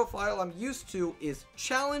vocal profile I'm used to is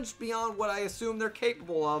challenged beyond what I assume they're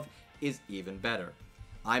capable of is even better.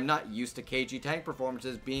 I'm not used to KG Tang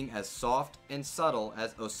performances being as soft and subtle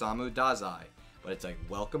as Osamu Dazai, but it's a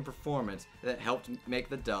welcome performance that helped make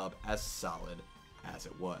the dub as solid as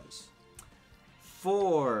it was."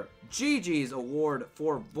 For Gigi's award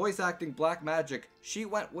for voice acting Black Magic, she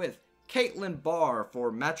went with Caitlin Barr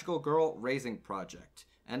for Magical Girl Raising Project,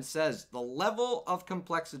 and says the level of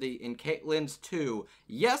complexity in Caitlin's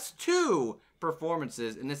two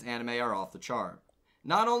performances in this anime are off the chart.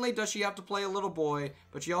 Not only does she have to play a little boy,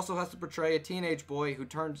 but she also has to portray a teenage boy who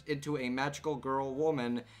turns into a magical girl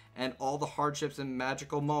woman, and all the hardships and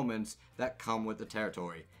magical moments that come with the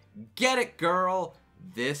territory. Get it, girl!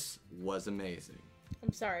 This was amazing.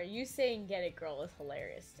 I'm sorry, you saying "get it, girl" is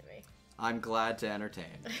hilarious to me. I'm glad to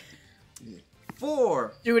entertain.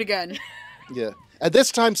 For... Do it again. Yeah. At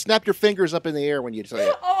this time, snap your fingers up in the air when you say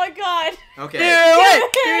it. Oh my god! Okay. Do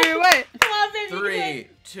it! Come on, baby, 3,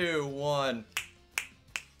 2, 1.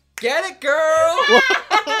 Get it, girl!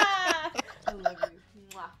 I love you.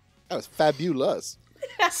 Mwah. That was fabulous.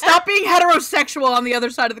 Stop being heterosexual on the other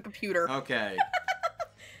side of the computer. Okay.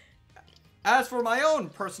 As for my own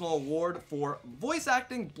personal award for voice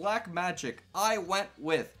acting Black Magic, I went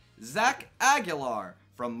with Zach Aguilar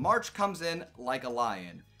from March Comes In Like a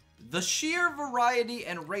Lion. The sheer variety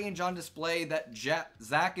and range on display that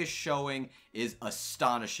Zach is showing is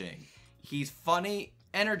astonishing. He's funny,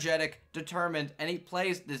 energetic, determined, and he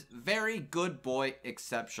plays this very good boy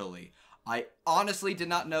exceptionally. I honestly did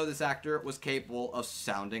not know this actor was capable of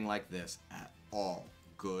sounding like this at all.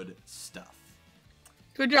 Good stuff.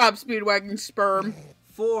 Good job, Speedwagon Sperm.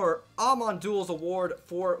 For Amandul's award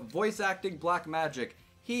for voice acting Black Magic,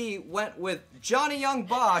 he went with Johnny Young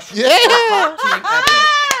Bosch Yeah! for Hot Team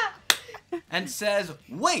Epic. And says,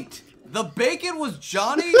 "Wait, the bacon was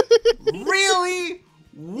Johnny? Really?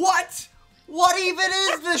 What? What even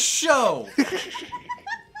is this show?"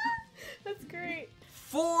 That's great.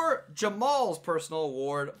 For Jamal's personal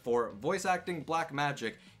award for voice acting Black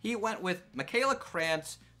Magic, he went with Michaela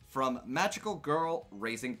Krantz from Magical Girl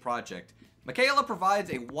Raising Project. Michaela provides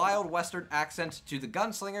a wild western accent to the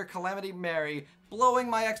gunslinger Calamity Mary, blowing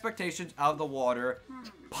my expectations out of the water,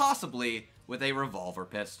 possibly with a revolver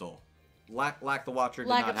pistol. Lack the Watcher did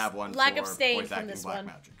not have one lack for abstain voice from acting this Black one.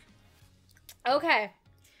 Magic. Okay.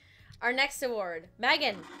 Our next award.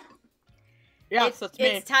 Megan. Yes, that's me.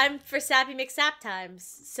 It's time for Sappy McSap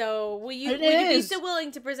times. So will you be so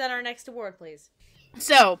willing to present our next award, please?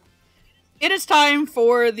 So, it is time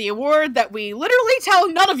for the award that we literally tell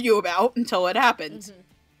none of you about until it happens.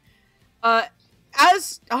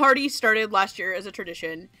 As Hardy started last year as a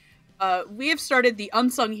tradition, we have started the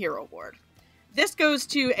Unsung Hero Award. This goes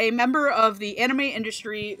to a member of the anime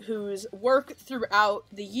industry whose work throughout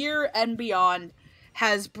the year and beyond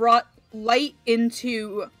has brought light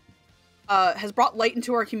into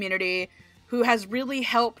our community, who has really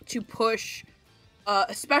helped to push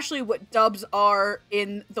especially what dubs are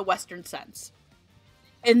in the Western sense.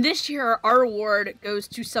 And this year, our award goes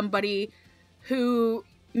to somebody who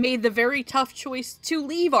made the very tough choice to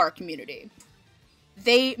leave our community.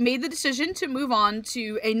 They made the decision to move on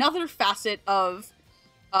to another facet of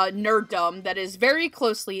nerddom that is very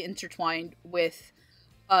closely intertwined with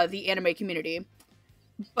the anime community.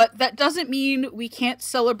 But that doesn't mean we can't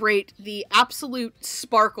celebrate the absolute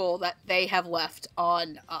sparkle that they have left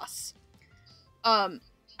on us.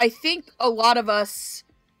 I think a lot of us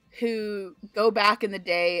who go back in the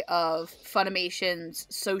day of Funimation's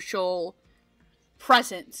social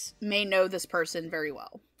presence may know this person very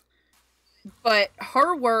well. But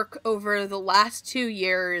her work over the last 2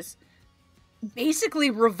 years, basically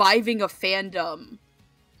reviving a fandom,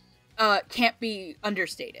 can't be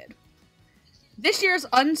understated. This year's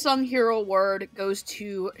Unsung Hero Award goes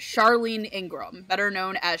to Charlene Ingram, better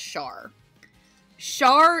known as Char.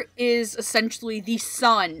 Char is essentially the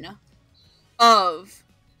son of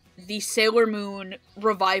the Sailor Moon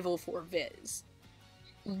revival for Viz.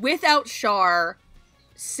 Without Char,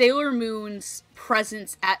 Sailor Moon's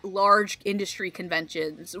presence at large industry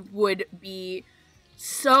conventions would be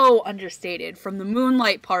so understated, from the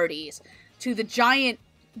Moonlight parties to the giant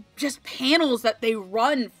just panels that they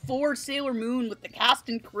run for Sailor Moon with the cast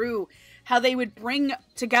and crew, how they would bring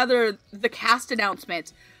together the cast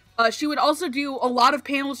announcements. She would also do a lot of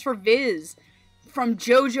panels for Viz, from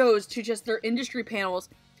JoJo's to just their industry panels.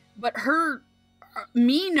 But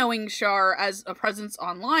me knowing Char as a presence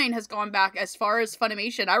online has gone back as far as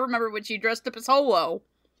Funimation. I remember when she dressed up as Holo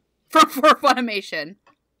for Funimation.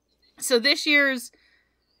 So this year's,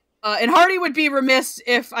 and Hardy would be remiss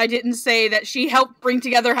if I didn't say that she helped bring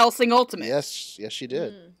together Hellsing Ultimate. Yes, she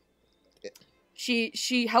did.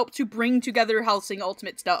 She helped to bring together Hellsing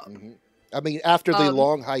Ultimate's dub. Mm-hmm. I mean, after the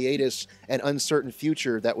long hiatus and uncertain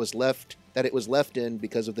future that it was left in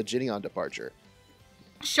because of the Jinyon departure.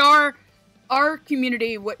 Char, our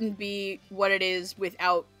community wouldn't be what it is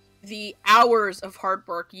without the hours of hard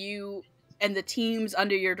work you and the teams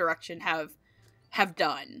under your direction have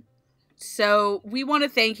done. So we want to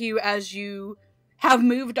thank you as you have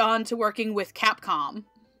moved on to working with Capcom,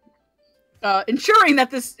 ensuring that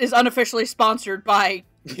this is unofficially sponsored by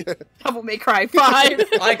Devil May Cry 5.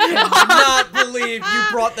 I cannot believe you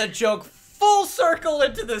brought that joke full circle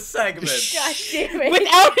into this segment. God damn it.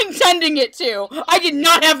 Without intending it to. I did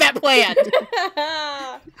not have that planned.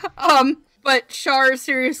 But Char,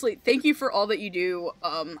 seriously, thank you for all that you do.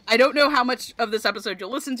 I don't know how much of this episode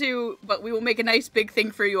you'll listen to, but we will make a nice big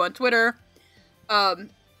thing for you on Twitter. And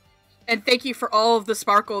thank you for all of the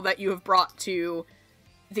sparkle that you have brought to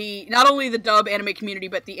not only the dub anime community,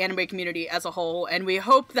 but the anime community as a whole. And we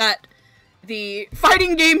hope that the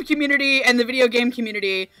fighting game community and the video game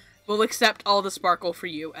community will accept all the sparkle for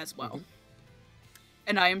you as well.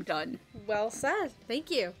 And I am done. Well said. Thank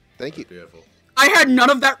you. Thank you. Beautiful. I had none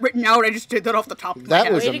of that written out. I just did that off the top of my head.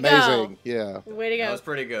 That was Way to amazing. go. Yeah. Way to go. That was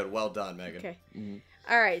pretty good. Well done, Megan. Okay.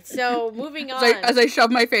 All right, so moving on. As I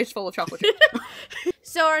shove my face full of chocolate chip.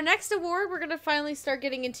 So our next award, we're going to finally start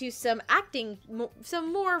getting into some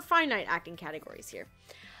more finite acting categories here.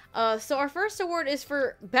 So our first award is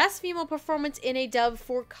for Best Female Performance in a Dub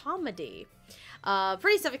for Comedy.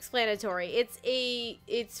 Pretty self-explanatory.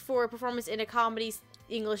 It's for a performance in a comedy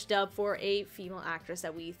English dub for a female actress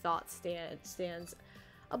that we thought stands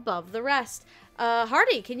above the rest.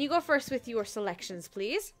 Hardy, can you go first with your selections,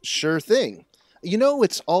 please? Sure thing. You know,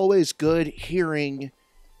 it's always good hearing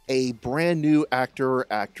a brand new actor or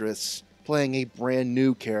actress playing a brand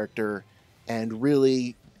new character and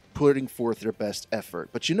really putting forth their best effort.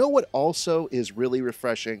 But you know what also is really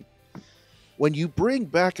refreshing? When you bring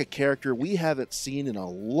back a character we haven't seen in a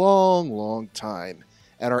long, long time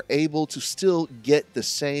and are able to still get the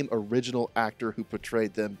same original actor who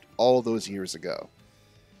portrayed them all those years ago.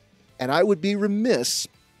 And I would be remiss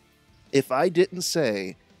if I didn't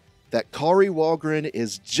say that Kari Wahlgren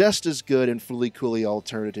is just as good in Fooly Cooly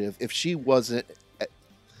Alternative if she wasn't,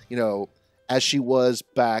 as she was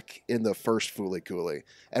back in the first Fooly Cooly.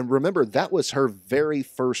 And remember, that was her very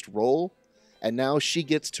first role, and now she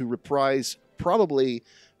gets to reprise probably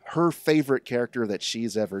her favorite character that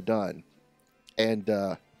she's ever done.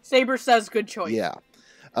 And Saber says good choice. Yeah.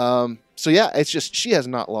 So yeah, it's just she has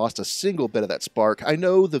not lost a single bit of that spark. I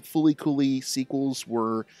know the Fooly Cooly sequels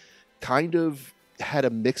were kind of had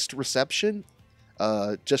a mixed reception,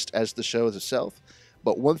 just as the show itself.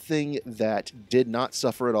 But one thing that did not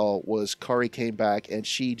suffer at all was Kari came back and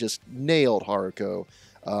she just nailed Haruko.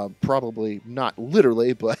 Probably not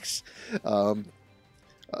literally, but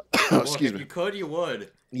excuse If me. you could, you would.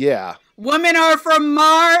 Yeah. Women are from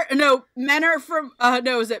Mars. No, men are from.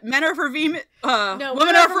 No, is it men are for Venus? No,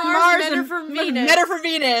 women are from Mars. men are and from Venus. Men are for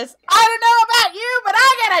Venus. I don't know about you, but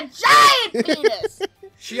I got a giant penis.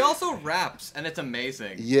 She also raps, and it's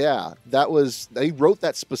amazing. Yeah, they wrote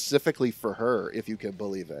that specifically for her, if you can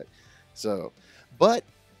believe it. So, but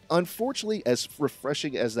unfortunately, as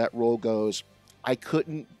refreshing as that role goes, I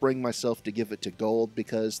couldn't bring myself to give it to gold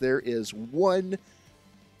because there is one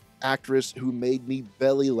actress who made me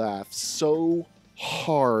belly laugh so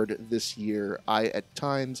hard this year. I at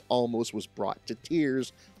times almost was brought to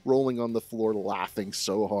tears, rolling on the floor laughing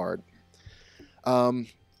so hard.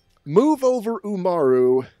 Move over,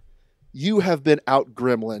 Umaru. You have been out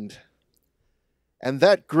gremlined. And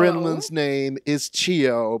that gremlin's name is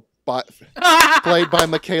Chio, played by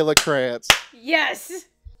Michaela Krantz. Yes!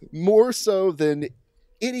 More so than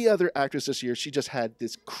any other actress this year, she just had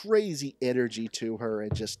this crazy energy to her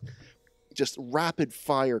and just rapid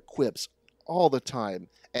fire quips all the time.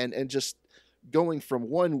 And just going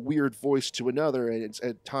from one weird voice to another, and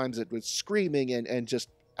at times it was screaming and just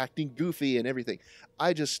acting goofy and everything.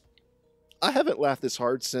 I haven't laughed this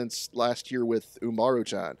hard since last year with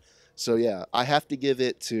Umaru-chan. So yeah, I have to give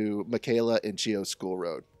it to Michaela and Chio School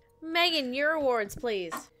Road. Megan, your awards,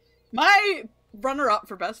 please. My runner-up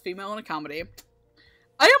for Best Female in a Comedy.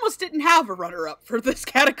 I almost didn't have a runner-up for this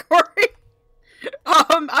category.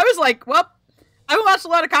 I was like, well, I watched a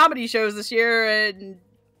lot of comedy shows this year, and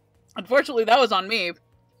unfortunately that was on me.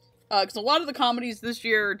 Because a lot of the comedies this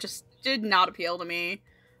year just did not appeal to me.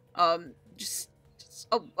 Just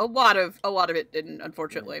a lot of it didn't,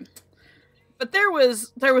 unfortunately. But there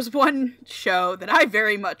was one show that I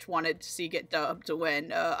very much wanted to see get dubbed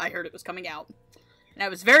when I heard it was coming out. And I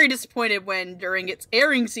was very disappointed when, during its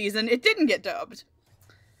airing season, it didn't get dubbed.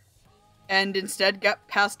 And instead got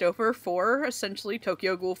passed over for, essentially,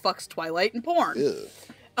 Tokyo Ghoul fucks Twilight and porn.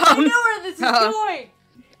 I know where this is going!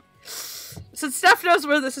 Since Steph knows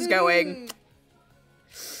where this is going,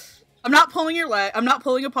 I'm not pulling your leg. I'm not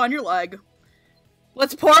pulling upon your leg.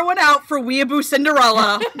 Let's pour one out for Weeaboo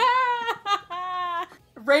Cinderella.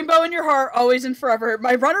 Rainbow in Your Heart, Always and Forever.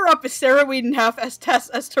 My runner-up is Sarah Wiedenhoff as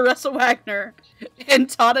Teresa Wagner, and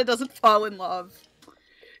Tana Doesn't Fall in Love.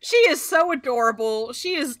 She is so adorable.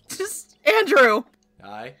 She is just... Andrew!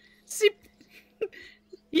 Hi.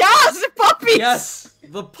 Yes, the puppies! Yes,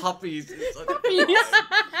 the puppies.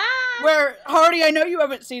 Where, Hardy, I know you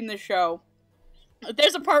haven't seen this show.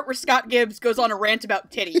 There's a part where Scott Gibbs goes on a rant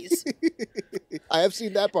about titties. I have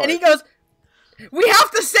seen that part. And he goes, we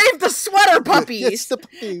have to save the sweater puppies! It's the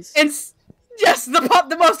puppies. And yes,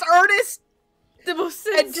 the most earnest, The most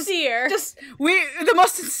sincere. the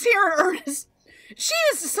most sincere and earnest. She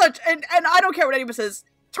is such, and I don't care what anyone says,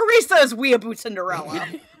 Teresa is Weeaboo Cinderella.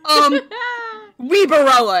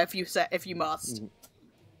 Weebarella, if you must.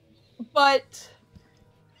 But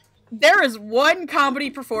there is one comedy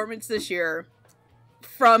performance this year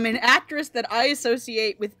from an actress that I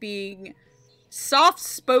associate with being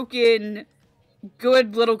soft-spoken,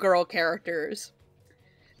 good little girl characters,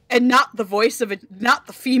 and not the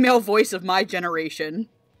female voice of my generation.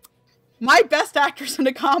 My best actress in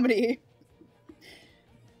a comedy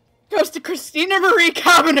goes to Christina Marie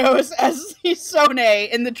Cavanos as Hisone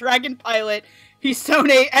in the Dragon Pilot,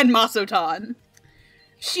 Hisone and Masotan.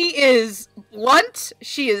 She is blunt,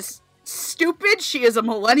 she is stupid, she is a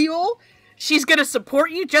millennial, she's gonna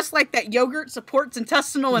support you just like that yogurt supports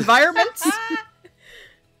intestinal environments.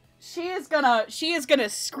 She is gonna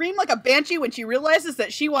scream like a banshee when she realizes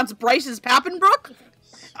that she wants Bryce's Pappenbrook.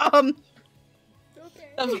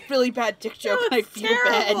 That was a really bad dick joke, and I feel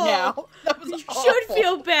bad now. That was awful. Should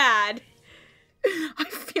feel bad. I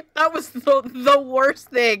feel that was the worst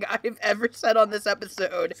thing I've ever said on this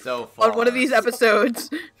episode. So far. On one of these episodes.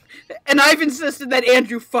 And I've insisted that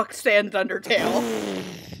Andrew fuck Stand Undertale.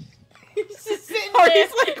 He's just sitting Or there.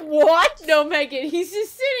 he's like, what? No, Megan, he's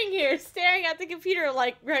just sitting here staring at the computer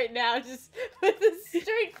like right now, just with a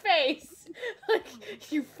straight face.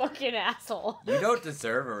 Like, you fucking asshole. You don't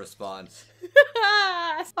deserve a response.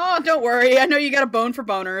 Oh, don't worry. I know you got a bone for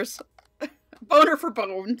boners. Boner for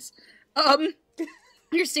bones.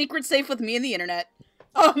 Your secret's safe with me and the internet.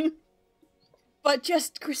 But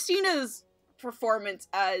just Christina's performance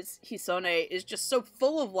as Hisone is just so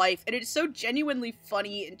full of life, and it is so genuinely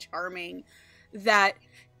funny and charming that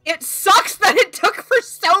it sucks that it took for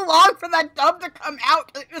so long for that dub to come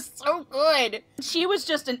out. It was so good. She was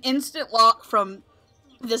just an instant lock from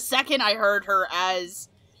the second I heard her as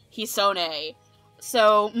Hisone.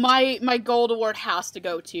 So my gold award has to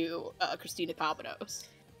go to Christina Cavanos.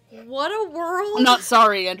 What a world. I'm not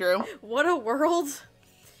sorry, Andrew. What a world.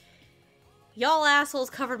 Y'all assholes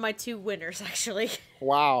covered my two winners, actually.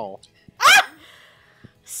 Wow.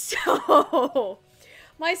 So,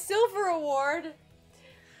 my silver award,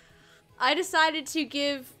 I decided to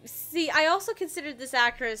give... See, I also considered this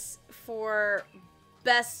actress for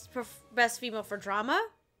best female for drama,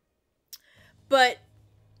 but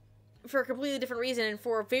for a completely different reason and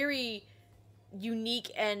for a very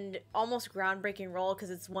unique and almost groundbreaking role because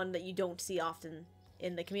it's one that you don't see often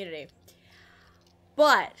in the community.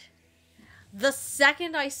 But the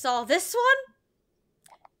second I saw this one,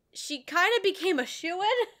 she kind of became a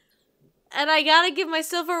shoo-in. And I gotta give my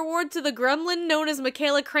silver award to the gremlin known as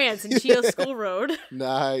Michaela Krantz in Chio School Road.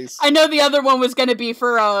 Nice. I know the other one was going to be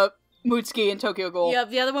for Mutsuki and Tokyo Ghoul. Yep,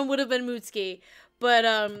 the other one would have been Mutsuki. But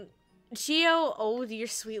Chio, oh dear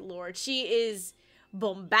sweet lord, she is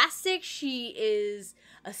bombastic, she is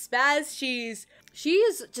a spaz, she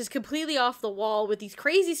is just completely off the wall with these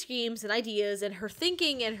crazy schemes and ideas, and her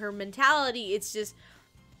thinking and her mentality, it's just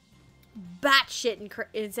batshit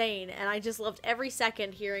insane, and I just loved every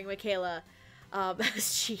second hearing Michaela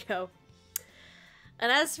as Chio.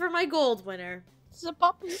 And as for my gold winner, It's a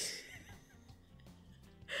puppy.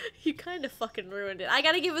 you kind of fucking ruined it. I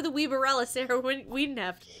gotta give it the Weebarella Sarah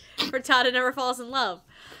Wiedenheft for Tada Never Falls in Love.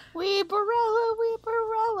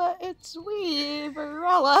 Weebarella, it's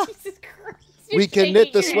Weebarella. Jesus Christ. We can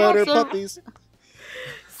knit the sweater puppies.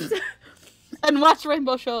 And watch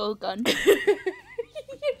Rainbow Shogun. You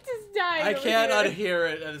just died. I over can't here.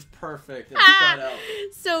 unhear it. That is perfect. It's shut out.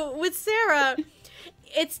 So with Sarah,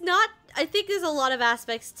 it's not. I think there's a lot of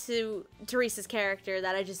aspects to Teresa's character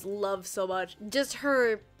that I just love so much. Just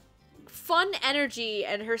her fun energy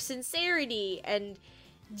and her sincerity and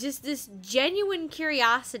just this genuine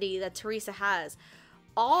curiosity that Teresa has.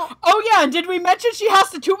 Oh yeah, and did we mention she has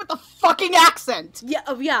to do it with the fucking accent? Yeah,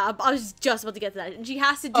 yeah, I was just about to get to that. And she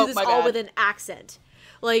has to do this my all bad. with an accent.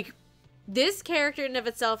 Like, this character in and of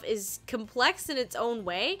itself is complex in its own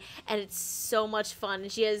way, and it's so much fun.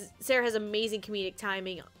 And Sarah has amazing comedic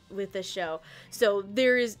timing with this show. So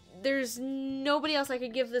there's nobody else I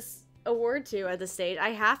could give this award to at this stage. I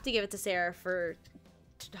have to give it to Sarah for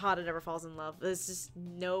Hada Never Falls in Love. There's just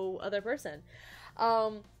no other person.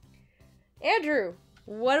 Andrew,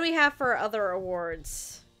 what do we have for other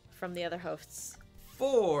awards from the other hosts?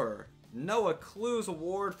 For Noah Clue's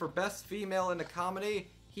award for Best Female in a Comedy,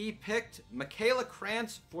 he picked Michaela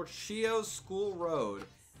Krantz for Chio's School Road.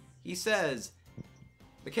 He says,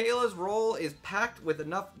 Michaela's role is packed with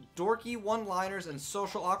enough dorky one-liners and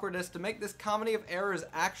social awkwardness to make this comedy of errors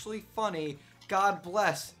actually funny. God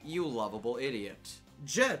bless you, lovable idiot.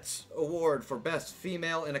 Jet's award for Best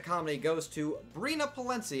Female in a Comedy goes to Brina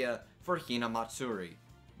Palencia for Hina Matsuri.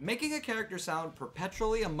 Making a character sound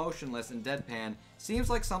perpetually emotionless and deadpan seems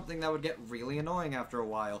like something that would get really annoying after a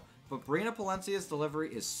while, but Brina Palencia's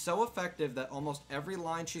delivery is so effective that almost every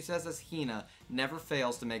line she says as Hina never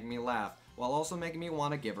fails to make me laugh, while also making me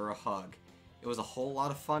want to give her a hug. It was a whole lot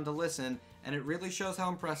of fun to listen, and it really shows how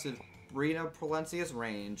impressive Brina Palencia's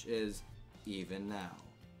range is even now.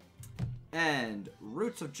 And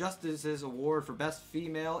Roots of Justice's award for Best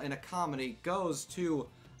Female in a Comedy goes to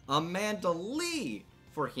Amanda Lee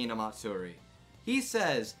for Hina Matsuri. He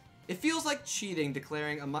says, it feels like cheating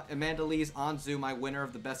declaring Amanda Lee's Anzu my winner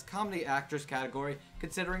of the Best Comedy Actress category,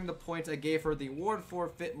 considering the points I gave her the award for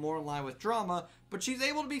fit more in line with drama, but she's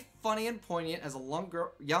able to be funny and poignant as a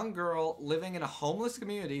young girl living in a homeless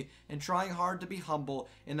community and trying hard to be humble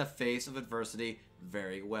in the face of adversity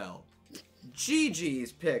very well.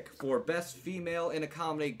 Gigi's pick for Best Female in a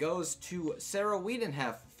Comedy goes to Sarah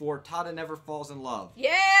Wiedenheft for Tada Never Falls in Love.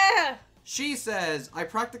 Yeah! She says, I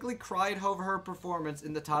practically cried over her performance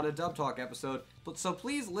in the Tada Dub Talk episode, so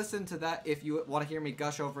please listen to that if you want to hear me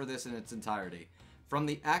gush over this in its entirety. From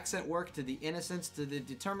the accent work to the innocence to the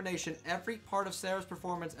determination, every part of Sarah's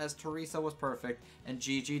performance as Teresa was perfect, and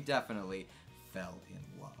Gigi definitely fell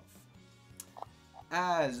in love.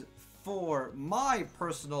 As for my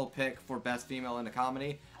personal pick for Best Female in a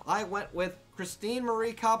Comedy, I went with Christine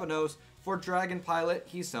Marie Cabanos for Dragon Pilot,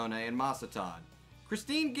 Hisone, and Masatan.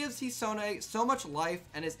 Christine gives Hisone so much life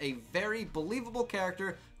and is a very believable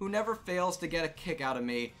character who never fails to get a kick out of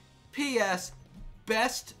me. P.S.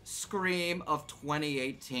 Best Scream of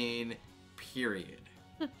 2018, period.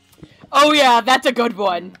 Oh yeah, that's a good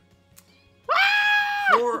one.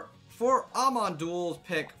 For Amandul's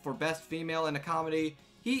pick for Best Female in a Comedy,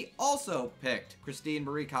 he also picked Christine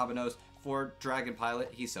Marie Cabanos for Dragon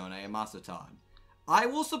Pilot, Hisone, and Masatan. I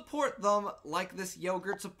will support them like this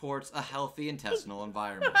yogurt supports a healthy intestinal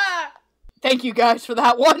environment. Thank you guys for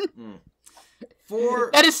that one.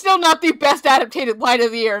 That is still not the best adapted line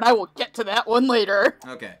of the year, and I will get to that one later.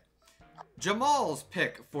 Okay. Jamal's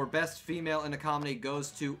pick for Best Female in a Comedy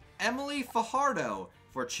goes to Emily Fajardo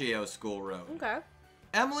for Chio's School Road. Okay.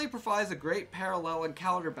 Emily provides a great parallel and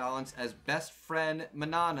counterbalance as best friend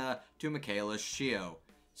Manana to Michaela's Chio,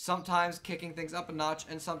 sometimes kicking things up a notch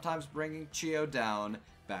and sometimes bringing Chio down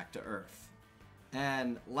back to earth.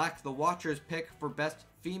 And Lack the Watcher's pick for Best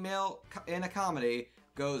Female in a Comedy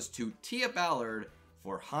goes to Tia Ballard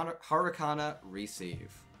for Harukana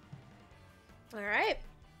Receive. Alright.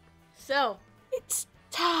 So, It's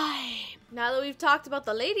time. now that we've talked about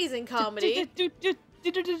the ladies in comedy, the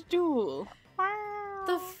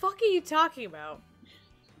fuck are you talking about?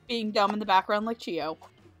 Being dumb in the background like Chio.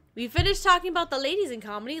 We finished talking about the ladies in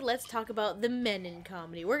comedy. Let's talk about the men in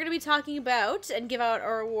comedy. We're going to be talking about and give out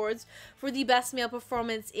our awards for the best male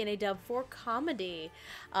performance in a dub for comedy.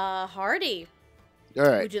 Hardy, All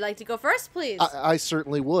right. would you like to go first, please? I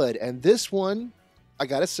certainly would. And this one, I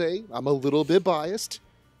gotta say, I'm a little bit biased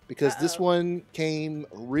because this one came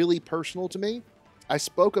really personal to me. I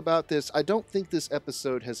spoke about this. I don't think this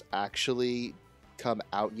episode has actually come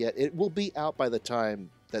out yet. It will be out by the time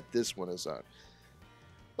that this one is on.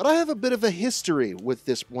 But I have a bit of a history with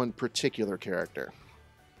this one particular character.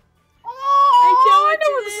 I know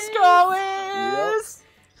where this is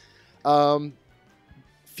going.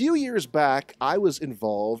 Few years back, I was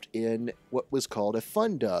involved in what was called a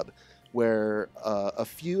fun dub, where a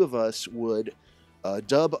few of us would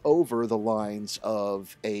dub over the lines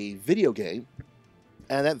of a video game,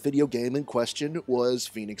 and that video game in question was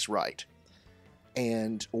Phoenix Wright.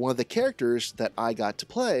 And one of the characters that I got to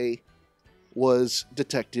play was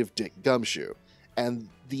Detective Dick Gumshoe. And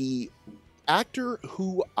the actor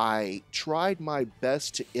who I tried my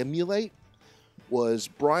best to emulate was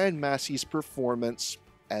Brian Massey's performance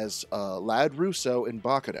as Lad Russo in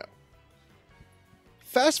Bakano.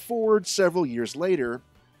 Fast forward several years later,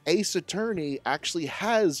 Ace Attorney actually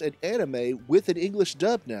has an anime with an English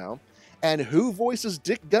dub now, and who voices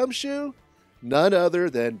Dick Gumshoe? None other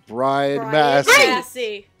than Brian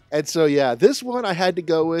Massey. And so, yeah, this one I had to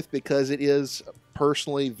go with because it is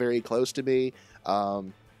personally very close to me.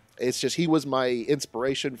 It's just he was my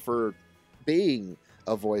inspiration for being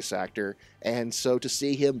a voice actor, and so to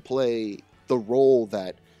see him play the role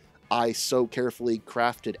that I so carefully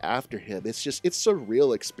crafted after him, it's a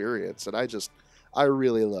real experience, and I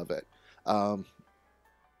really love it. Now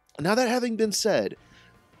that having been said,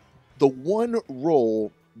 the one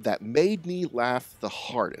role that made me laugh the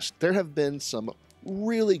hardest, there have been some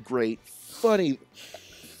really great, funny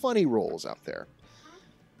roles out there.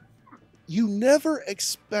 You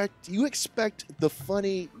expect the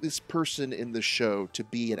funniest person in the show to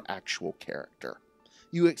be an actual character.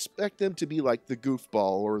 You expect them to be like the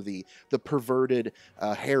goofball or the perverted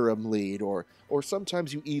harem lead, or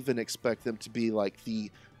sometimes you even expect them to be like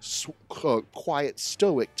the quiet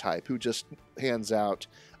stoic type who just hands out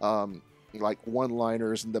like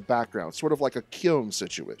one-liners in the background, sort of like a Kyom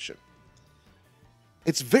situation.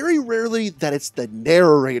 It's very rarely that it's the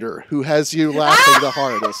narrator who has you laughing the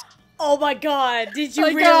hardest. Oh my god, did you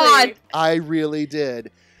really? God. I really did.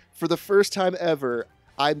 For the first time ever,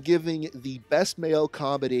 I'm giving the best male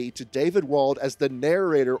comedy to David Wald as the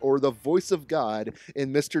narrator or the voice of God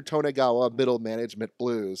in Mr. Tonegawa Middle Management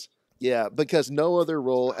Blues. Yeah, because no other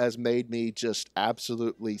role has made me just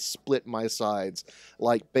absolutely split my sides.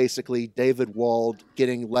 Like basically David Wald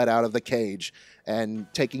getting let out of the cage and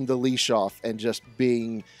taking the leash off and just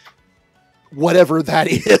being whatever that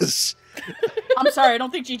is. I'm sorry, I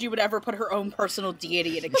don't think Gigi would ever put her own personal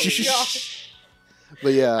deity in a cage.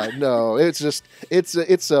 But yeah, no, it's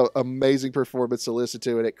a amazing performance to listen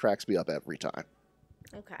to, and it cracks me up every time.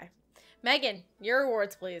 Okay. Megan, your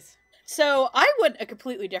awards, please. So I went a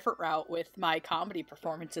completely different route with my comedy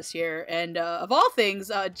performance this year, and of all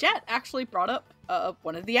things, Jet actually brought up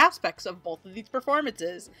one of the aspects of both of these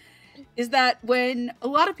performances, is that when a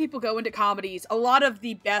lot of people go into comedies, a lot of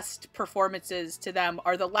the best performances to them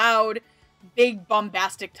are the loud, big,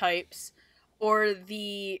 bombastic types, or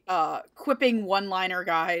the quipping one-liner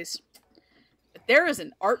guys. But there is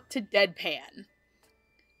an art to deadpan,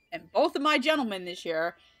 and both of my gentlemen this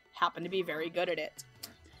year happen to be very good at it.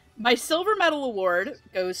 My Silver Medal Award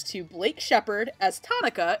goes to Blake Shepard as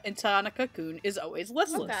Tanaka, and Tanaka-kun is always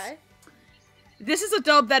listless. Okay. This is a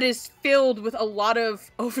dub that is filled with a lot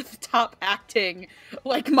of over-the-top acting,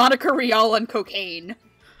 like Monica Rial on cocaine,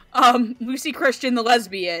 Lucy Christian the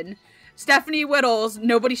lesbian, Stephanie Whittles,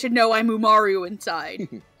 Nobody Should Know I'm Umaru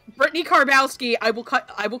inside, Brittany Karbowski, I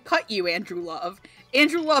will cut you, Andrew Love.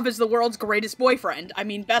 Andrew Love is the world's greatest boyfriend,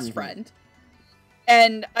 best friend.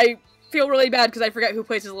 And I feel really bad because I forget who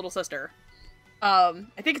plays his little sister. I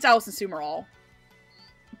think it's Alison Summerall.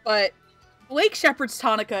 But Blake Shepard's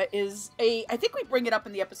Tanaka is I think we bring it up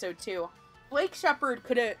in the episode too. Blake Shepard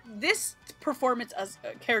this performance as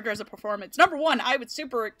a character as a performance, number one, I was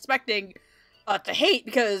super expecting to hate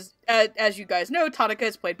because, as you guys know, Tanaka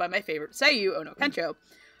is played by my favorite Seiyu, Ono Kensho.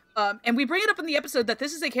 And we bring it up in the episode that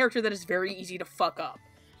this is a character that is very easy to fuck up.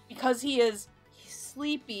 Because he's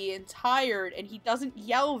sleepy and tired, and he doesn't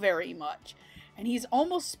yell very much. And he's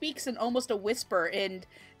almost speaks in almost a whisper, and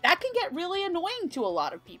that can get really annoying to a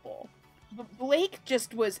lot of people. But Blake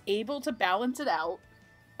just was able to balance it out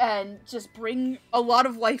and just bring a lot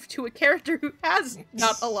of life to a character who has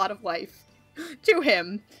not a lot of life to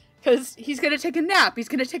him. Because he's gonna take a nap. He's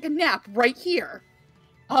gonna take a nap right here.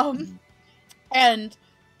 And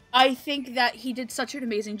I think that he did such an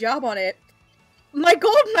amazing job on it. My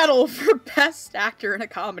gold medal for Best Actor in a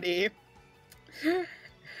Comedy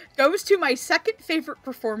goes to my second favorite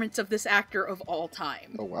performance of this actor of all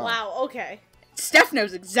time. Oh, wow. Wow, okay. Steph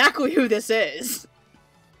knows exactly who this is.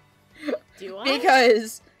 Do I?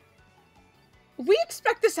 Because we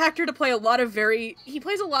expect this actor to play he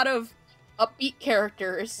plays a lot of upbeat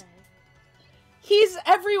characters. Okay. He's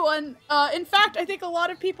everyone, in fact, I think a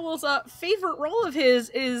lot of people's favorite role of his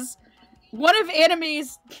is one of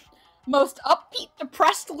anime's most upbeat,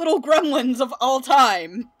 depressed little gremlins of all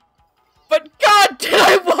time. But god did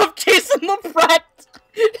I love Jason LeBret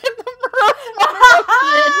in the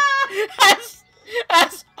Mononoke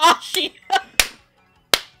as Ashina.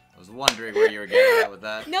 wondering where you were getting at with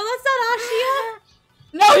that. No, that's not Ashia.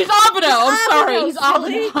 No, he's Abeno. I'm sorry, Abeno, he's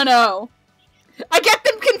silly. Abeno. I get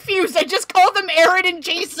them confused. I just call them Aaron and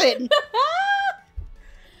Jason.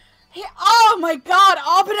 Oh my god,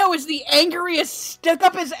 Abeno is the angriest,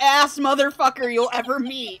 stuck-up-his-ass motherfucker you'll ever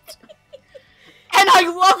meet. And I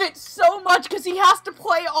love it so much because he has to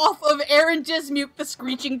play off of Aaron Dismuke, the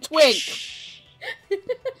Screeching Twink.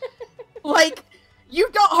 Like, you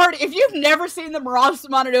don't hard. If you've never seen the Marauder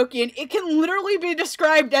Mononokean, it can literally be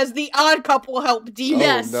described as the Odd Couple help demon.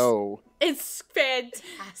 Yes. Oh no. It's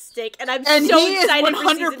fantastic, and I'm And so he is excited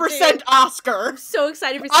 100% for season 2. Oscar. I'm so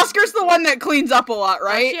excited for season Oscar's the one that cleans up a lot,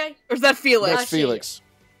 right? Ashe? Or is that Felix? That's Felix.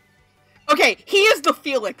 Okay, he is the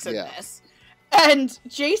Felix in Yeah. this. And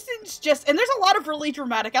Jason's just, and there's a lot of really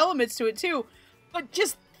dramatic elements to it too, but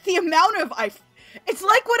just the amount of, it's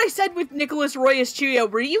like what I said with Nicholas Roy as Chuyo,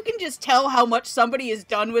 where you can just tell how much somebody is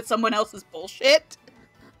done with someone else's bullshit.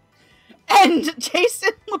 And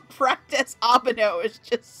Jason LeBrecht as Abeno is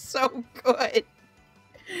just so good.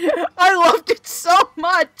 I loved it so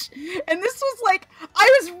much. And this was like,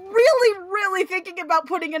 I was really thinking about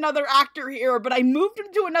putting another actor here, but I moved him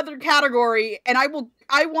to another category, and I want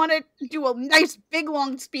to do a nice big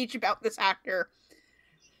long speech about this actor.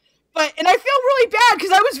 And I feel really bad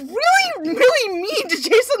because I was really mean to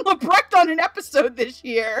Jason LeBrecht on an episode this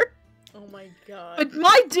year. Oh my god. But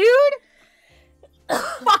my dude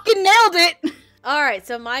fucking nailed it. Alright,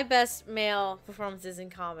 so my best male performances in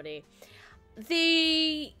comedy.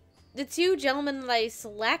 The two gentlemen that I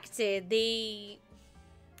selected, they're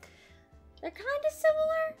kind of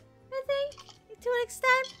similar, I think, to an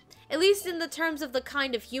extent. At least in the terms of the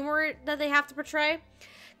kind of humor that they have to portray.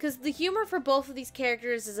 Because the humor for both of these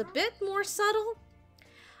characters is a bit more subtle.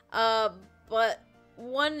 But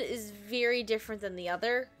one is very different than the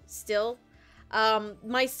other, still.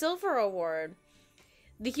 My Silver Award,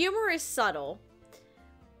 the humor is subtle,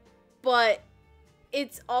 but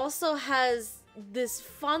it also has this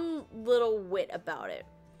fun little wit about it.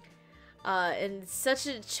 And such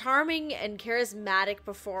a charming and charismatic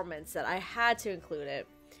performance that I had to include it.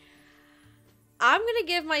 I'm gonna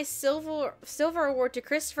give my silver award to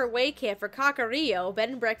Christopher Waycamp for Cockerio, Bed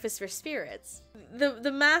and Breakfast for Spirits.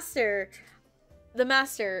 The master,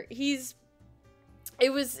 it's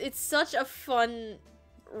such a fun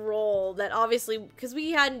role that obviously, because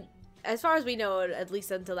we hadn't, as far as we know, at least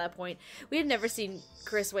until that point, we had never seen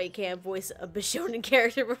Chris Waycamp voice a Bishonen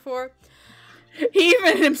character before. He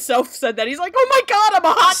even himself said that. He's like, oh my god, I'm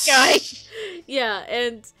a hot guy. Yeah,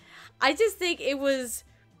 and I just think it was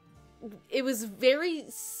very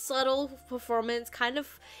subtle performance, kind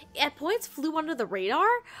of, at points flew under the radar,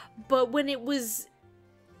 but when it was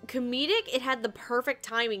comedic, it had the perfect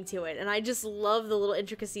timing to it, and I just love the little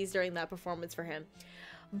intricacies during that performance for him.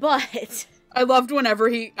 But I loved whenever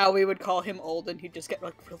we would call him old and he'd just get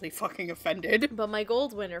like really fucking offended. But my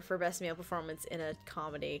gold winner for best male performance in a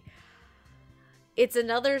comedy, it's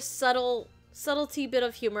another subtlety bit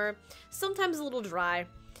of humor, sometimes a little dry,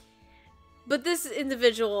 but this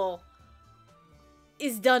individual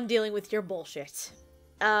is done dealing with your bullshit.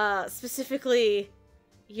 Specifically,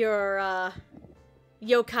 your,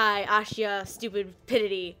 yokai, Ashia,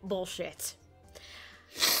 stupidity bullshit.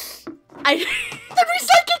 Did we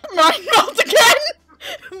psychic mind melt again?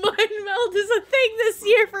 Mind meld is a thing this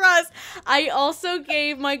year for us. I also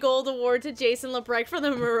gave my gold award to Jason LeBrecht for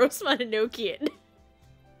the Morose Mononokean.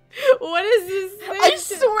 What is this thing? I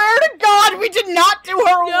swear to God, we did not do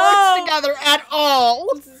her awards together at all.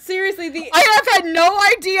 Seriously, I have had no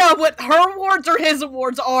idea what her awards or his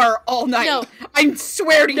awards are all night. No. I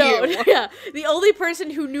swear to you. Yeah. The only person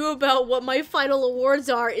who knew about what my final awards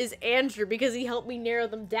are is Andrew, because he helped me narrow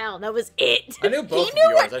them down. That was it. I knew both of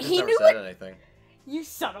yours, I just never said anything. You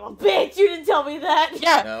son of a bitch, you didn't tell me that.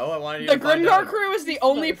 Yeah. No, I wanted you the to find Grimgar out. crew is the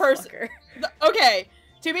only person. Okay,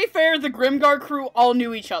 to be fair, the Grimgar crew all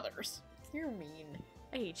knew each other's. You're mean.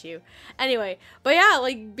 I hate you. Anyway, but yeah,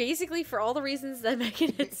 like, basically for all the reasons that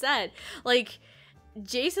Megan had said, like,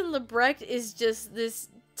 Jason LeBrecht is just this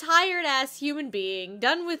tired-ass human being,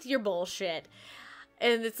 done with your bullshit.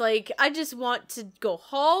 And it's like, I just want to go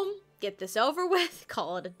home, get this over with,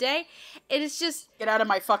 call it a day. And it's just... Get out of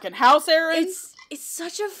my fucking house, Aaron! It's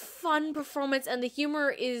such a fun performance, and the humor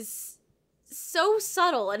is so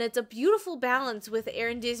subtle, and it's a beautiful balance with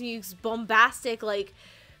Aaron Dismuke's bombastic, like,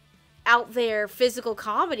 out there physical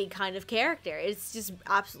comedy kind of character. It's just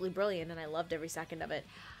absolutely brilliant, and I loved every second of it.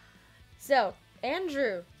 So,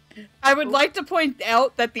 Andrew. I would like to point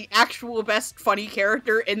out that the actual best funny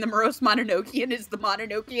character in the Morose Mononokean is the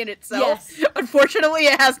Mononokean itself. Yes. Unfortunately,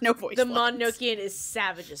 it has no voice The lines. Mononokean is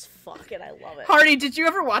savage as fuck, and I love it. Hardy, did you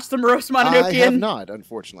ever watch the Morose Mononokean? I have not,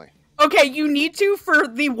 unfortunately. Okay, you need to for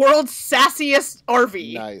the world's sassiest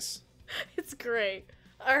RV. Nice. It's great.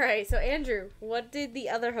 All right, so Andrew, what did the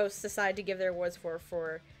other hosts decide to give their awards for?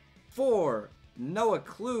 For Noah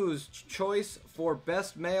Clue's choice for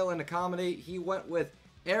Best Male in a Comedy, he went with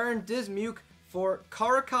Aaron Dismuke for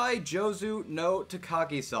Karakai Jozu no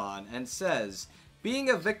Takagi-san, and says, being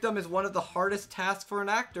a victim is one of the hardest tasks for an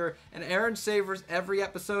actor, and Aaron savors every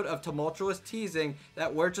episode of tumultuous teasing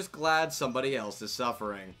that we're just glad somebody else is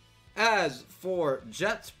suffering. As for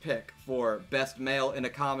Jet's pick for Best Male in a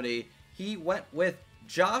Comedy, he went with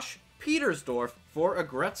Josh Petersdorf for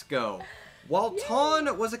Agretzko. While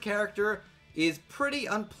Ton was a character is pretty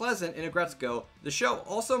unpleasant in Agretzko, the show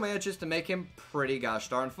also manages to make him pretty gosh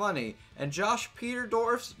darn funny, and Josh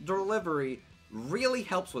Petersdorf's delivery really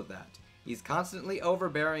helps with that. He's constantly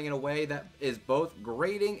overbearing in a way that is both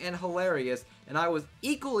grating and hilarious, and I was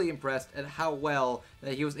equally impressed at how well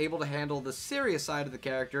that he was able to handle the serious side of the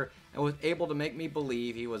character and was able to make me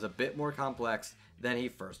believe he was a bit more complex than he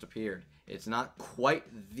first appeared. It's not quite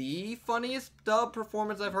the funniest dub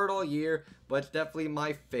performance I've heard all year, but it's definitely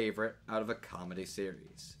my favorite out of a comedy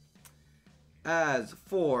series. As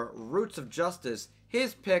for Roots of Justice,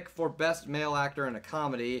 his pick for Best Male Actor in a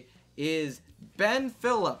Comedy is Ben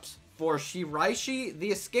Phillips for Shiraishi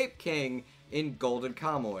the Escape King in Golden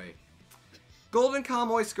Kamuy. Golden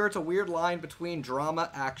Kamuy skirts a weird line between drama,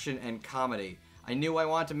 action, and comedy. I knew I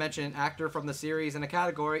wanted to mention an actor from the series in a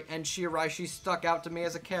category, and Shiraishi stuck out to me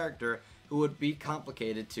as a character who would be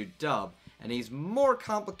complicated to dub, and he's more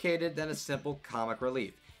complicated than a simple comic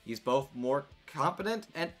relief. He's both more competent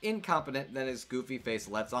and incompetent than his goofy face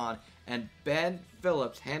lets on, and Ben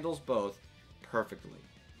Phillips handles both perfectly.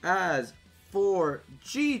 As for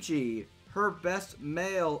Gigi, her best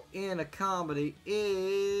male in a comedy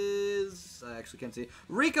is... I actually can't see.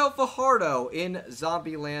 Rico Fajardo in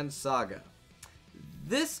Zombieland Saga.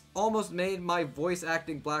 This almost made my voice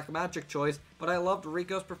acting black magic choice, but I loved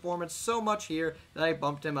Rico's performance so much here that I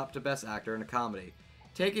bumped him up to Best Actor in a Comedy.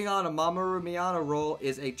 Taking on a Mamoru Miyano role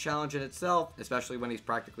is a challenge in itself, especially when he's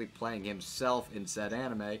practically playing himself in said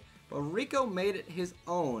anime, but Rico made it his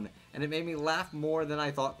own, and it made me laugh more than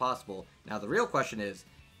I thought possible. Now the real question is,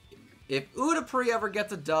 if Udapri ever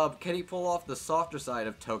gets a dub, can he pull off the softer side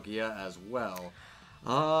of Tokia as well?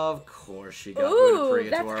 Of course she got Udapri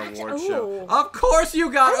into our award show. Of course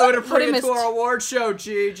you got Udapri into our award show,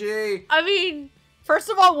 Gigi! I mean... First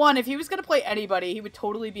of all, if he was going to play anybody, he would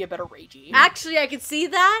totally be a better Reiji. Actually, I could see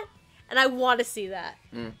that, and I want to see that.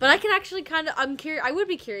 But I can actually I'm curious. I would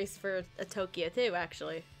be curious for a Tokia, too,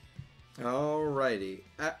 actually. Alrighty.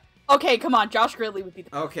 Okay, come on. Josh Gridley would be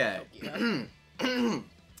the okay.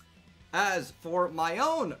 As for my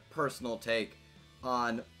own personal take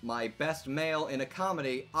on my best male in a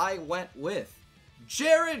comedy, I went with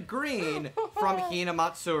Jared Green from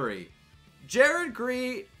Hinamatsuri. Jared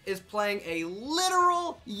Green is playing a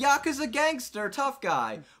literal Yakuza gangster tough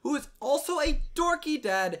guy who is also a dorky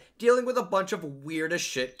dad dealing with a bunch of weird as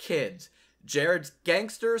shit kids. Jared's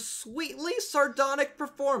gangster, sweetly sardonic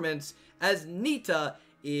performance as Nita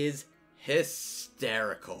is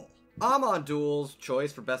hysterical. Amandul's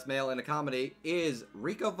choice for Best Male in a Comedy is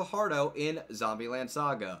Rico Fajardo in Zombieland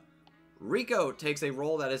Saga. Rico takes a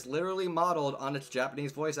role that is literally modeled on its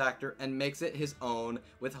Japanese voice actor and makes it his own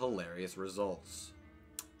with hilarious results.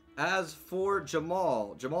 As for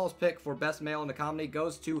Jamal's pick for Best Male in a Comedy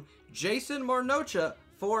goes to Jason Marnocha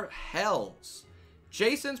for Hells.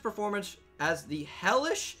 Jason's performance as the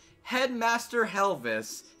hellish Headmaster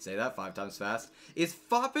Helvis, say that 5 times fast, is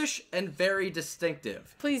foppish and very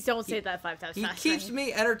distinctive. Please don't say that 5 times fast. He keeps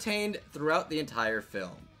me entertained throughout the entire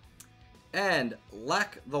film. And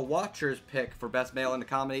Lek the Watcher's pick for Best Male in a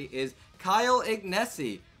Comedy is Kyle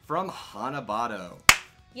Ignesi from Hanabado.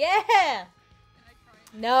 Yeah!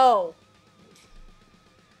 No.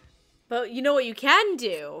 But you know what you can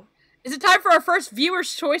do? Is it time for our first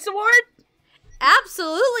Viewer's Choice Award?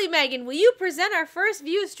 Absolutely, Megan. Will you present our first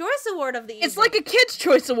Viewer's Choice Award of the evening? It's like a Kid's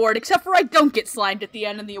Choice Award, except for I don't get slimed at the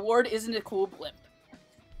end, and the award isn't a cool blimp.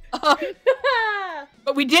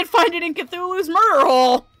 But we did find it in Cthulhu's murder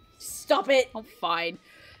hole. Stop it. Oh, fine.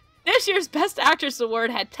 This year's Best Actress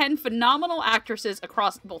Award had 10 phenomenal actresses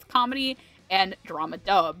across both comedy and drama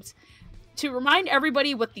dubs. To remind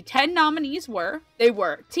everybody what the 10 nominees were, they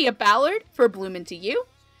were Tia Ballard for Bloom Into You,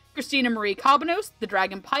 Christina Marie Cabanos, The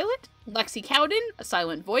Dragon Pilot, Lexi Cowden, A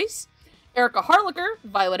Silent Voice, Erica Harlicker,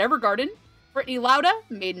 Violet Evergarden, Brittany Lauda,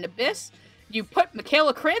 Made in Abyss, You Put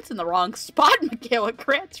Michaela Krantz in the Wrong Spot, Michaela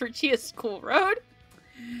Krantz for Chia School Road,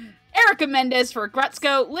 Erica Mendez for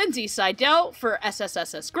Gretzko, Lindsay Seidel for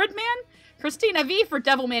SSSS Gridman, Christina V for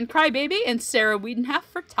Devilman Crybaby, and Sarah Wiedenhoff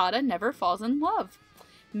for Tada Never Falls in Love.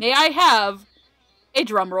 May I have a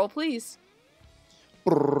drum roll, please?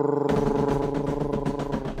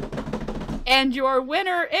 And your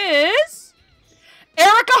winner is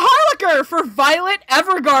Erica Harlacher for Violet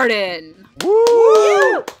Evergarden.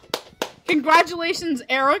 Woo! Congratulations,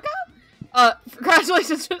 Erica.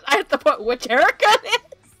 Congratulations. I have to put which Erica it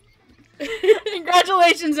is.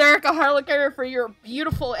 Congratulations, Erica Harlacher, for your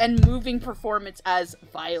beautiful and moving performance as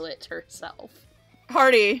Violet herself.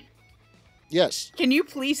 Hardy. Yes. Can you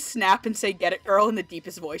please snap and say "Get it, girl" in the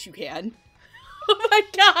deepest voice you can? Oh my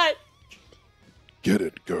god! Get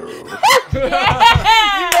it, girl. You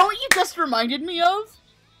know what you just reminded me of?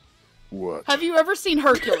 What? Have you ever seen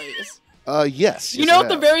Hercules? Yes. You know at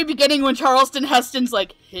the very beginning when Charleston Heston's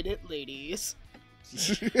like, "Hit it, ladies."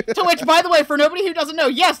 To which, by the way, for nobody who doesn't know,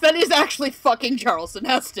 yes, that is actually fucking Charleston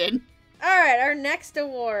Heston. Alright, our next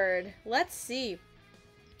award. Let's see.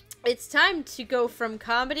 It's time to go from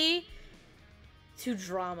comedy to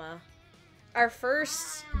drama. Our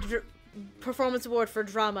first performance award for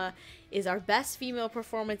drama is our best female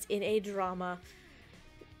performance in a drama.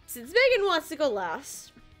 Since Megan wants to go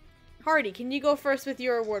last, Hardy, can you go first with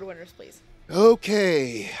your award winners, please?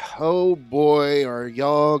 Okay. Oh boy, are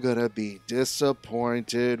y'all gonna be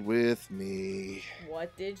disappointed with me.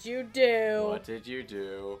 What did you do? What did you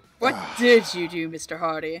do? What did you do, Mr.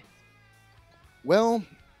 Hardy? Well,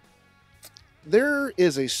 there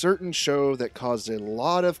is a certain show that caused a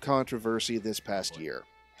lot of controversy this past year.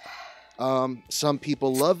 Some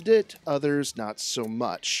people loved it, others not so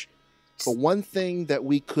much. But one thing that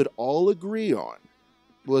we could all agree on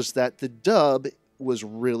was that the dub was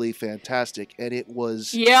really fantastic, and it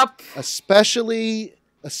was especially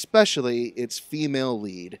its female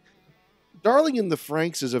lead. Darling in the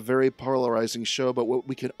Franxx is a very polarizing show, but what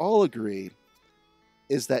we can all agree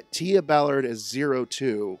is that Tia Ballard as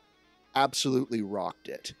 02 absolutely rocked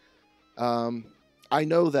it. I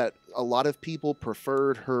know that a lot of people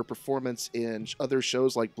preferred her performance in other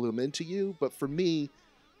shows like Bloom Into You, but for me,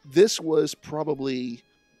 this was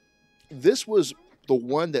the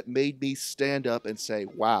one that made me stand up and say,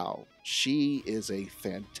 wow, she is a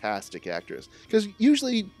fantastic actress. Because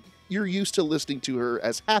usually you're used to listening to her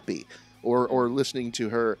as Happy or listening to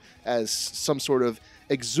her as some sort of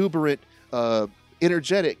exuberant,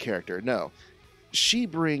 energetic character. No, she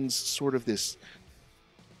brings sort of this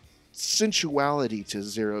sensuality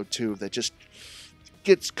to 02 that just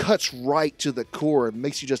cuts right to the core and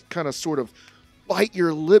makes you just kind of sort of bite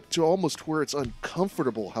your lip to almost where it's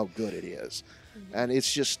uncomfortable how good it is. And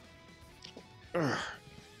it's just,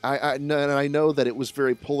 I know that it was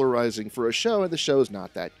very polarizing for a show, and the show's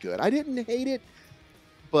not that good. I didn't hate it,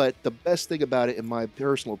 but the best thing about it, in my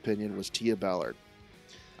personal opinion, was Tia Ballard.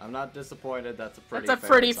 I'm not disappointed. That's a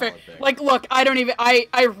pretty fair. Like, look, I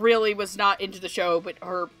really was not into the show, but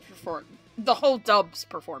the whole dub's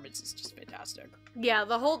performance is just fantastic. Yeah,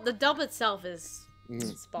 the dub itself is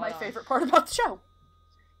spot my on. favorite part about the show.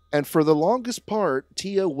 And for the longest part,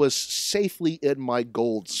 Tia was safely in my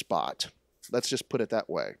gold spot. Let's just put it that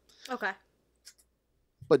way. Okay.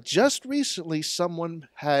 But just recently, someone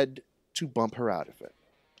had to bump her out of it.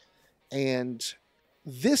 And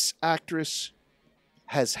this actress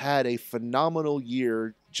has had a phenomenal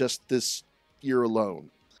year just this year alone,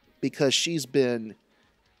 because she's been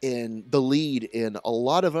in the lead in a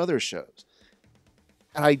lot of other shows.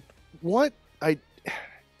 And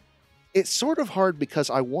it's sort of hard because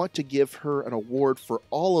I want to give her an award for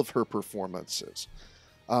all of her performances.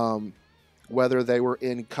 Whether they were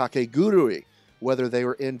in Kakegurui, whether they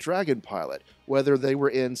were in Dragon Pilot, whether they were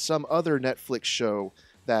in some other Netflix show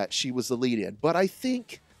that she was the lead in. But I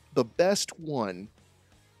think the best one,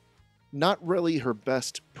 not really her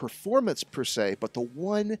best performance per se, but the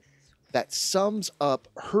one that sums up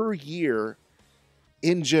her year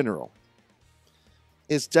in general,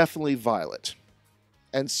 is definitely Violet.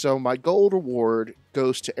 And so my gold award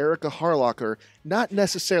goes to Erica Harlacher, not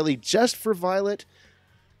necessarily just for Violet,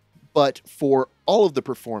 but for all of the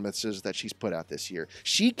performances that she's put out this year.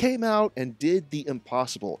 She came out and did the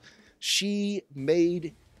impossible. She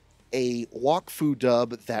made a Wakfu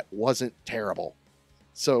dub that wasn't terrible.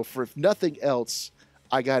 So for nothing else,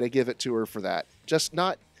 I gotta give it to her for that. Just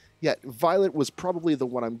not yet. Violet was probably the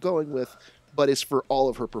one I'm going with, but it's for all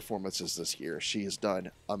of her performances this year. She has done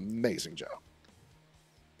an amazing job.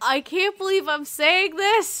 I can't believe I'm saying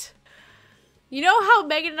this. You know how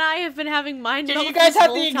Megan and I have been having mind Did melt you guys this have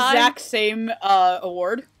whole the time? exact same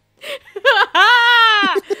award?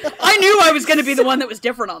 I knew I was going to be the one that was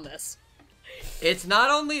different on this. It's not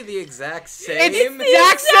only the exact same. It's the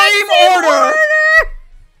exact same order.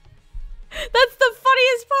 That's the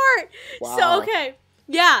funniest part. Wow. So, okay.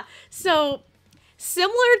 Yeah. So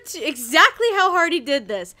similar to exactly how Hardy did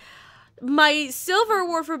this. My Silver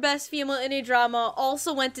Award for Best Female in a Drama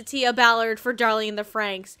also went to Tia Ballard for Darling in the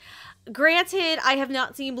Franxx. Granted, I have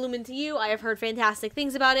not seen Bloom Into You. I have heard fantastic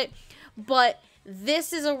things about it. But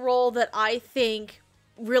this is a role that I think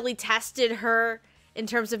really tested her in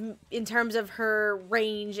terms of her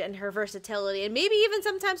range and her versatility, and maybe even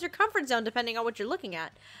sometimes her comfort zone, depending on what you're looking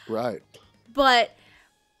at. Right. But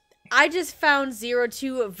I just found Zero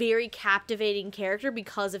Two a very captivating character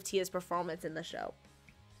because of Tia's performance in the show.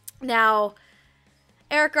 Now,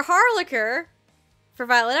 Erica Harlacher for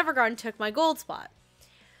Violet Evergarden took my gold spot.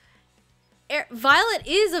 Violet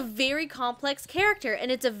is a very complex character,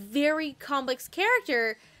 and it's a very complex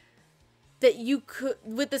character that you could,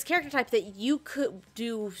 with this character type, that you could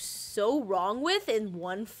do so wrong with in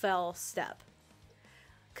one fell step.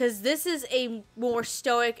 Because this is a more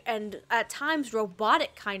stoic and at times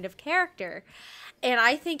robotic kind of character. And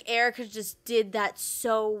I think Erica just did that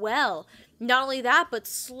so well. Not only that, but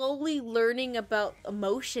slowly learning about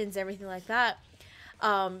emotions, everything like that.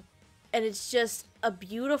 And it's just a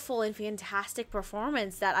beautiful and fantastic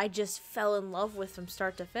performance that I just fell in love with from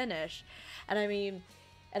start to finish. And I mean,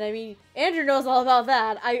 Andrew knows all about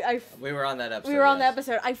that. We were on that episode. We were on the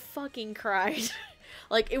episode. I fucking cried.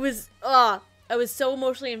 Like, it was, I was so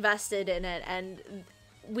emotionally invested in it. And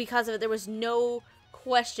because of it, there was no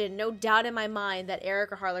question, no doubt in my mind that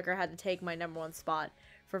Erica Harlacher had to take my #1 spot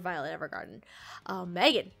for Violet Evergarden.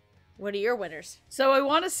 Megan, what are your winners? So I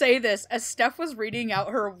want to say this, as Steph was reading out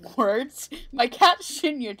her awards, my cat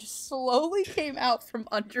Shinya just slowly came out from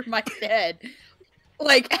under my bed.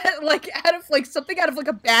 Out of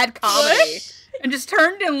a bad comedy. And just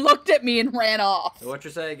turned and looked at me and ran off. So what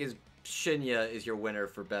you're saying is Shinya is your winner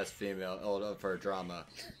for Best Female for a Drama.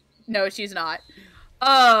 No, she's not.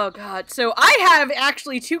 Oh, God. So I have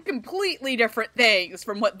actually two completely different things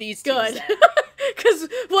from what these two said. Because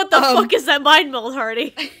what the fuck is that mind meld,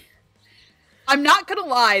 Hardy? I'm not gonna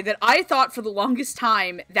lie that I thought for the longest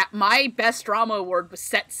time that my Best Drama Award was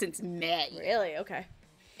set since May. Really? Okay.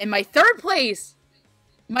 In my third place,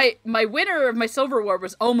 my winner of my Silver Award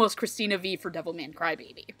was almost Christina V for Devilman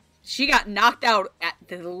Crybaby. She got knocked out at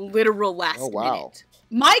the literal last minute.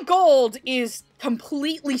 My gold is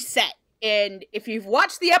completely set. And if you've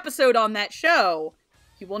watched the episode on that show,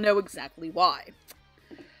 you will know exactly why.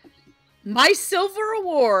 My Silver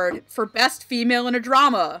Award for Best Female in a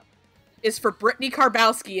Drama is for Brittany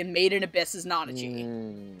Karbowski in Made in Abyss as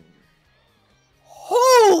Nanachi.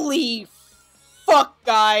 Holy fuck,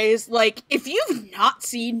 guys. Like, if you've not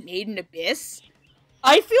seen Made in Abyss,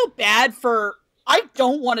 I feel bad for... I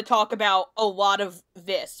don't want to talk about a lot of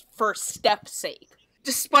this for Steph's sake.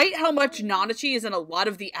 Despite how much Nanachi is in a lot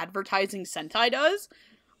of the advertising Sentai does,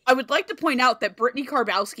 I would like to point out that Brittany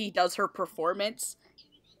Karbowski does her performance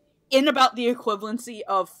in about the equivalency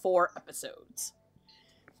of 4 episodes.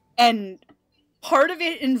 And part of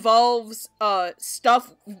it involves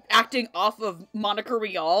stuff acting off of Monica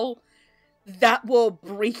Rial that will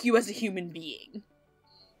break you as a human being.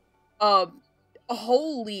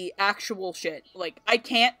 Holy actual shit. Like, I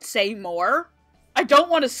can't say more. I don't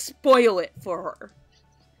want to spoil it for her.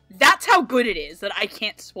 That's how good it is that I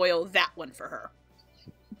can't spoil that one for her.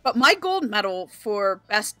 But my gold medal for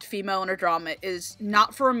Best Female in a Drama is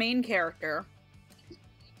not for a main character.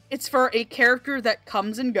 It's for a character that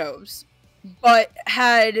comes and goes, but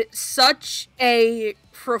had such a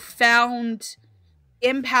profound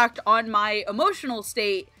impact on my emotional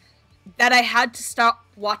state that I had to stop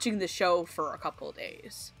watching the show for a couple of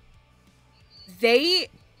days. A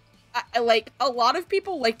lot of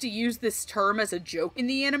people like to use this term as a joke in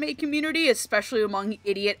the anime community, especially among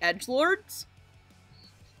idiot edgelords.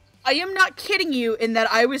 I am not kidding you in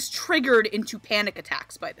that I was triggered into panic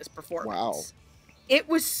attacks by this performance. Wow. It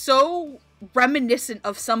was so reminiscent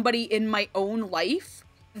of somebody in my own life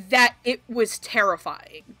that it was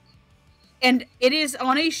terrifying. And it is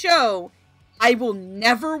on a show I will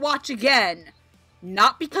never watch again,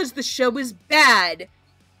 not because the show is bad,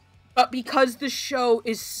 but because the show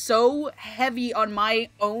is so heavy on my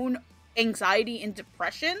own anxiety and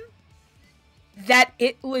depression that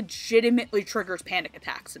it legitimately triggers panic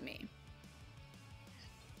attacks in me.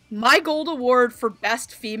 My gold award for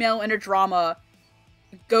Best Female in a Drama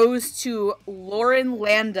goes to Lauren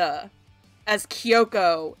Landa as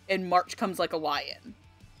Kyoko in March Comes Like a Lion.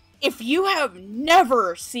 If you have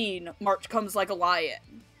never seen March Comes Like a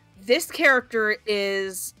Lion, this character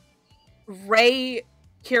is Rei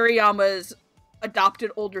Kiriyama's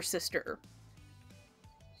adopted older sister,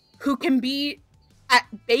 who can be, at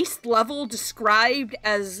base level, described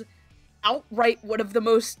as outright one of the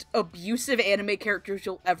most abusive anime characters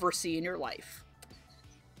you'll ever see in your life.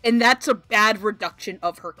 And that's a bad reduction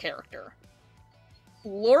of her character.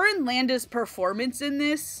 Lauren Landa's performance in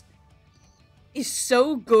this is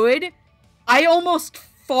so good. I almost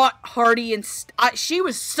fought Hardy, and she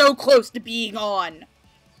was so close to being on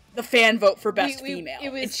the fan vote for Best Female,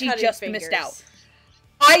 and she just missed out.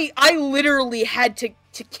 I literally had to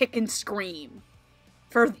kick and scream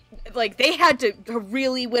for, like, they had to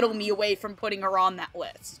really whittle me away from putting her on that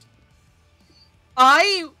list.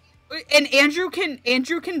 And Andrew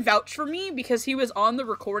can vouch for me because he was on the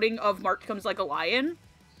recording of March Comes Like a Lion.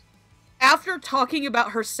 After talking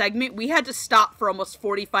about her segment, we had to stop for almost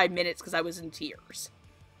 45 minutes because I was in tears.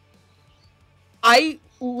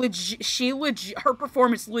 Her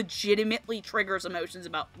performance legitimately triggers emotions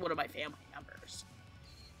about one of my family members.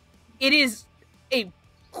 It is a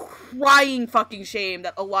crying fucking shame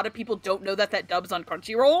that a lot of people don't know that dub's on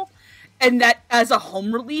Crunchyroll, and that as a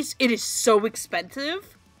home release, it is so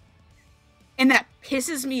expensive. And that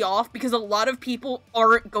pisses me off because a lot of people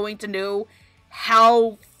aren't going to know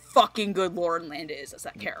how fucking good Lauren Landa is as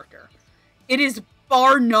that character. It is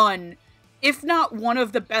bar none, if not one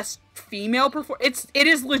of the best female it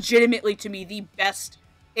is legitimately, to me, the best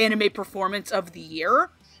anime performance of the year.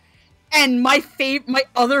 And my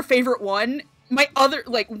other favorite one,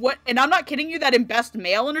 and I'm not kidding you, that in Best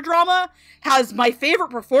Male in a Drama has my favorite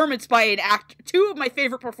performance by an actor, two of my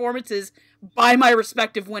favorite performances by my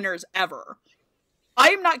respective winners ever. I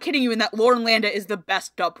am not kidding you in that Lauren Landa is the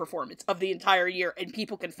best dub performance of the entire year, and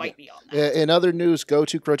people can fight me on that. In other news, go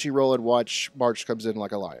to Crunchyroll and watch March Comes In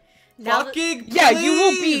Like a Lion. Now Fucking yeah, you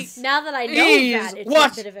will be. Now that I know that it's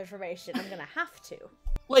watch. a bit of information, I'm gonna have to.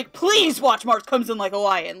 Like, please watch March Comes In Like a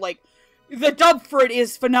Lion. Like, the dub for it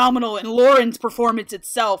is phenomenal, and Lauren's performance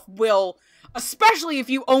itself will, especially if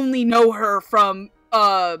you only know her from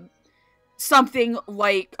something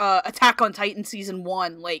like Attack on Titan Season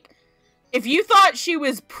 1, like, if you thought she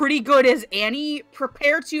was pretty good as Annie,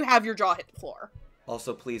 prepare to have your jaw hit the floor.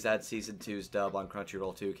 Also, please add Season 2's dub on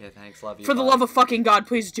Crunchyroll too. Okay, thanks, love you. For the love of fucking God,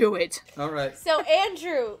 please do it. Alright. So,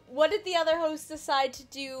 Andrew, what did the other hosts decide to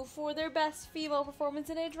do for their best female performance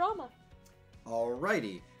in a drama?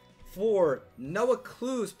 Alrighty. For Noah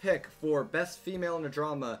Clue's pick for Best Female in a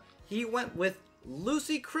Drama, he went with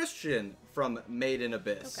Lucy Christian from Made in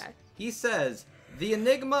Abyss. Okay. He says, the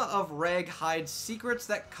enigma of Reg hides secrets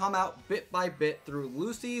that come out bit by bit through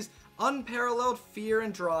Lucy's unparalleled fear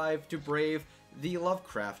and drive to brave the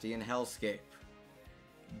Lovecraftian hellscape.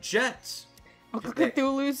 Jet's Uncle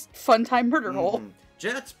Cthulhu's Fun Time Murder Hole.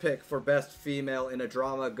 Jet's pick for Best Female in a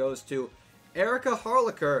Drama goes to Erica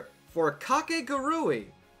Harlacher for Kakegurui.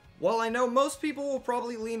 While I know most people will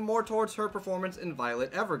probably lean more towards her performance in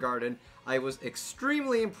Violet Evergarden, I was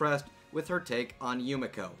extremely impressed with her take on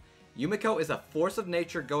Yumiko. Yumiko is a force of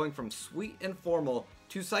nature going from sweet and formal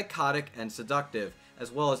to psychotic and seductive,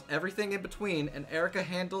 as well as everything in between, and Erica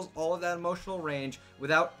handles all of that emotional range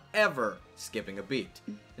without ever skipping a beat.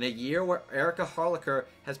 In a year where Erica Harlacher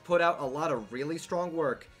has put out a lot of really strong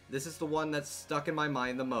work, this is the one that's stuck in my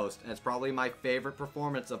mind the most, and it's probably my favorite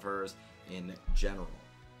performance of hers in general.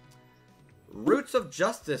 Roots of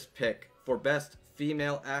Justice pick for Best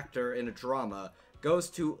Female Actor in a Drama goes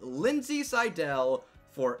to Lindsay Seidel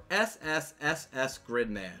for SSSS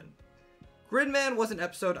Gridman. Gridman was an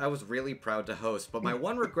episode I was really proud to host, but my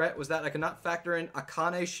one regret was that I could not factor in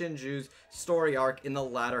Akane Shinju's story arc in the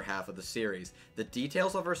latter half of the series. The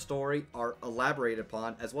details of her story are elaborated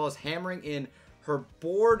upon, as well as hammering in her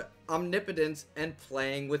bored omnipotence and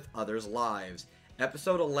playing with others' lives.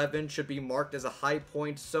 Episode 11 should be marked as a high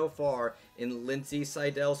point so far in Lindsay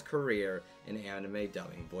Seidel's career in anime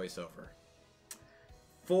dubbing voiceover.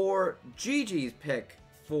 For Gigi's pick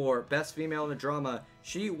for Best Female in a Drama,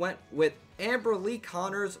 she went with Amber Lee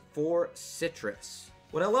Connors for Citrus.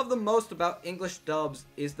 What I love the most about English dubs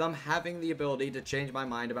is them having the ability to change my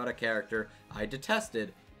mind about a character I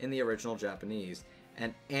detested in the original Japanese,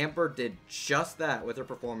 and Amber did just that with her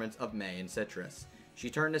performance of May in Citrus. She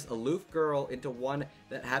turned this aloof girl into one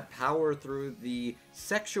that had power through the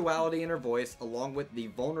sexuality in her voice, along with the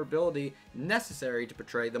vulnerability necessary to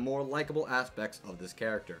portray the more likable aspects of this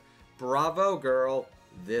character. Bravo, girl.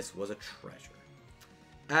 This was a treasure.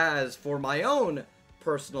 As for my own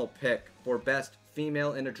personal pick for Best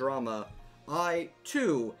Female in a Drama, I,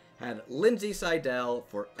 too, had Lindsay Seidel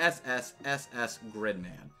for SSSS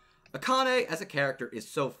Gridman. Akane as a character is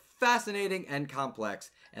so fascinating and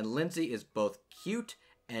complex, and Lindsay is both cute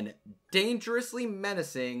and dangerously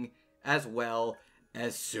menacing, as well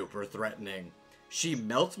as super threatening. She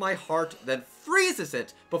melts my heart, then freezes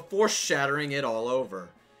it before shattering it all over.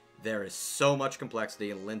 There is so much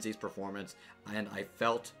complexity in Lindsay's performance, and I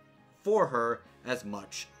felt for her as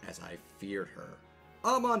much as I feared her.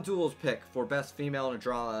 Amandul's pick for Best Female in a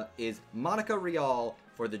Drama is Monica Rial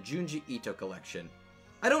for the Junji Ito collection.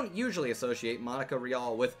 I don't usually associate Monica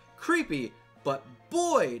Rial with creepy, but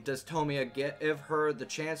boy does Tomiya give her the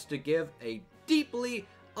chance to give a deeply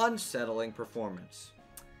unsettling performance.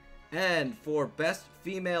 And for Best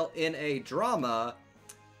Female in a Drama,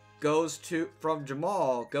 from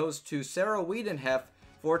Jamal, goes to Sarah Wiedenheft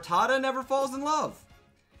for Tada Never Falls in Love.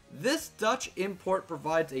 This Dutch import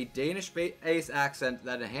provides a Danish-based accent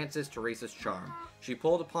that enhances Teresa's charm. She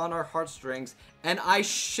pulled upon our heartstrings, and I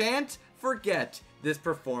shan't forget this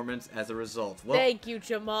performance as a result. Well, Thank you,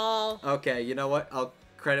 Jamal. okay, you know what? I'll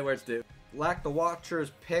credit where it's due. Lack the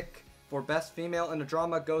Watcher's pick for Best Female in a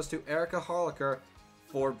Drama goes to Erica Harlacher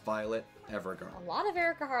for Violet Evergarden. A lot of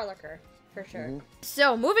Erica Harlacher, for sure.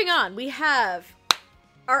 So, moving on, we have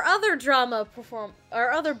our other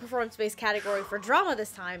performance-based category for drama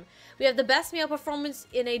this time. We have the Best Male Performance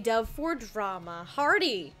in a Dub for Drama.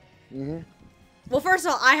 Hardy. Well, first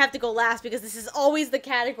of all, I have to go last because this is always the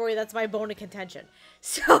category that's my bone of contention.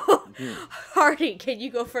 So, Hardy, can you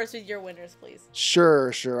go first with your winners, please?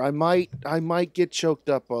 Sure. I might get choked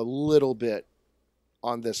up a little bit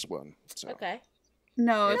on this one. So. Okay.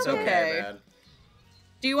 No, it's okay. Man.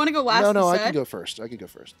 Do you want to go last? No, I instead? can go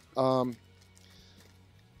first.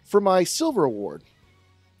 For my Silver Award,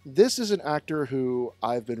 this is an actor who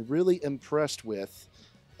I've been really impressed with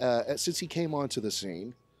since he came onto the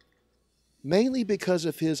scene, mainly because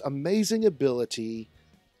of his amazing ability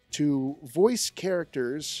to voice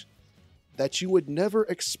characters that you would never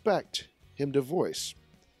expect him to voice.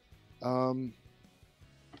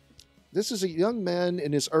 This is a young man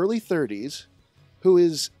in his early 30s who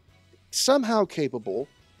is somehow capable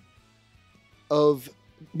of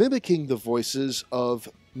mimicking the voices of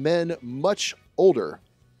men much older,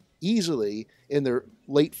 easily in their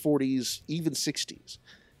late 40s, even 60s.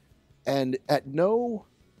 And I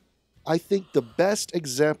think the best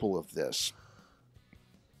example of this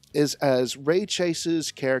is as Ray Chase's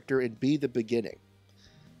character in Be the Beginning.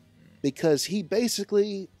 Because he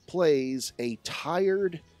basically plays a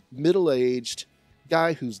tired, middle-aged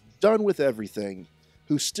guy who's done with everything,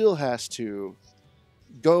 who still has to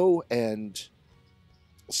go and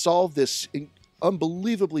solve this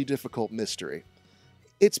unbelievably difficult mystery.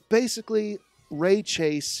 It's basically Ray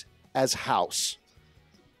Chase as House,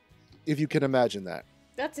 if you can imagine that.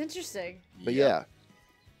 That's interesting. But yeah,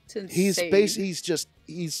 you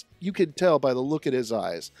can tell by the look at his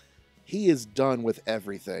eyes, he is done with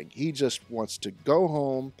everything. He just wants to go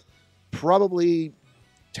home, probably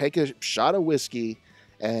take a shot of whiskey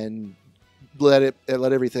and let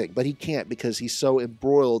everything. But he can't because he's so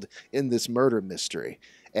embroiled in this murder mystery.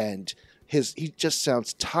 And he just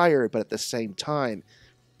sounds tired, but at the same time,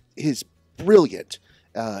 he's brilliant.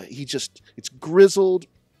 It's grizzled.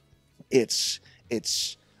 It's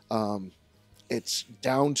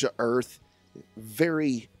down to earth,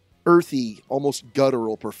 very earthy, almost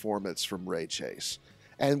guttural performance from Ray Chase.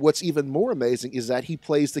 And what's even more amazing is that he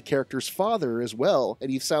plays the character's father as well, and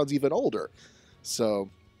he sounds even older. So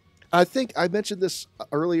I think I mentioned this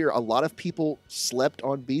earlier. A lot of people slept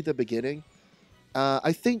on Be the Beginning.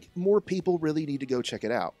 I think more people really need to go check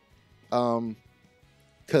it out.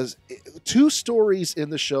 Because two stories in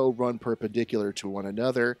the show run perpendicular to one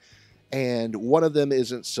another, and one of them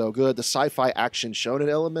isn't so good. The sci-fi action shonen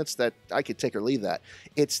elements, that I could take or leave that.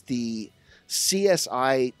 It's the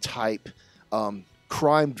CSI type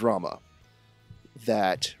crime drama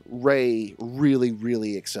that Ray really,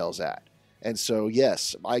 really excels at. And so,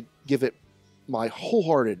 yes, I give it my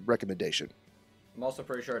wholehearted recommendation. I'm also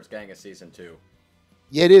pretty sure it's getting a season 2.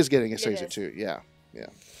 Yeah, it is getting a season 2. Yeah.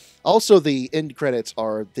 Also, the end credits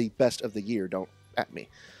are the best of the year. Don't at me.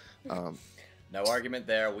 No argument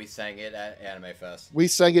there. We sang it at Anime Fest. We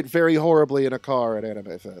sang it very horribly in a car at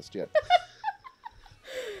Anime Fest. Yeah.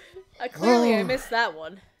 Clearly, I missed that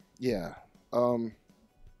one. Yeah.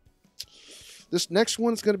 This next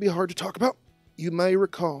one's going to be hard to talk about. You may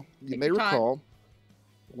recall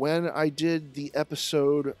when I did the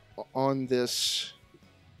episode on this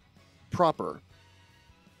proper,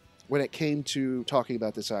 when it came to talking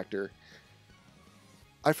about this actor,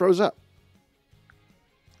 I froze up.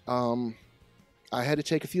 I had to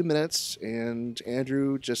take a few minutes, and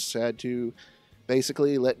Andrew just had to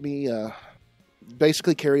basically let me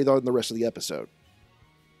carry on the rest of the episode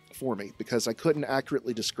for me, because I couldn't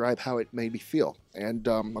accurately describe how it made me feel. And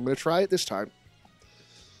I'm going to try it this time.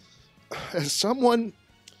 As someone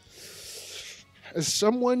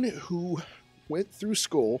who went through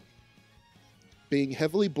school being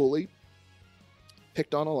heavily bullied,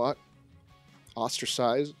 picked on a lot,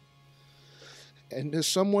 ostracized, and as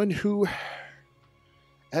someone who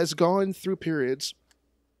has gone through periods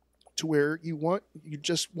to where you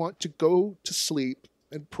just want to go to sleep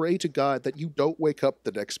and pray to God that you don't wake up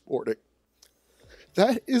the next morning.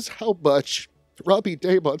 That is how much Robbie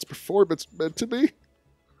Damon's performance meant to me.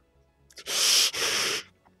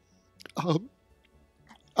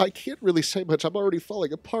 I can't really say much. I'm already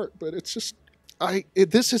falling apart, but it's just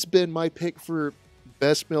this has been my pick for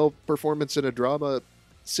best male performance in a drama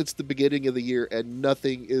since the beginning of the year, and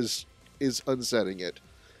nothing is unsetting it.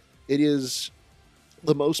 It is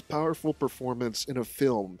the most powerful performance in a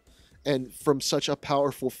film, and from such a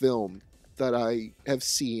powerful film that I have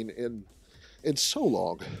seen in so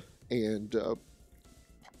long. And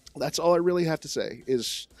that's all I really have to say.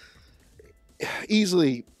 Is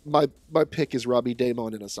easily my pick is Robbie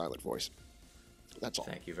Damon in a silent voice. That's all.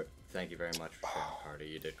 Thank you very much for sharing, Carter.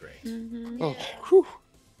 You did great. Mm-hmm. Oh, whew.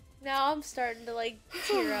 Now I'm starting to like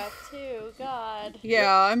tear up too. God.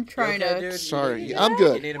 Yeah, I'm trying okay, to. dude? Sorry, I'm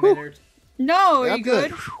good. You need a minute? No, Yeah, are I'm you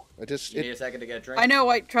good? I just You need a second to get a drink? I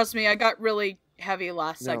know. Trust me. I got really heavy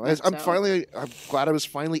last no, segment. I'm so. I'm glad I was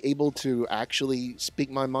finally able to actually speak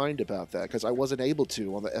my mind about that, because I wasn't able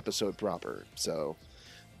to on the episode proper. So,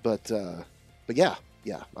 but yeah,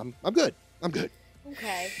 I'm good. I'm good.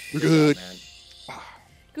 Okay. We're good. Man.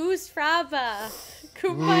 Goose Fraba.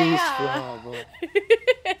 Kumbaya.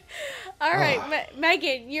 All right,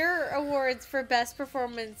 Megan, your awards for best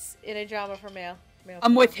performance in a drama for male.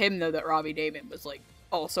 I'm with him though that Robbie Damon was like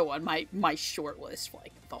also on my short list for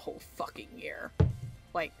like the whole fucking year,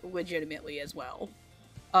 like legitimately as well.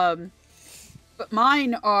 But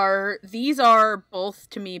these are both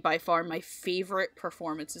to me by far my favorite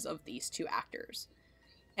performances of these two actors.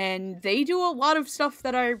 And they do a lot of stuff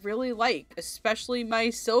that I really like, especially my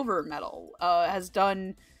silver medal has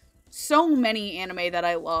done so many anime that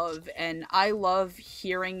I love, and I love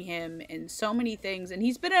hearing him in so many things, and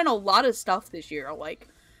he's been in a lot of stuff this year. Like,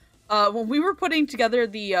 when we were putting together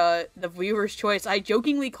the viewer's choice, I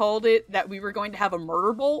jokingly called it that we were going to have a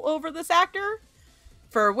murder bowl over this actor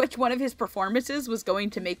for which one of his performances was going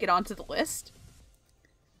to make it onto the list.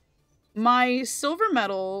 My silver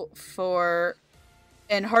medal for...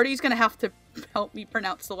 And Hardy's gonna have to help me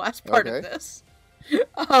pronounce the last part of this.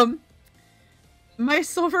 My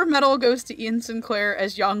silver medal goes to Ian Sinclair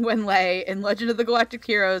as Yang Wenlei in Legend of the Galactic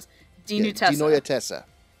Heroes, Dinu Tessa. Dinoya Tessa.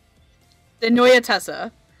 Dinoya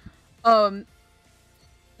Tessa.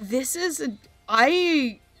 This is...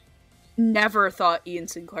 I never thought Ian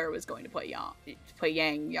Sinclair was going to play Yang.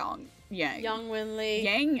 Young Winley.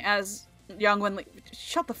 Yang as Yang Wenlei.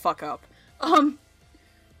 Shut the fuck up.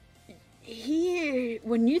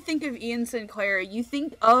 When you think of Ian Sinclair, you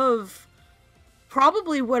think of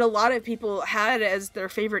probably what a lot of people had as their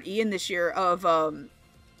favorite Ian this year of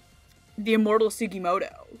the immortal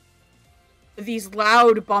Sugimoto. These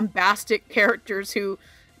loud, bombastic characters who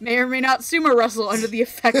may or may not sumo wrestle under the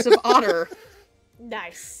effects of otter.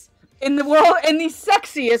 Nice. In the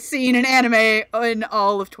sexiest scene in anime in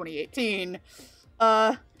all of 2018.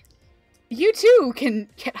 You too can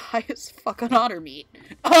get high as fuck on otter meat.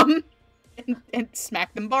 And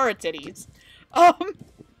smack them bara titties.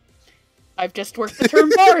 I've just worked the term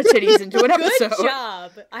bara titties into an episode. Good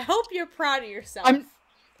job. I hope you're proud of yourself.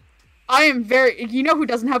 I am very... You know who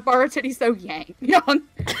doesn't have bara titties, though? Young.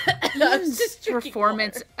 Ian's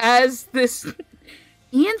performance as this...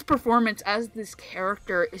 Ian's performance as this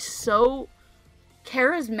character is so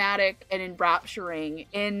charismatic and enrapturing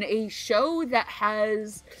in a show that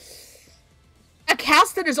has a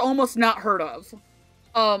cast that is almost not heard of.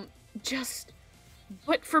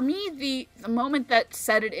 But for me, the moment that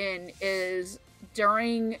set it in is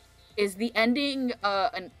the ending,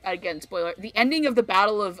 and again, spoiler, the ending of the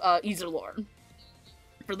Battle of Iserlorn.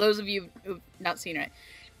 For those of you who've not seen it.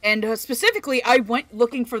 And specifically, I went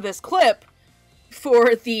looking for this clip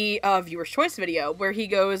for the viewer's choice video, where he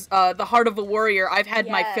goes, the heart of a warrior, I've had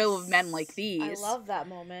my fill of men like these. I love that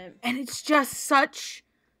moment. And it's just such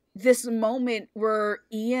this moment where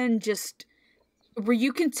Ian where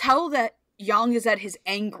you can tell that Yang is at his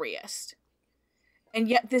angriest. And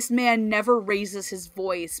yet this man never raises his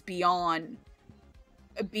voice beyond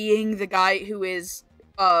being the guy who is,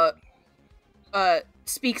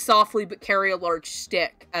 speak softly but carry a large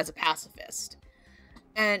stick as a pacifist.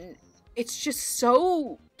 And it's just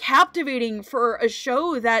so captivating for a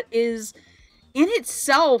show that is, in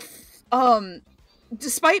itself,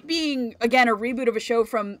 despite being, again, a reboot of a show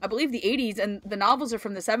from, I believe, the 80s, and the novels are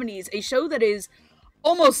from the 70s, a show that is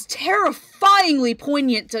almost terrifyingly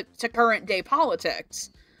poignant to current day politics.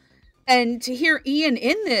 And to hear Ian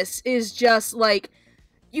in this is just like,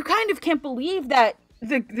 you kind of can't believe that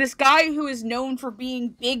this guy who is known for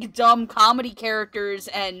being big, dumb comedy characters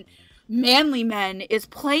and manly men is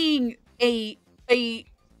playing a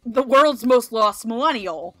the world's most lost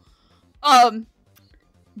millennial.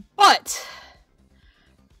 But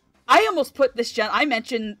I almost put this I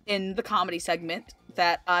mentioned in the comedy segment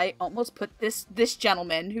that I almost put this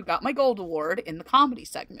gentleman who got my gold award in the comedy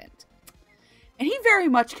segment. And he very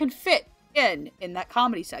much can fit in that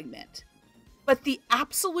comedy segment. But the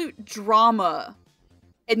absolute drama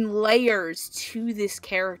and layers to this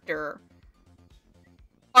character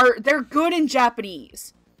they're good in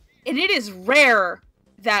Japanese. And it is rare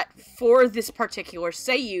that for this particular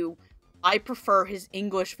Seiyu, I prefer his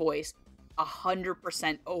English voice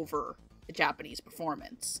 100% over the Japanese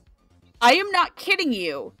performance. I am not kidding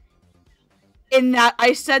you in that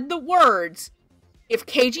I said the words, if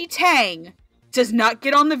Keiji Tang does not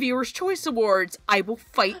get on the Viewer's Choice Awards, I will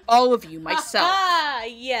fight all of you myself. Ah,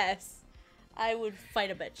 yes. I would fight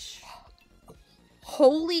a bitch.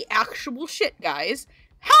 Holy actual shit, guys.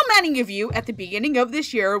 How many of you at the beginning of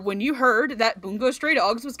this year, when you heard that Bungo Stray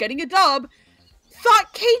Dogs was getting a dub,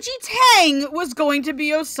 thought Keiji Tang was going to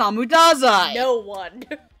be Osamu Dazai? No one.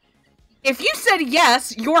 If you said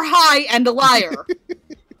yes, you're high and a liar.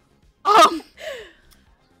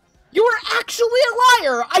 You're actually a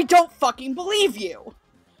liar. I don't fucking believe you.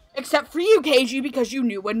 Except for you, Keiji, because you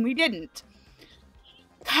knew when we didn't.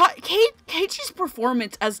 Keiji's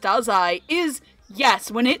performance as Dazai is,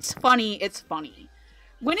 yes, when it's funny, it's funny.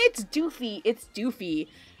 When it's doofy, it's doofy.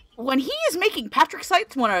 When he is making Patrick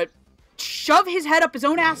Seitz want to shove his head up his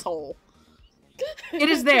own asshole, it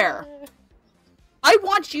is there. I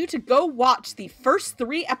want you to go watch the first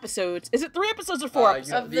 3 episodes. Is it 3 episodes or 4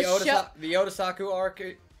 episodes? The Otasaku arc.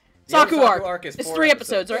 Saku arc is 3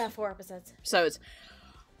 episodes, right? Yeah, 4 episodes.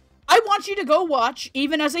 I want you to go watch,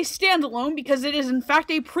 even as a standalone, because it is in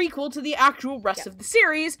fact a prequel to the actual rest of the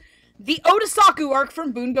series, the Otasaku arc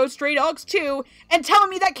from Bungo Stray Dogs 2, and tell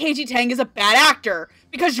me that Keiji Tang is a bad actor,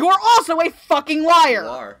 because you're also a fucking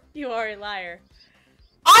liar. You are a liar.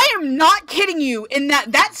 I am not kidding you in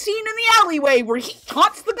that scene in the alleyway where he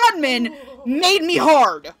taunts the gunman made me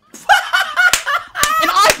hard. And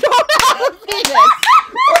I don't have a penis.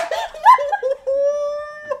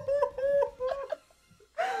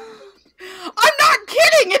 I'm not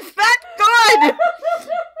kidding, it's that good!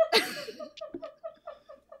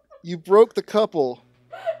 You broke the couple.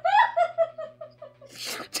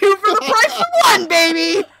 2 for the price of 1,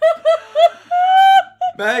 baby!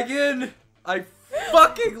 Megan, I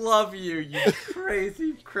fucking love you, you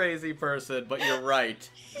crazy, crazy person, but you're right.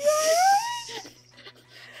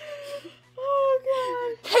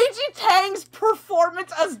 Oh god. Keiji Tang's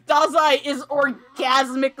performance as Dazai is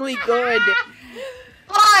orgasmically good.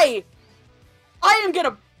 I am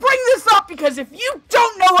gonna bring this up because if you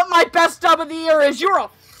don't know what my best dub of the year is, you're a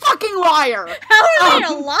fucking liar. How are they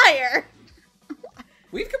a liar?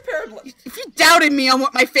 We've compared. If you doubted me on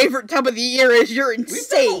what my favorite dub of the year is, you're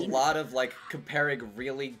insane. We've done a lot of comparing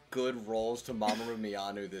really good roles to Mamoru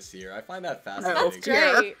Miyano this year. I find that fascinating. That's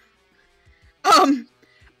great. I'm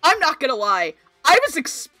not gonna lie. I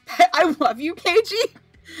love you, Keiji.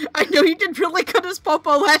 I know you did really good as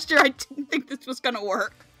Popo last year. I didn't think this was gonna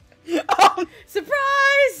work.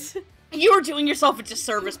 Surprise! You were doing yourself a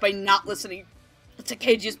disservice by not listening to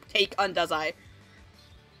Keiji's take on Dazai.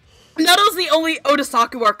 That was the only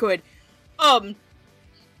Otasaku arc good.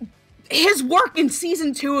 His work in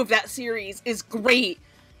season 2 of that series is great.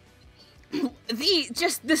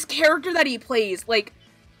 This character that he plays,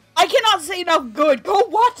 I cannot say enough good. Go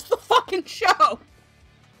watch the fucking show.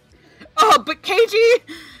 But Keiji,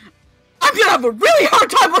 I'm gonna have a really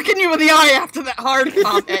hard time looking you in the eye after that hard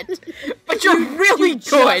comment. But you're really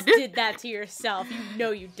good. You did that to yourself. You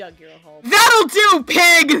know you dug your hole. That'll do,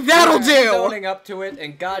 pig! That'll do! Owning up to it,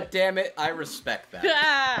 and god damn it, I respect that.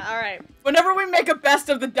 Alright. Whenever we make a best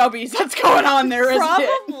of the dubbies, that's going on there, isn't it?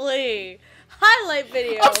 Probably. Highlight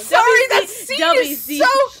video. I'm sorry, that scene is so...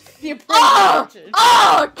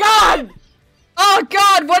 Oh, God! Oh,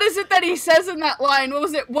 God, what is it that he says in that line? What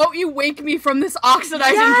was it? Won't you wake me from this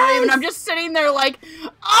oxidizing dream? And I'm just sitting there oh,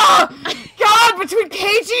 God, between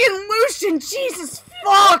Keiji and Lucian, Jesus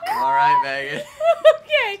fuck! Alright, Megan.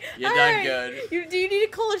 Okay. You're done good. Do you need a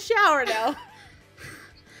cold shower now?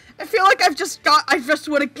 I feel like I just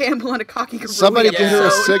want to gamble on a cocky gorilla. Somebody get her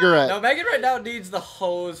a cigarette. No, Megan right now needs the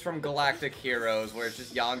hose from Galactic Heroes, where it's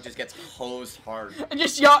just Yang just gets hosed hard.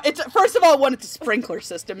 First of all, 1, it's a sprinkler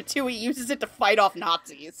system, and 2, he uses it to fight off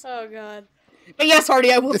Nazis. Oh, God. But yes,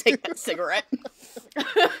 Hardy, I will take that cigarette.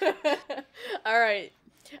 Alright.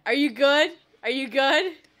 Are you good? Are you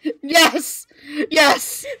good? Yes!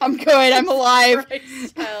 Yes! I'm good, I'm alive.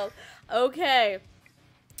 Christ, child. Okay.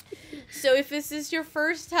 So if this is your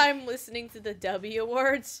first time listening to the Dubbie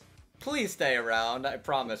Awards, Please stay around. I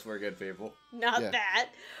promise we're good people. Not Yeah. that.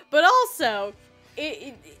 But also,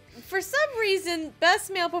 for some reason,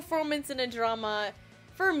 best male performance in a drama,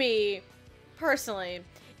 for me, personally,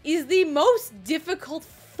 is the most difficult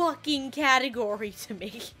fucking category to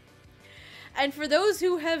me. And for those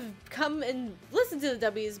who have come and listened to the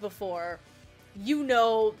W's before, you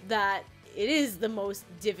know that it is the most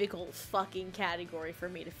difficult fucking category for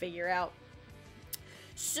me to figure out.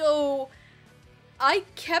 So, I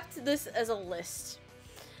kept this as a list.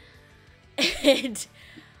 And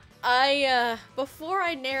before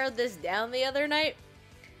I narrowed this down the other night,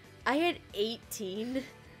 I had 18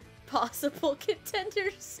 possible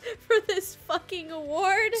contenders for this fucking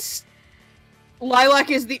award.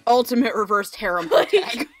 Lilac is the ultimate reversed harem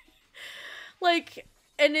tag.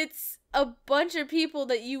 And it's a bunch of people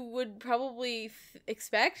that you would probably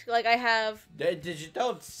expect. Like, I have... Did you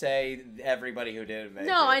don't say everybody who didn't make it.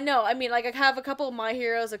 No, I know. I mean, like, I have a couple of My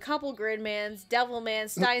Heroes, a couple Gridmans, Devilman,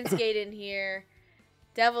 Steins Gate in here,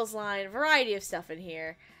 Devil's Line, a variety of stuff in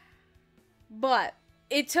here. But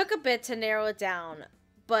it took a bit to narrow it down.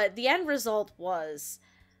 But the end result was,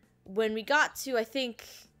 when we got to, I think,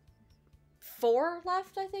 4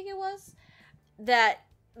 left, I think it was, that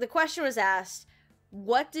the question was asked,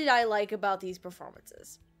 what did I like about these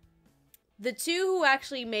performances? The 2 who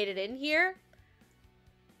actually made it in here,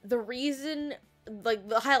 the reason, like,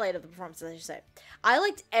 the highlight of the performances, I should say, I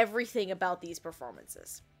liked everything about these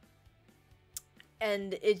performances.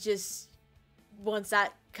 And it just, once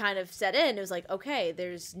that kind of set in, it was like, okay,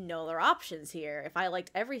 there's no other options here. If I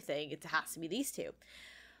liked everything, it has to be these 2.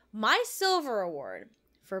 My silver award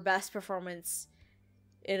for best performance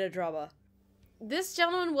in a drama. This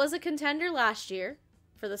gentleman was a contender last year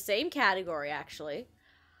for the same category, actually.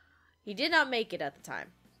 He did not make it at the time.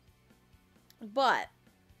 But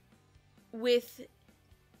with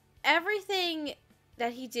everything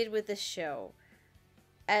that he did with this show,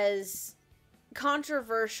 as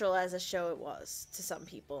controversial as a show it was to some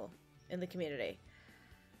people in the community,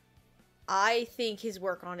 I think his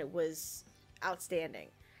work on it was outstanding.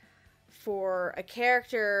 For a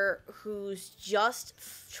character who's just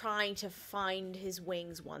trying to find his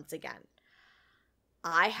wings once again.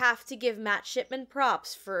 I have to give Matt Shipman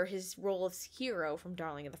props for his role as Hero from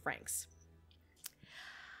Darling in the Franxx.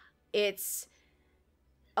 It's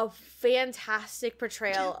a fantastic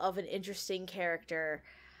portrayal of an interesting character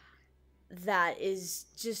that is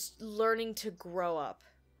just learning to grow up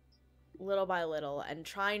little by little and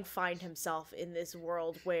try and find himself in this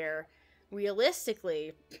world where,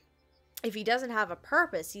 realistically, if he doesn't have a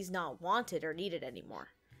purpose, he's not wanted or needed anymore.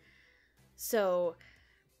 So,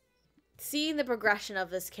 seeing the progression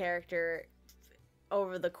of this character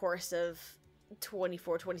over the course of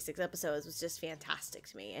 24, 26 episodes was just fantastic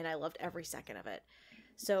to me, and I loved every second of it.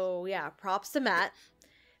 So, yeah, props to Matt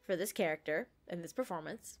for this character and this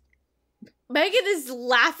performance. Megan is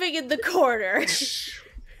laughing in the corner.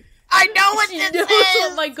 I know what She this knows is!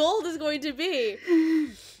 what my gold is going to be.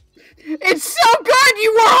 It's so good!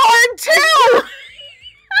 You were hard too!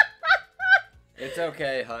 It's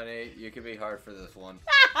okay, honey. You can be hard for this one.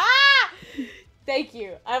 Thank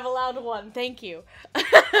you. I've allowed one. Thank you.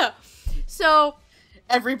 So,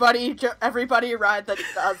 Everybody ride the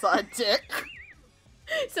Daza dick.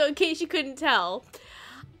 so in case you couldn't tell,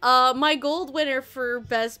 my gold winner for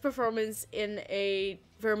best performance in a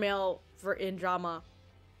in drama,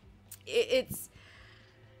 it's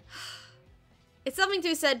something to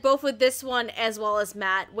be said both with this one as well as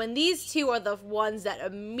Matt. When these 2 are the ones that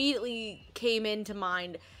immediately came into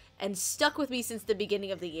mind and stuck with me since the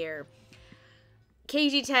beginning of the year.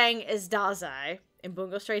 KG Tang as Dazai in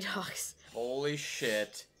Bungo Stray Dogs. Holy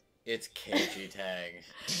shit. It's KG Tang.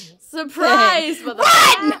 Surprise!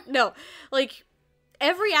 Run! No, like,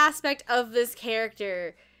 every aspect of this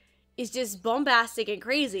character is just bombastic and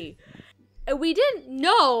crazy. And we didn't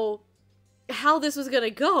know how this was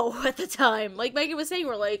gonna go at the time. Like Megan was saying,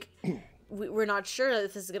 we're like, we're not sure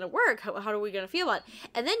that this is gonna work. How are we gonna feel about it?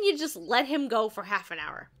 And then you just let him go for half an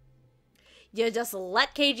hour. You just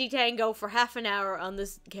let KG Tang go for half an hour on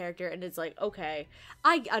this character, and it's like, okay,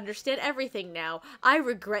 I understand everything now. I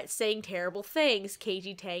regret saying terrible things.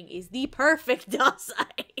 KG Tang is the perfect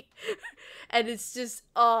Dazai. And it's just,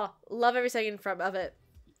 love every second of it.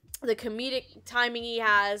 The comedic timing he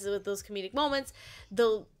has with those comedic moments,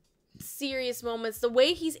 the serious moments, the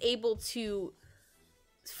way he's able to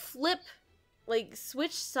flip, like,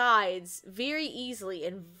 switch sides very easily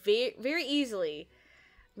and very easily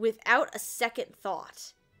without a second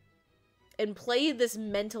thought and play this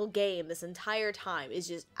mental game this entire time is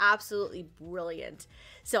just absolutely brilliant.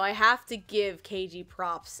 So I have to give KG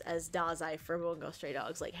props as Dazai for Bungo Stray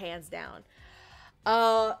Dogs, like, hands down.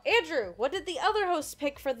 Andrew, what did the other hosts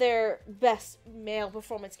pick for their best male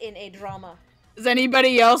performance in a drama? Is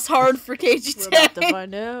anybody else hard for KG We're about to Tang?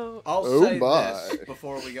 find out. I'll Oh say my. this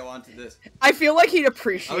before we go on to this. I feel like he'd I would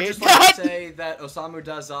appreciate just that. like to say that Osamu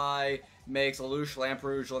Dazai makes Lelouch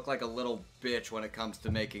Lamperouge look like a little bitch when it comes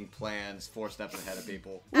to making plans 4 steps ahead of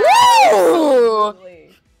people. Woo!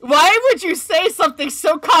 Absolutely. Why would you say something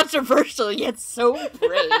so controversial yet so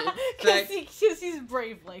brave? Thank- Because he's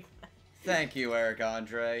brave like that. Thank you, Eric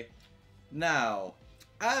Andre. Now,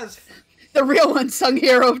 as The real unsung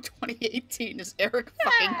hero of 2018 is Eric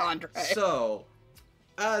fucking Andre. so,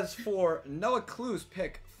 as for Noah Clue's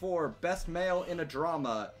pick for Best Male in a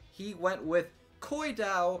Drama, he went with Koi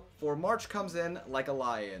Dao for March Comes In Like a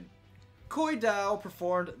Lion. Koi Dao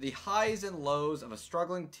performed the highs and lows of a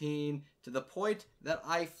struggling teen to the point that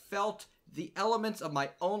I felt the elements of my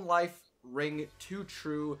own life ring too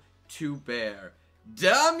true to bear.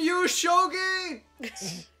 Damn you, Shogi!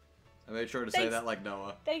 I made sure to say Thanks. that like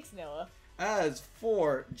Noah. Thanks, Noah. As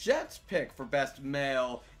for Jet's pick for Best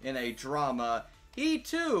Male in a Drama, he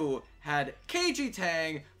too had KG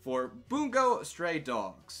Tang for Bungo Stray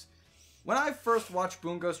Dogs. When I first watched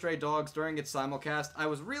Bungo Stray Dogs during its simulcast, I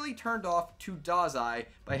was really turned off to Dazai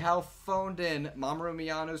by how phoned in Mamoru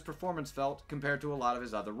Miyano's performance felt compared to a lot of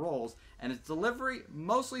his other roles, and its delivery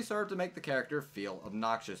mostly served to make the character feel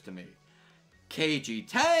obnoxious to me. KG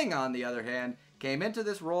Tang, on the other hand, came into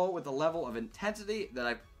this role with a level of intensity that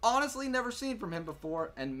I've honestly never seen from him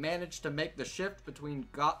before and managed to make the shift between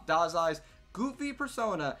Dazai's goofy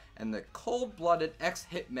persona and the cold-blooded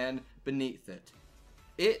ex-hitman beneath it.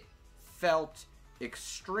 It felt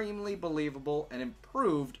extremely believable and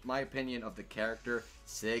improved my opinion of the character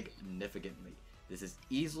significantly. This is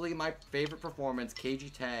easily my favorite performance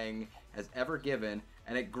KG Tang has ever given,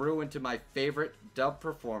 and it grew into my favorite dub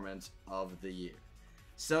performance of the year.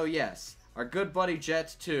 So yes, our good buddy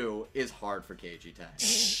Jet 2 is hard for KG Tang.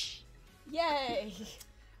 Yay!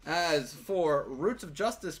 As for Roots of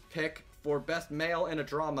Justice pick for Best Male in a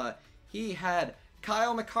Drama, he had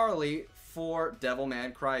Kyle McCarley for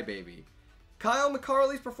Devilman Crybaby. Kyle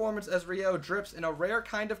McCarley's performance as Ryo drips in a rare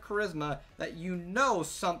kind of charisma that you know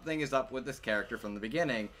something is up with this character from the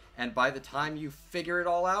beginning, and by the time you figure it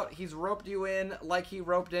all out, he's roped you in like he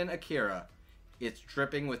roped in Akira. It's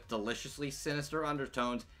dripping with deliciously sinister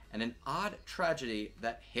undertones and an odd tragedy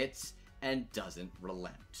that hits and doesn't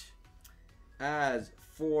relent. As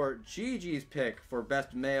for Gigi's pick for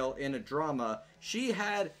Best Male in a Drama, she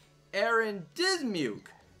had Aaron Dismuke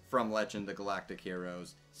from Legend of Galactic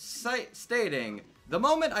Heroes, stating, "The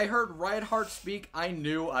moment I heard Reinhardt speak, I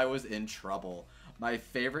knew I was in trouble. My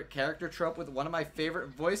favorite character trope with one of my favorite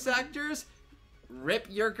voice actors? Rip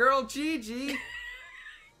your girl Gigi."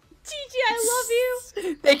 Gigi, I love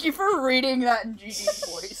you! Thank you for reading that in Gigi's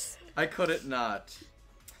voice. I couldn't not.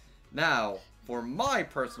 Now, for my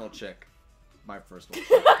personal chick. My first one.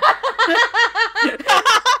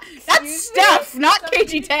 That's Steph, not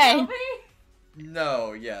KG Tang.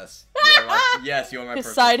 No, yes. You are my, yes, you are my His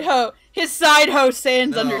personal side chick. hoe. His side hoe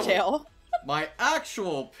sans No. Undertale. My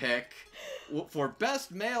actual pick for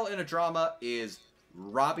Best Male in a Drama is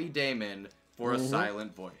Robbie Damon for A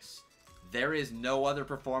Silent Voice. There is no other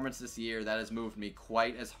performance this year that has moved me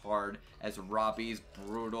quite as hard as Robbie's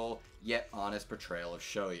brutal yet honest portrayal of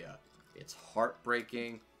Shoya. It's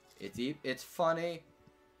heartbreaking, it's funny,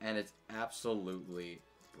 and it's absolutely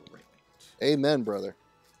brilliant. Amen, brother.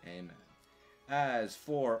 Amen. As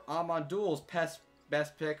for Amandul's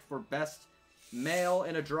best pick for Best Male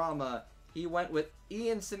in a Drama, he went with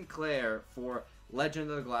Ian Sinclair for Legend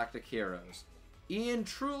of the Galactic Heroes. Ian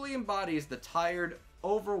truly embodies the tired,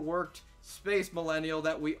 overworked space millennial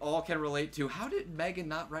that we all can relate to. How did Megan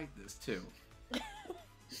not write this too?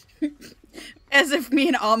 As if me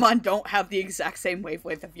and Amon don't have the exact same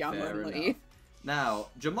wavelength of Young Fair Lee. enough. Now,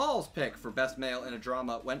 Jamal's pick for Best Male in a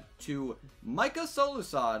Drama went to Micah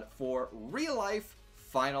Solusad for Real Life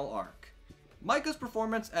Final Arc. Micah's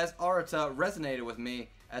performance as Arata resonated with me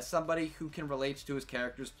as somebody who can relate to his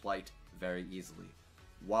character's plight very easily.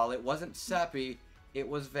 While it wasn't sappy, it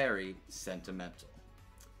was very sentimental.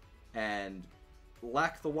 And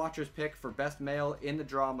Lack the Watcher's pick for Best Male in the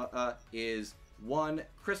Drama is one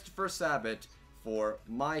Christopher Sabat for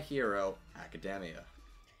My Hero Academia.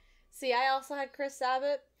 See, I also had Chris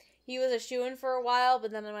Sabat. He was a shoo-in for a while,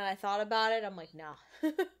 but then when I thought about it, I'm like, nah.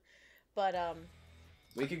 But,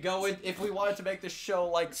 We could go in, if we wanted to make this show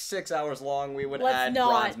like 6 hours long, we would Let's add not.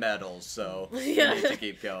 bronze medals, so we need to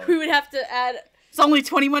keep going. we would have to add... It's only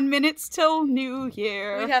 21 minutes till New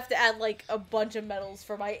Year. We'd have to add, like, a bunch of medals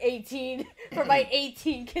for my 18... for my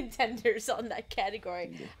 18 contenders on that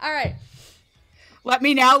category. Alright. Let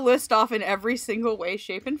me now list off in every single way,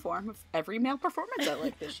 shape, and form of every male performance I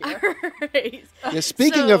like this year. Alright. Yeah,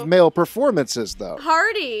 speaking of male performances, though.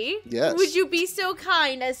 Hardy, Yes. would you be so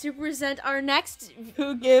kind as to present our next...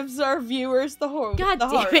 Who gives our viewers the horror? God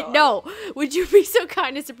damn it, no. Would you be so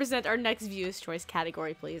kind as to present our next Viewer's Choice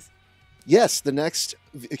category, please? Yes, the next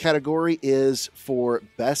category is for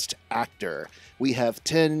Best Actor. We have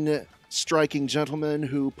 10 striking gentlemen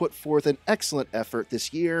who put forth an excellent effort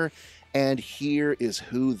this year, and here is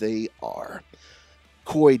who they are.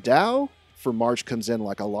 Koi Dao for Marge Comes In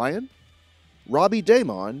Like a Lion, Robbie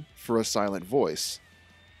Daymon for A Silent Voice,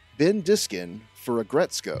 Ben Diskin for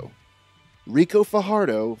Agretzko, Rico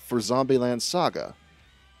Fajardo for Zombieland Saga,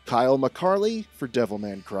 Kyle McCarley for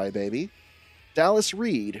Devilman Crybaby, Dallas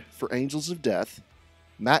Reed for Angels of Death,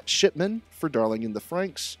 Matt Shipman for Darling in the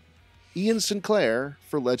Franxx, Ian Sinclair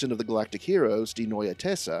for Legend of the Galactic Heroes Die Neue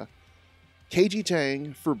Tessa, Keiji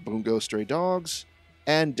Tang for Bungo Stray Dogs,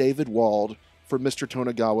 and David Wald for Mr.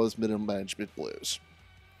 Tonagawa's Middle Management Blues.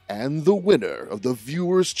 And the winner of the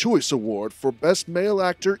Viewer's Choice Award for Best Male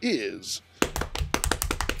Actor is...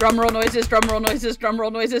 Drumroll noises, drumroll noises,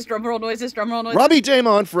 drumroll noises, drumroll noises, drumroll noises. Robbie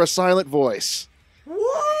Daymon for A Silent Voice. Woo!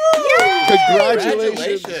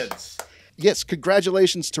 Congratulations. Yes,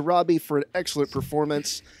 congratulations to Robbie for an excellent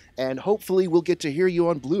performance, and hopefully we'll get to hear you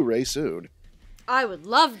on Blu-ray soon. I would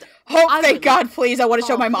love that. Thank God, please. I want to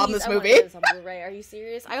show my mom this movie. This on Blu-ray. Are you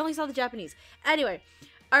serious? I only saw the Japanese. Anyway,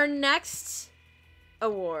 our next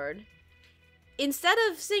award, instead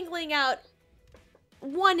of singling out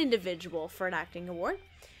one individual for an acting award,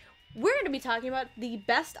 we're going to be talking about the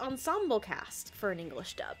best ensemble cast for an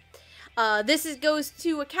English dub. This goes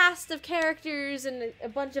to a cast of characters and a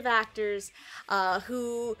bunch of actors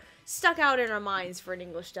who stuck out in our minds for an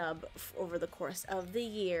English dub over the course of the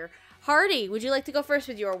year. Hardy, would you like to go first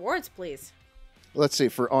with your awards, please? Let's see,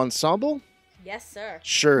 for ensemble? Yes, sir.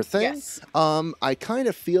 Sure thing. Yes. I kind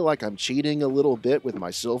of feel like I'm cheating a little bit with my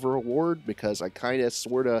silver award because I kind of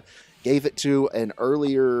sort of gave it to an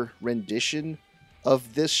earlier rendition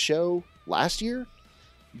of this show last year.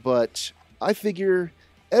 But I figure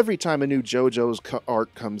every time a new JoJo's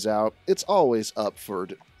arc comes out, it's always up for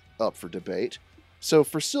debate. So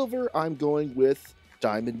for silver, I'm going with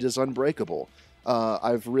Diamond is Unbreakable.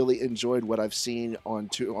 I've really enjoyed what I've seen on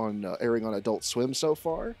airing on Adult Swim so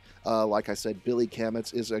far. Like I said, Billy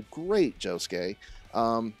Kametz is a great Josuke.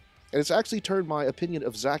 And it's actually turned my opinion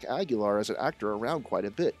of Zach Aguilar as an actor around quite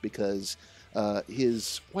a bit because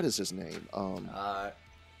what is his name?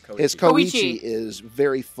 His Koichi is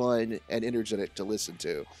very fun and energetic to listen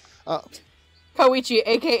to. Koichi,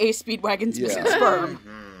 aka Speedwagon's missing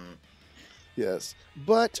sperm. Yes.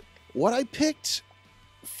 But what I picked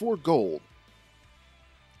for gold,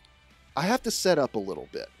 I have to set up a little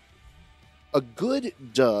bit. A good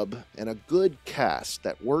dub and a good cast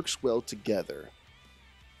that works well together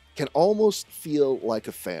can almost feel like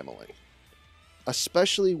a family.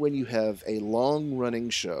 Especially when you have a long-running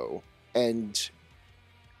show and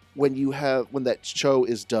when that show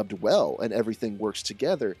is dubbed well and everything works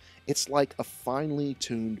together, it's like a finely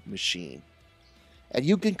tuned machine. And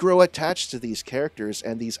you can grow attached to these characters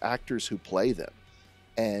and these actors who play them.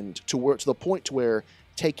 And to the point where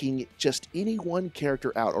taking just any one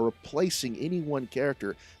character out or replacing any one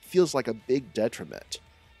character feels like a big detriment.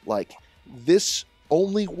 Like, this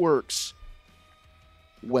only works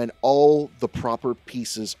when all the proper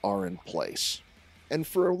pieces are in place. And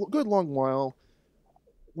for a good long while,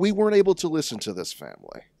 we weren't able to listen to this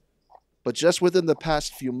family. But just within the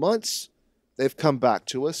past few months, they've come back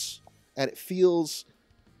to us, and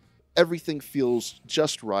everything feels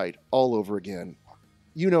just right all over again.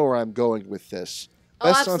 You know where I'm going with this.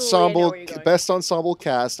 Best ensemble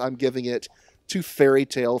cast, I'm giving it to Fairy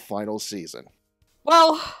Tail Final Season.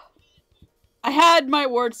 Well, I had my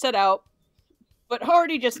award set out, but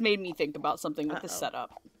Hardy just made me think about something with this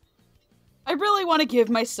setup. I really want to give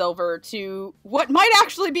my silver to what might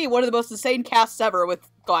actually be one of the most insane casts ever with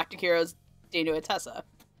Galactic Heroes Die Neue Tessa.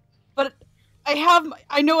 But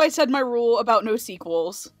I know I said my rule about no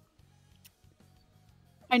sequels.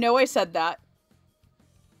 I know I said that.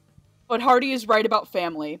 But Hardy is right about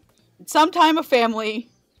family. Sometime a family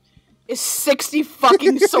is 60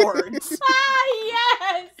 fucking swords.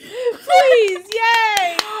 Yes! Please,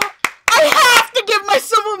 yay! I have to give my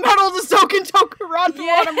silver medal to Soken Tokuran for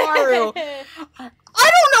Watamaru. I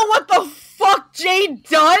don't know what the fuck Jade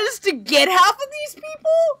does to get half of these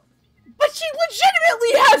people, but she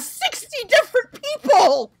legitimately has 60 different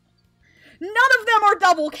people. None of them are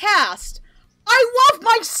double cast. I love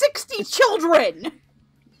my 60 children.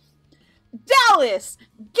 Dallas,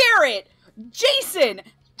 Garrett, Jason,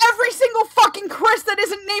 every single fucking Chris that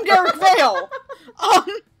isn't named Eric Vale.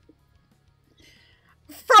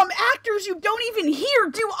 From actors you don't even hear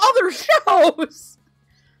do other shows.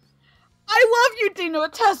 I love you, Dino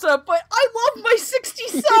Tessa, but I love my 60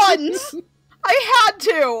 Sons. I had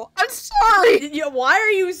to. I'm sorry. Yeah, why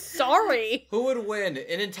are you sorry? Who would win?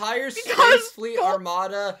 An entire Space Fleet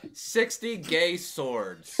Armada, 60 gay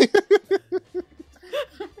swords.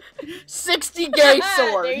 60 gay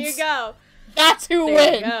swords. There you go. That's who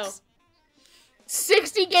There you wins. go.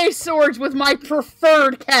 60 gay swords with my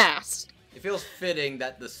preferred cast. It feels fitting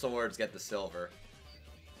that the swords get the silver.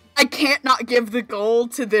 I can't not give the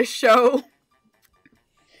gold to this show.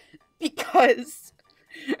 Because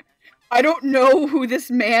I don't know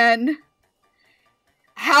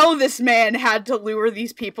how this man had to lure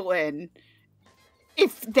these people in.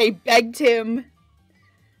 If they begged him.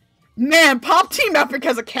 Man, Pop Team Epic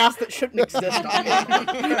has a cast that shouldn't exist on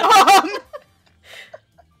it.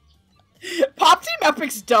 Pop Team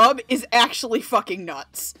Epic's dub is actually fucking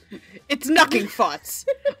nuts. It's knucking futz.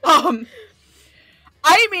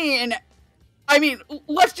 I mean,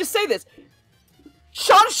 let's just say this.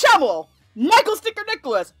 Sean Schemmel, Michael Sticker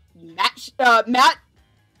Nicholas, Matt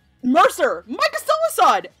Mercer, Micah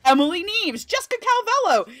Solisod, Emily Neves, Jessica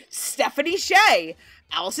Calvello, Stephanie Shea,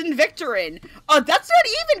 Allison Victorin. That's not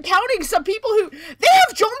even counting some people who... They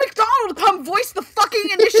have Joel McDonald come voice the fucking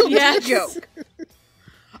initial Yes. joke.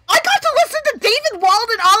 I got to listen to David Wald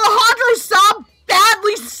and Alejandro Saab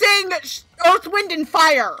badly sing Earth, Wind, and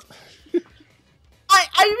Fire.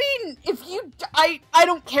 I mean, I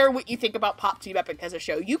don't care what you think about Pop Team Epic as a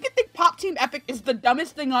show. You can think Pop Team Epic is the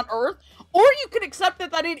dumbest thing on Earth, or you can accept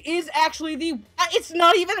that it is actually it's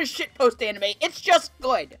not even a shitpost anime. It's just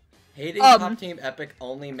good. Hating Pop Team Epic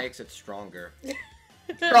only makes it stronger.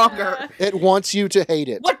 Stronger. It wants you to hate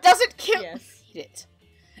it. What doesn't kill Yes. it?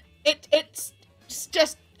 It's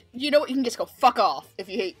just, you know what, you can just go fuck off if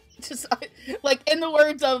you hate. Just, like, in the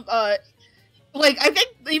words of, like, I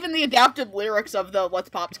think even the adapted lyrics of the Let's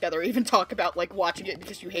Pop Together even talk about, like, watching it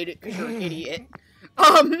because you hate it because you're an idiot.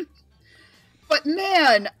 But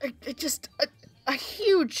man, just a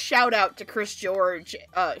huge shout out to Chris George,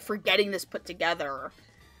 for getting this put together.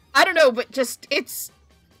 I don't know, but just, it's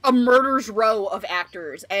a murder's row of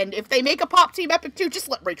actors, and if they make a Pop Team Epic 2, just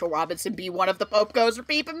let Rachel Robinson be one of the Popos or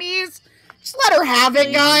Peepamies. Just let her have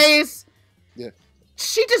it, guys! Yeah.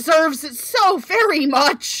 She deserves it so very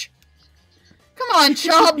much! Come on,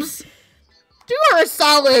 Chubbs! Do her a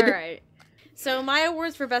solid! Alright. So, my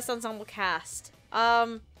awards for Best Ensemble Cast.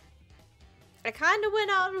 I kind of went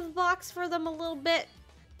out of the box for them a little bit.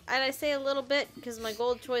 And I say a little bit because my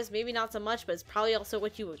gold choice, maybe not so much, but it's probably also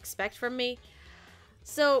what you expect from me.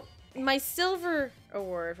 So, my silver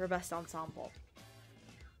award for Best Ensemble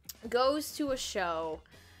goes to a show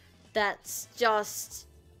that's just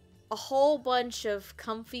a whole bunch of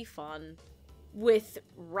comfy fun with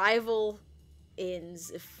rival ins,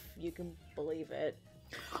 if you can believe it.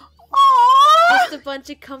 Just a bunch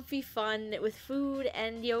of comfy fun with food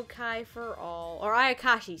and yokai for all. Or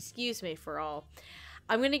ayakashi, excuse me, for all.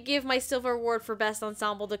 I'm gonna give my silver award for Best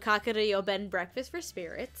Ensemble to Kakaryo Ben Breakfast for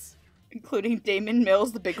Spirits. Including Damon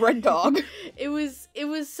Mills, the big red dog. It was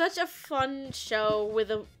such a fun show with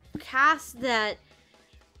a cast that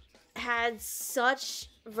had such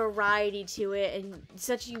variety to it and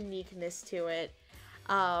such uniqueness to it,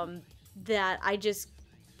 that I just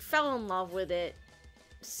fell in love with it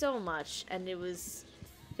so much, and it was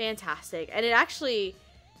fantastic. And it actually,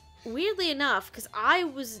 weirdly enough, because I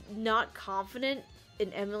was not confident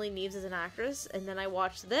in Emily Neves as an actress, and then I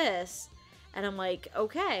watched this, and I'm like,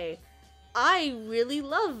 okay, I really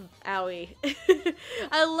love Aoi.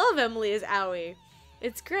 I love Emily as Aoi.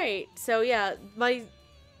 It's great. So yeah, my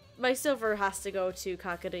silver has to go to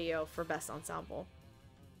Kakaryo for Best Ensemble.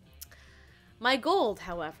 My gold,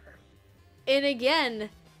 however, and again,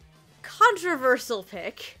 controversial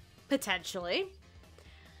pick, potentially.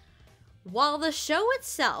 While the show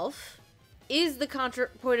itself is the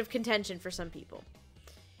point of contention for some people,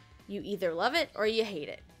 you either love it or you hate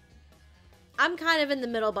it. I'm kind of in the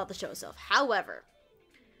middle about the show itself. However,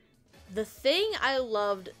 the thing I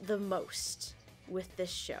loved the most with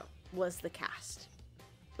this show was the cast.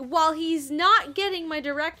 While he's not getting my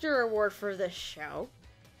director award for this show,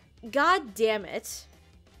 god damn it,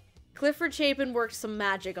 Clifford Chapin worked some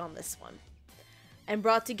magic on this one and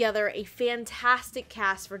brought together a fantastic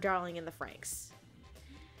cast for Darling in the Franxx.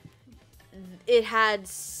 It had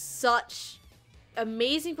such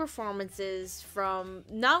amazing performances from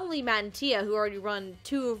not only Matt and Tia, who already run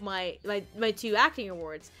two of my two acting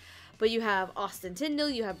awards, but you have Austin Tyndall,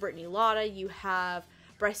 you have Brittany Latta, you have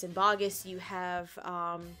Bryson Bogus, you have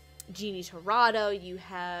Jeannie Torrado, you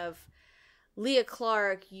have Leah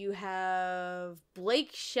Clark, you have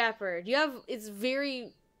Blake Shepard. It's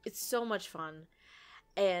so much fun.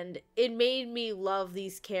 And it made me love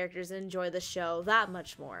these characters and enjoy the show that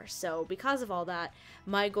much more. So because of all that,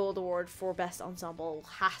 my Gold Award for Best Ensemble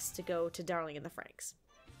has to go to Darling in the Franxx.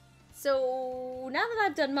 So now that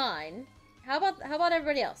I've done mine, how about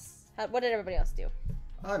everybody else? What did everybody else do?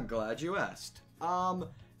 I'm glad you asked.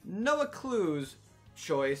 Noah Clue's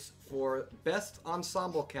choice for Best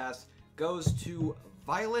Ensemble Cast goes to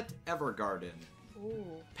Violet Evergarden. Ooh.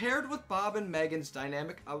 Paired with Bob and Megan's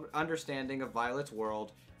dynamic understanding of Violet's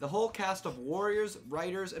world, the whole cast of warriors,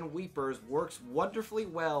 writers, and weepers works wonderfully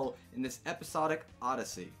well in this episodic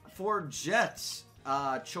odyssey. For Jet's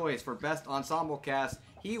choice for Best Ensemble Cast,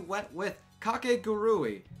 he went with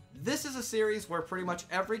Kakegurui. This is a series where pretty much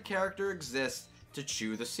every character exists to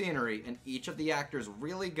chew the scenery, and each of the actors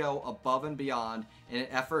really go above and beyond in an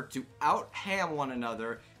effort to out-ham one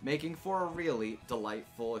another, making for a really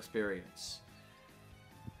delightful experience.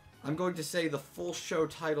 I'm going to say the full show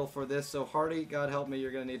title for this, so Hardy, God help me,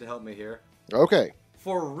 you're going to need to help me here. Okay.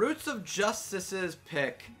 For Roots of Justice's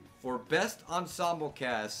pick for Best Ensemble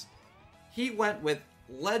Cast, he went with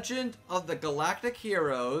Legend of the Galactic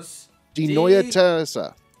Heroes. Dinoya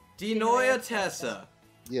Tessa. Dinoya Tessa.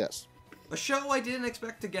 Yes. A show I didn't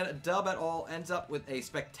expect to get a dub at all ends up with a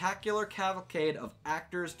spectacular cavalcade of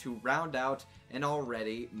actors to round out an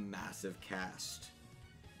already massive cast.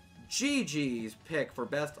 Gigi's pick for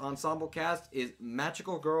Best Ensemble Cast is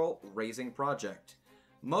Magical Girl Raising Project.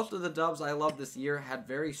 Most of the dubs I loved this year had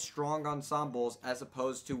very strong ensembles as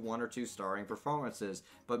opposed to one or two starring performances,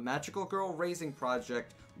 but Magical Girl Raising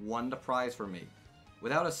Project won the prize for me.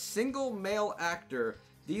 Without a single male actor,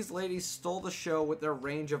 these ladies stole the show with their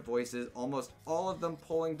range of voices, almost all of them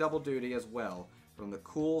pulling double duty as well, from the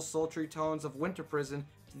cool, sultry tones of Winter Prison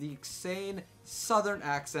to the insane southern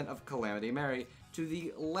accent of Calamity Mary, to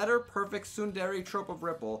the letter-perfect tsundere trope of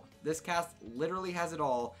Ripple. This cast literally has it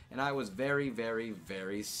all, and I was very, very,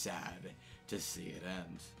 very sad to see it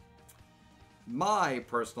end. My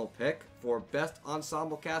personal pick for Best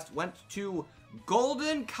Ensemble Cast went to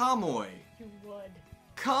Golden Kamuy. You would.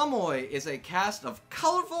 Kamuy is a cast of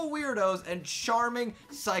colorful weirdos and charming,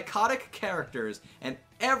 psychotic characters, and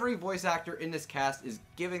every voice actor in this cast is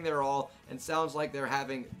giving their all and sounds like they're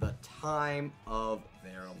having the time of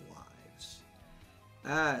their lives.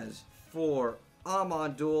 As for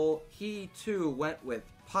Amandul, he too went with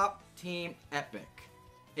Pop Team Epic,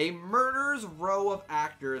 a murderer's row of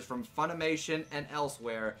actors from Funimation and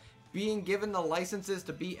elsewhere being given the licenses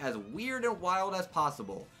to be as weird and wild as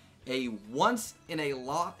possible. A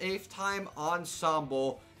once-in-a-lifetime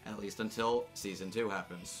ensemble, at least until Season 2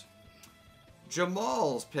 happens.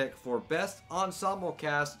 Jamal's pick for Best Ensemble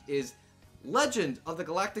Cast is Legend of the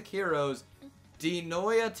Galactic Heroes,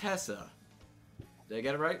 Dinoya Tessa. Did I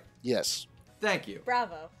get it right? Yes. Thank you.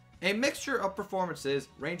 Bravo. A mixture of performances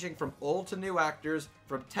ranging from old to new actors,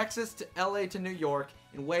 from Texas to LA to New York,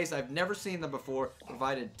 in ways I've never seen them before,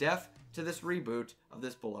 provided depth to this reboot of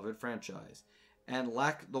this beloved franchise. And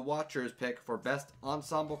Lack the Watcher's pick for Best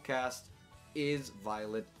Ensemble Cast is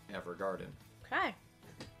Violet Evergarden. Okay.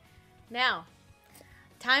 Now,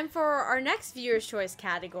 time for our next Viewer's Choice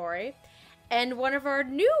category, and one of our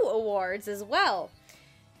new awards as well.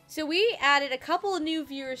 So we added a couple of new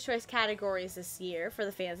Viewer's Choice categories this year for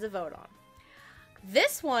the fans to vote on.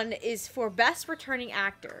 This one is for Best Returning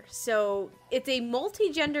Actor. So it's a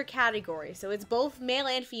multi-gender category, so it's both male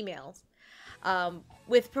and females.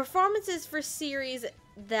 With performances for series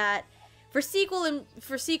that, for sequel,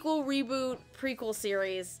 reboot, prequel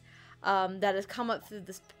series that has come up through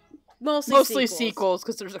this, mostly sequels,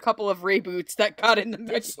 because there's a couple of reboots that got in the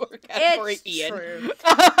mentor category. It's Ian. true,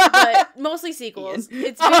 but mostly sequels.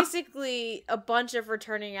 It's basically a bunch of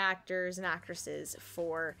returning actors and actresses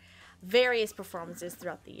for various performances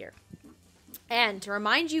throughout the year. And to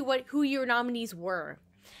remind you who your nominees were,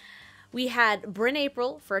 we had Bryn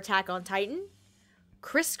April for Attack on Titan,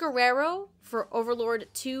 Chris Guerrero for Overlord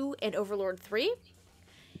 2 and Overlord 3,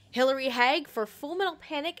 Hilary Haig for Full Metal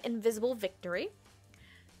Panic Invisible Victory,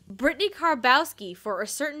 Brittany Karbowski for A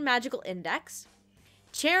Certain Magical Index,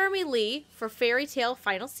 Jeremy Lee for Fairy Tail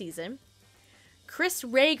Final Season, Chris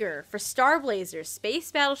Rager for Star Blazers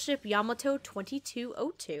Space Battleship Yamato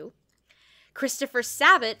 2202, Christopher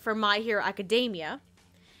Sabat for My Hero Academia,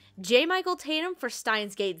 J. Michael Tatum for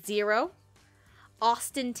Steins Gate Zero,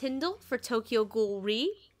 Austin Tyndall for Tokyo Ghoul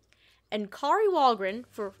Re, and Kari Walgren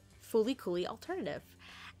for Fooly Cooly Alternative.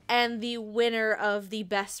 And the winner of the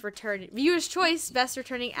Viewer's Choice Best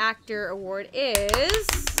Returning Actor Award is...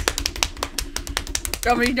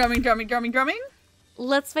 Drumming.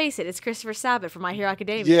 let's face it, it's Christopher Sabat from My Hero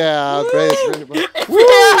Academia. Yeah, basically.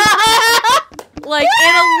 Like,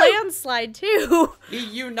 in a landslide, too. The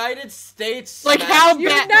United States. Like, smashed how the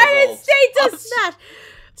bad- United results. States of Smash!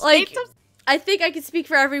 Like, States of- I think I can speak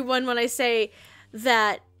for everyone when I say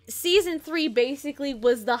that Season 3 basically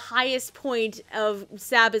was the highest point of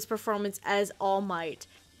Sabat's performance as All Might.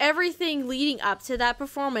 Everything leading up to that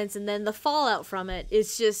performance and then the fallout from it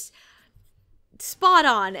is just spot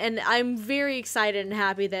on, and I'm very excited and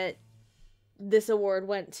happy that this award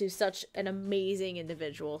went to such an amazing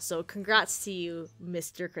individual. So congrats to you,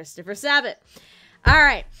 Mr. Christopher Sabat. All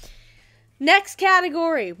right. Next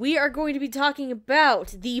category, we are going to be talking about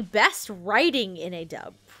the best writing in a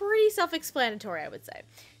dub. Pretty self-explanatory, I would say.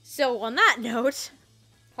 So on that note,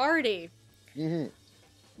 Hardy,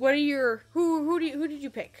 what are your who did you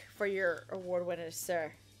pick for your award winners,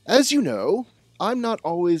 sir? As you know, I'm not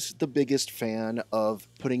always the biggest fan of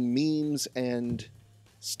putting memes and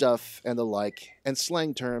stuff and the like and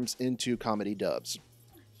slang terms into comedy dubs.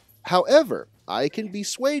 However, I can be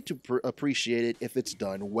swayed to appreciate it if it's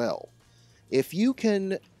done well. If you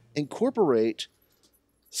can incorporate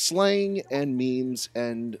slang and memes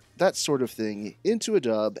and that sort of thing into a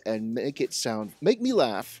dub and make me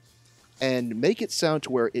laugh and make it sound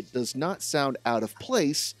to where it does not sound out of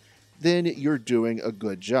place, then you're doing a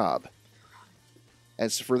good job.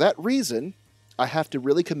 And so for that reason, I have to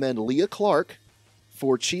really commend Leah Clark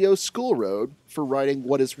for Chio's School Road for writing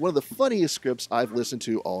what is one of the funniest scripts I've listened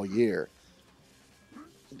to all year.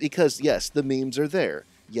 Because yes, the memes are there.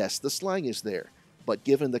 Yes, the slang is there. But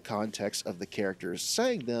given the context of the characters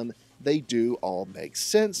saying them, they do all make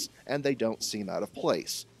sense and they don't seem out of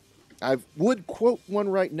place. I would quote one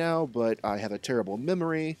right now, but I have a terrible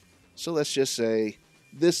memory. So let's just say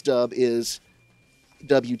this dub is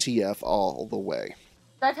WTF all the way.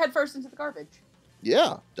 Dive headfirst into the garbage.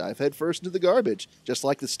 Yeah, dive headfirst into the garbage, just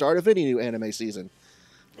like the start of any new anime season.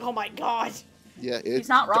 Oh my god. Yeah, He's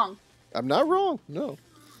not wrong. I'm not wrong, no.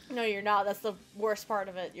 No, you're not. That's the worst part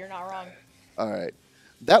of it. You're not wrong. Alright,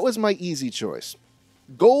 that was my easy choice.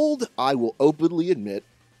 Gold, I will openly admit,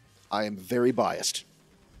 I am very biased.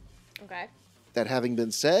 Okay. That having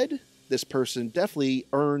been said, this person definitely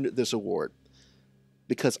earned this award.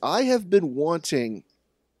 Because I have been wanting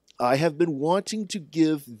to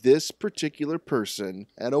give this particular person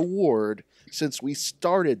an award since we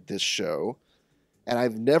started this show, and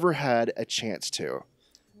I've never had a chance to.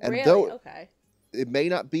 And really? though Okay. it may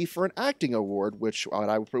not be for an acting award, which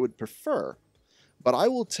I would prefer, but I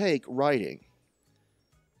will take writing,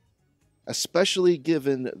 especially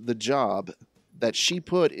given the job that she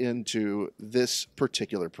put into this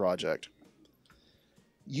particular project.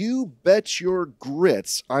 You bet your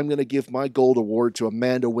grits I'm going to give my gold award to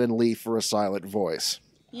Amanda Wynn Lee for a silent voice.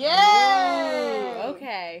 Yay!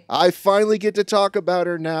 Okay. I finally get to talk about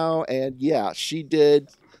her now, and yeah, she did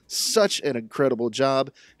such an incredible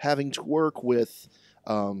job having to work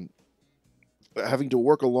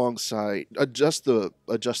alongside, adjust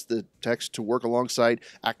the text to work alongside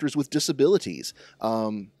actors with disabilities.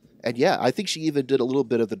 And yeah, I think she even did a little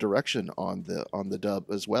bit of the direction on the dub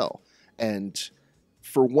as well. And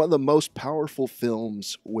for one of the most powerful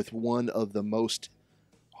films with one of the most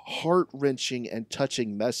heart-wrenching and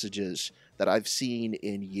touching messages that I've seen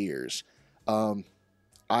in years,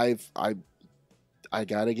 I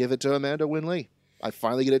gotta give it to Amanda Wynn Lee. I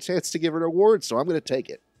finally get a chance to give her an award, so I'm gonna take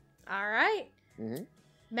it. All right. Mm-hmm.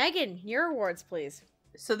 Megan, your awards, please.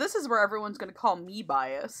 So this is where everyone's going to call me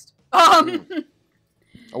biased.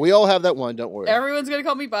 We all have that one, don't worry. Everyone's going to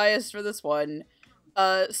call me biased for this one.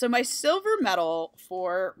 So my silver medal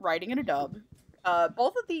for writing in a dub,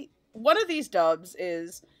 one of these dubs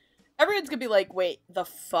is, everyone's going to be like, wait, the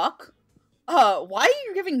fuck? Why are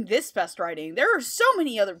you giving this best writing? There are so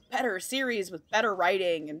many other better series with better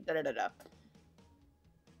writing and da-da-da-da.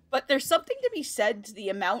 But there's something to be said to the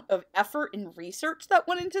amount of effort and research that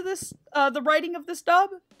went into this, the writing of this dub.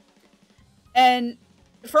 And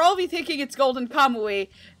for all of you thinking it's Golden Kamui,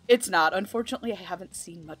 it's not. Unfortunately, I haven't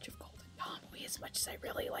seen much of Golden Kamui as much as I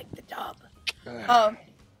really like the dub.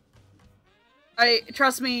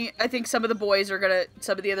 Trust me, I think some of the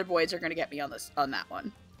other boys are gonna get me on that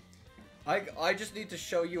one. I just need to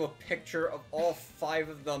show you a picture of all 5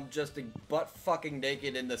 of them just butt fucking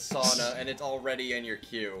naked in the sauna, and it's already in your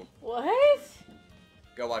queue. What?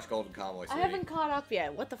 Go watch Golden Kamuy, I haven't caught up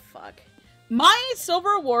yet. What the fuck? My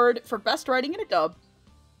silver award for best writing in a dub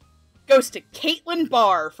goes to Caitlin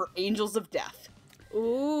Barr for Angels of Death.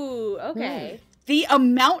 Ooh, okay. The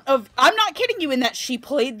amount of... I'm not kidding you in that she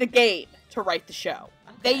played the game to write the show.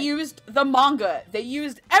 They used the manga. They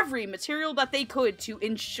used every material that they could to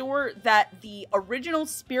ensure that the original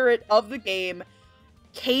spirit of the game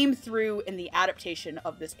came through in the adaptation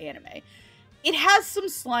of this anime. It has some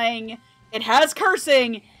slang, it has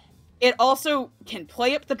cursing, it also can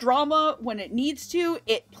play up the drama when it needs to,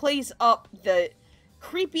 it plays up the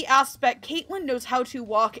creepy aspect. Caitlin knows how to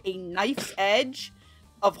walk a knife's edge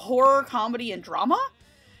of horror, comedy, and drama.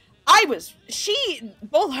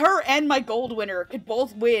 Both her and my gold winner could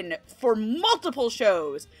both win for multiple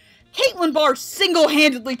shows. Caitlin Barr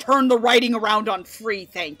single-handedly turned the writing around on Free,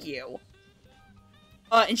 thank you.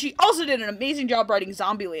 And she also did an amazing job writing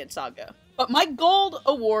Zombieland Saga. But my gold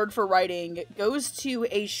award for writing goes to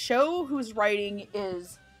a show whose writing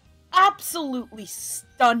is absolutely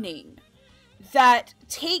stunning. That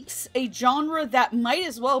takes a genre that might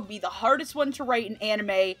as well be the hardest one to write in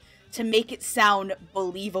anime to make it sound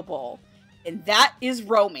believable. And that is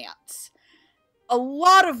romance. A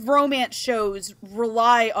lot of romance shows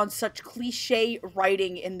rely on such cliche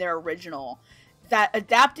writing in their original that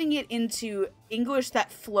adapting it into English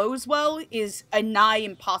that flows well is a nigh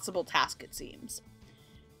impossible task, it seems.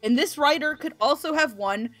 And this writer could also have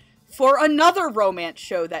won for another romance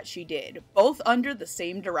show that she did, both under the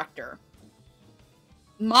same director.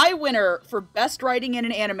 My winner for best writing in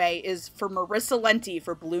an anime is for Marissa Lenti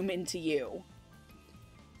for Bloom Into You.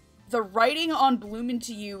 The writing on Bloom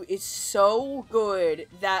Into You is so good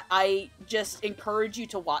that I just encourage you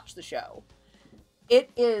to watch the show. It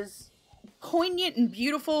is poignant and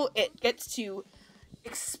beautiful. It gets to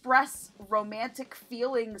express romantic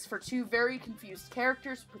feelings for two very confused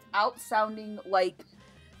characters without sounding like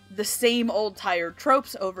the same old tired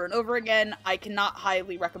tropes over and over again. I cannot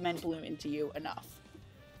highly recommend Bloom Into You enough.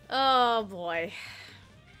 Oh boy.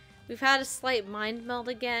 We've had a slight mind meld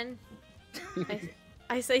again.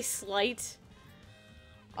 I say slight.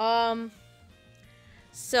 So,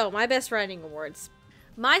 my best writing awards.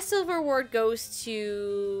 My silver award goes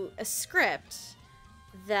to a script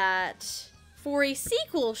that, for a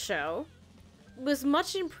sequel show, was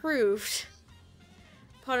much improved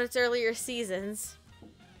upon its earlier seasons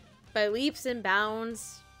by leaps and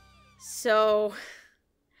bounds. So,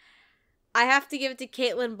 I have to give it to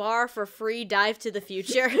Caitlin Barr for Free Dive to the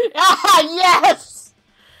Future. Yes!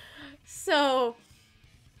 So,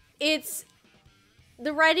 it's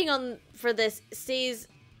the writing for this stays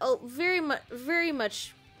very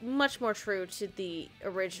much more true to the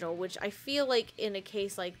original, which I feel like in a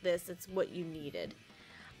case like this, it's what you needed.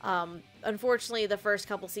 Unfortunately, the first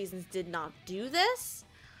couple seasons did not do this,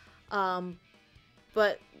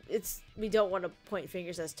 but we don't want to point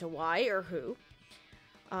fingers as to why or who,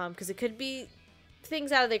 because it could be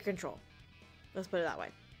things out of their control. Let's put it that way.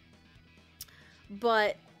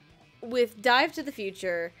 But with Dive to the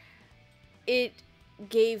Future, it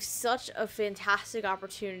gave such a fantastic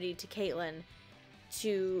opportunity to Caitlin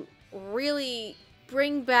to really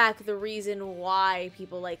bring back the reason why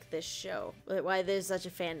people like this show, why there's such a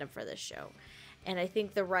fandom for this show. And I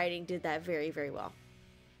think the writing did that very, very well.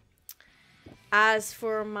 As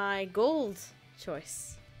for my gold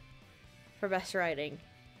choice for best writing,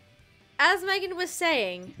 as Megan was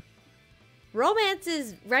saying,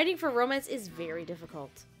 writing for romance is very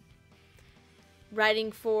difficult.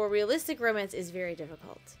 Writing for realistic romance is very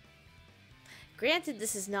difficult. Granted,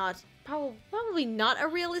 this is probably not a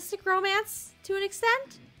realistic romance to an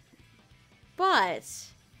extent, but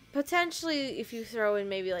potentially if you throw in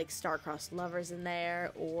maybe like star-crossed lovers in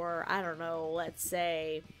there, or I don't know, let's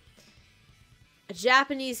say a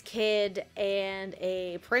Japanese kid and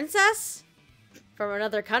a princess from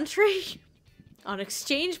another country on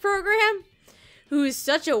exchange program who's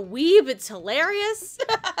such a weeb, it's hilarious.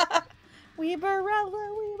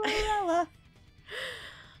 Weebarella.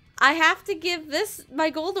 I have to give my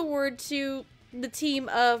gold award to the team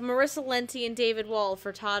of Marissa Lenti and David Wall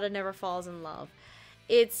for Tada Never Falls in Love.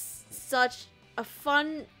 It's such a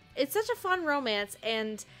fun romance,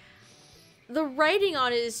 and the writing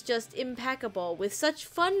on it is just impeccable with such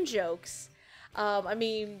fun jokes. I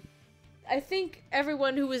mean, I think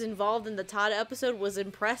everyone who was involved in the Tada episode was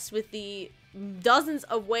impressed with the dozens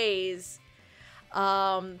of ways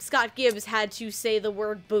Scott Gibbs had to say the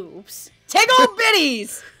word boobs. Tickle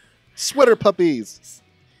bitties! Sweater puppies!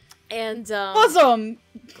 And, bosom!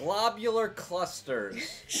 Globular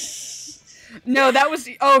clusters. No, that was,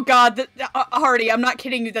 oh god, Hardy, I'm not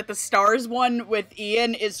kidding you that the Stars one with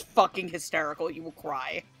Ian is fucking hysterical. You will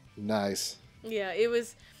cry. Nice. Yeah, it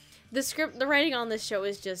was, the writing on this show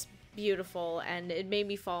is just beautiful, and it made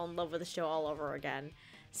me fall in love with the show all over again.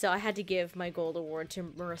 So I had to give my gold award to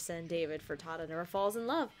Marissa and David for Tada Never Falls in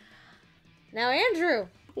Love. Now, Andrew,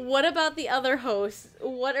 what about the other hosts?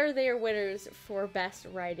 What are their winners for best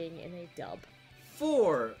writing in a dub?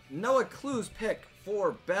 For Noah Clue's pick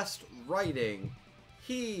for best writing,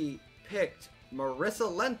 he picked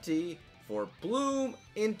Marissa Lenti for Bloom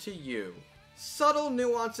Into You. Subtle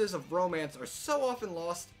nuances of romance are so often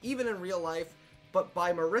lost, even in real life, but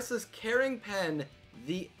by Marissa's caring pen,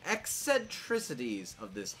 the eccentricities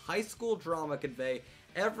of this high school drama convey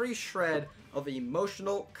every shred of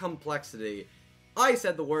emotional complexity. I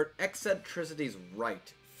said the word eccentricities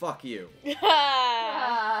right. Fuck you.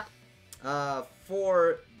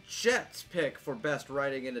 For Jet's pick for best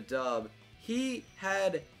writing in a dub, he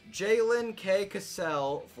had Jalen K.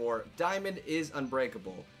 Cassell for Diamond is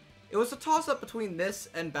Unbreakable. It was a toss-up between this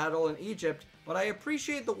and Battle in Egypt, but I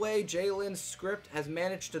appreciate the way Jalen's script has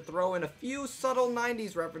managed to throw in a few subtle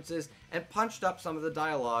 90s references and punched up some of the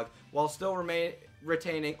dialogue, while still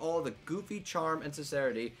retaining all the goofy charm and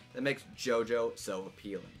sincerity that makes JoJo so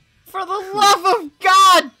appealing. For the love of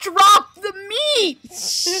God, drop the meat!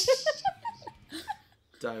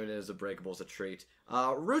 Diamond is Unbreakable is a treat.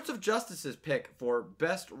 Roots of Justice's pick for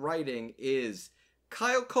best writing is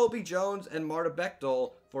Kyle Colby Jones and Marta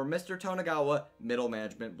Bechtel for Mr. Tonegawa Middle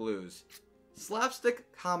Management Blues.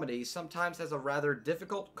 Slapstick comedy sometimes has a rather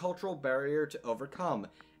difficult cultural barrier to overcome,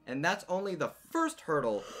 and that's only the first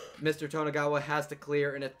hurdle Mr. Tonegawa has to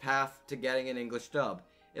clear in its path to getting an English dub.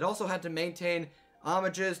 It also had to maintain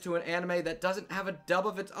homages to an anime that doesn't have a dub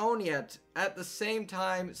of its own yet, at the same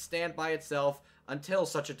time stand by itself until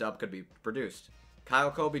such a dub could be produced.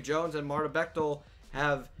 Kyle Colby Jones and Marta Bechtel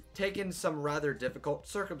have taken some rather difficult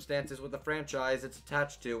circumstances with the franchise it's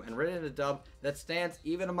attached to and written a dub that stands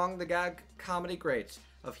even among the gag comedy greats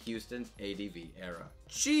of Houston's ADV era.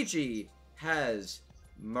 Gigi has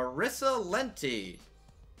Marissa Lenti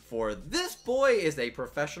for This Boy is a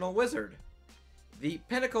Professional Wizard. The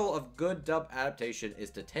pinnacle of good dub adaptation is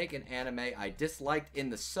to take an anime I disliked in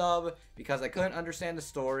the sub because I couldn't understand the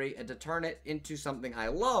story and to turn it into something I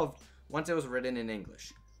loved once it was written in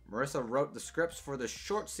English. Marissa wrote the scripts for the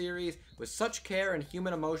short series with such care and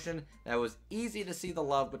human emotion that it was easy to see the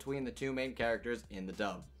love between the two main characters in the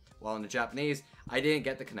dub, while in the Japanese, I didn't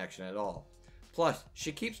get the connection at all. Plus,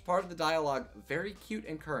 she keeps part of the dialogue very cute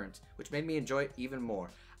and current, which made me enjoy it even more.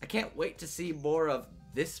 I can't wait to see more of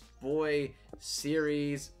This Boy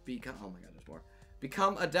series become... Oh my god, there's more.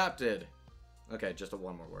 Become adapted. Okay, just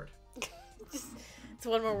one more word. It's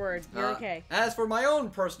one more word. You're okay. As for my own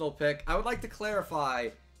personal pick, I would like to clarify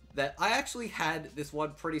that I actually had this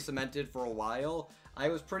one pretty cemented for a while. I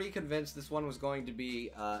was pretty convinced this one was going to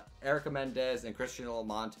be Erica Mendez and Christian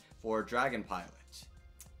Lamont for Dragon Pilot.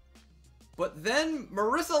 But then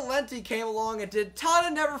Marissa Lenti came along and did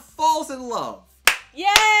Tada Never Falls in Love. Yay!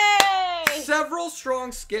 Several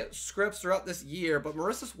strong scripts throughout this year, but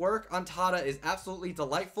Marissa's work on Tada is absolutely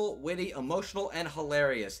delightful, witty, emotional, and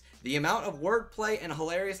hilarious. The amount of wordplay and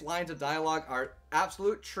hilarious lines of dialogue are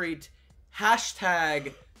absolute treat.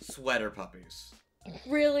 Hashtag sweater puppies.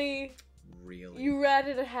 Really? Really? You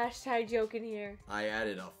added a hashtag joke in here. I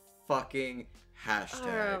added a fucking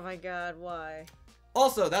hashtag. Oh my god, why?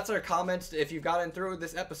 Also, that's our comment. If you've gotten through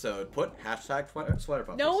this episode, put hashtag sweater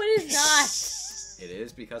puppies. No, it is not. It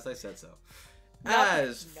is because I said so. No.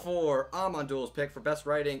 As for Amandul's pick for best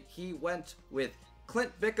writing, he went with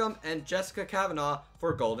Clint Bickham and Jessica Kavanaugh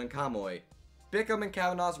for Golden Kamuy. Bickham and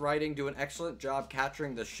Kavanaugh's writing do an excellent job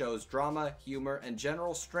capturing the show's drama, humor, and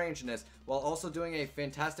general strangeness, while also doing a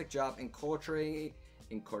fantastic job incorporating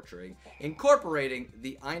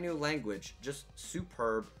the Ainu language. Just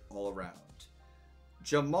superb all around.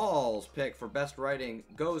 Jamal's pick for best writing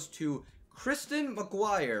goes to Kristen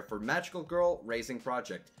McGuire for Magical Girl Raising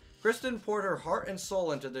Project. Kristen poured her heart and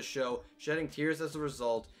soul into this show, shedding tears as a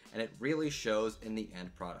result, and it really shows in the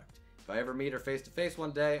end product. If I ever meet her face to face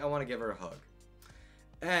one day, I want to give her a hug.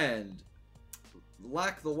 And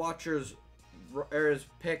Lack the Watcher's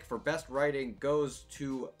pick for best writing goes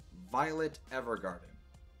to Violet Evergarden.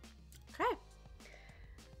 Okay.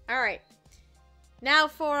 Alright. Now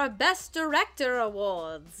for a Best Director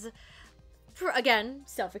Awards. Again,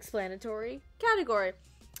 self-explanatory category.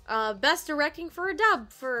 Best Directing for a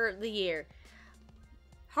Dub for the year.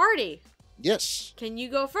 Hardy. Yes. Can you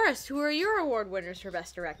go first? Who are your award winners for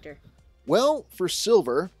Best Director? Well, for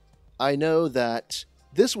Silver, I know that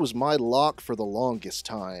this was my lock for the longest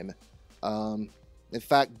time. In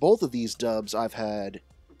fact, both of these dubs I've had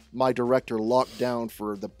my director locked down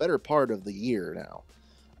for the better part of the year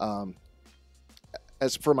now.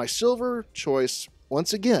 As for my Silver choice,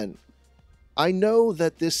 once again, I know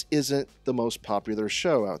that this isn't the most popular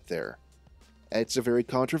show out there. It's a very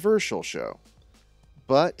controversial show.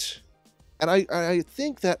 But, and I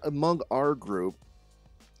think that among our group,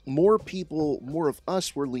 more of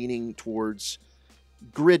us were leaning towards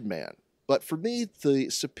Gridman. But for me, the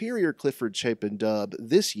superior Clifford Chapin dub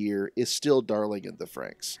this year is still Darling in the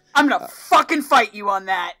Franxx. I'm gonna fucking fight you on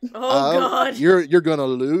that. Oh God. You're gonna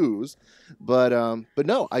lose. But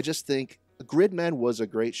no, I just think Gridman was a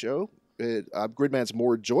great show. Gridman's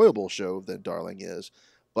more enjoyable show than Darling is.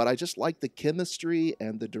 But I just like the chemistry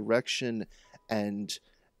and the direction and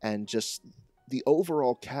just the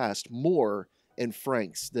overall cast more in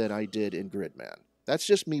Franxx than I did in Gridman. That's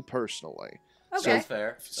just me personally. Okay. That's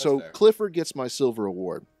fair. So Clifford gets my silver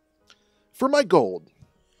award. For my gold,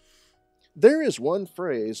 there is one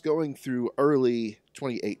phrase going through early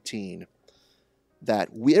 2018 that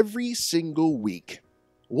every single week,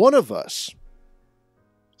 one of us,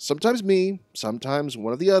 sometimes me, sometimes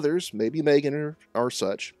one of the others, maybe Megan or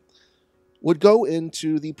such, would go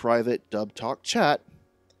into the private Dub Talk chat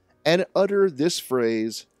and utter this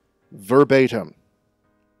phrase verbatim.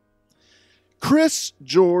 Chris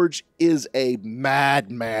George is a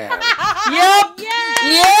madman. Yep.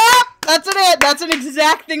 Yep. That's an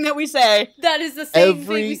exact thing that we say. That is the same thing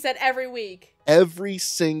we said every week. Every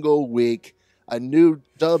single week, a new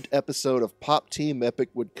dubbed episode of Pop Team Epic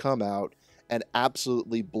would come out and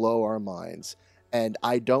absolutely blow our minds. And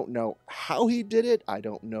I don't know how he did it. I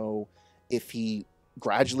don't know if he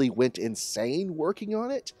gradually went insane working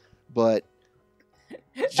on it, but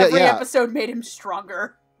every episode made him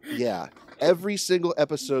stronger. Yeah. Every single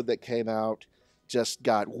episode that came out just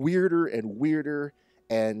got weirder and weirder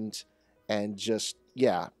and just,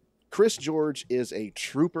 yeah. Chris George is a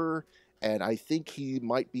trooper, and I think he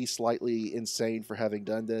might be slightly insane for having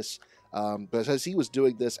done this, because he was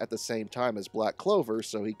doing this at the same time as Black Clover,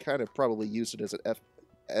 so he kind of probably used it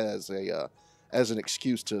as an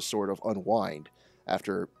excuse to sort of unwind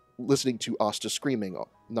after listening to Asta screaming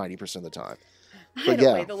 90% of the time. I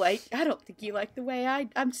don't think you like the way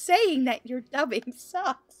I'm saying that your dubbing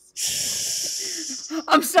sucks.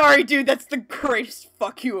 I'm sorry, dude. That's the greatest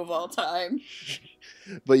fuck you of all time.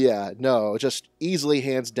 But yeah, no, just easily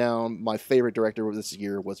hands down, my favorite director of this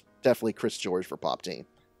year was definitely Chris George for Pop Team.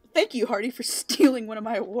 Thank you, Hardy, for stealing one of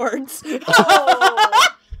my awards. Oh.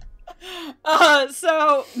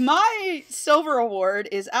 So my silver award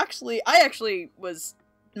is I was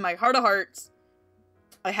in my heart of hearts.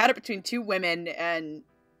 I had it between two women, and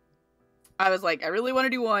I was like, I really want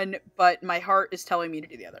to do one, but my heart is telling me to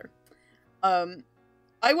do the other.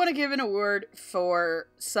 I want to give an award for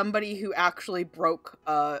somebody who actually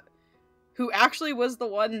who actually was the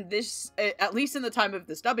one at least in the time of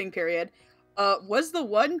this dubbing period, was the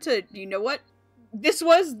one to, you know what? This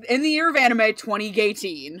was in the year of anime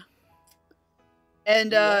 2018.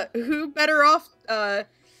 And, who better off,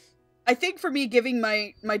 I think for me, giving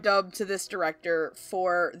my dub to this director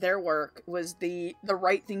for their work was the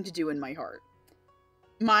right thing to do in my heart.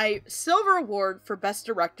 My silver award for best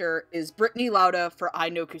director is Brittany Lauda for I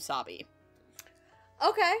No Kusabi.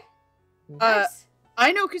 Okay. Nice.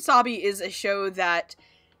 I No Kusabi is a show that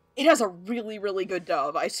it has a really, really good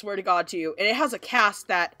dub, I swear to God to you. And it has a cast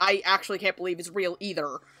that I actually can't believe is real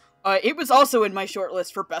either. It was also in my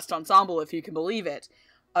shortlist for best ensemble, if you can believe it.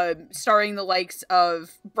 Starring the likes of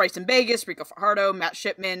Bryson Vegas, Rico Fajardo, Matt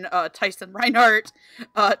Shipman, Tyson Reinhardt,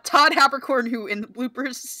 Todd Habercorn, who in the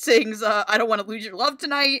bloopers sings I Don't Want to Lose Your Love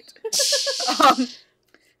Tonight.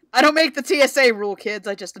 I don't make the TSA rule, kids,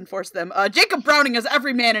 I just enforce them. Jacob Browning as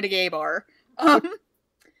every man in a gay bar.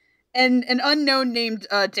 And an unknown named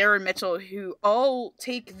Darren Mitchell, who all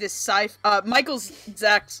take this Michael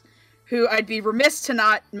Zex, who I'd be remiss to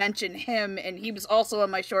not mention him, and he was also on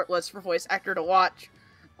my shortlist for voice actor to watch.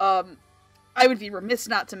 I would be remiss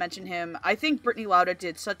not to mention him. I think Brittany Lauda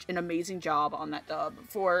did such an amazing job on that dub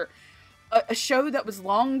for a show that was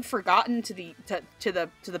long forgotten to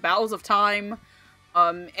the bowels of time,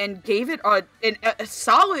 and gave it a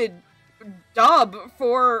solid dub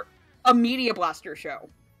for a Media Blaster show.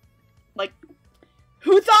 Like,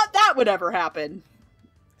 who thought that would ever happen?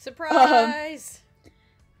 Surprise!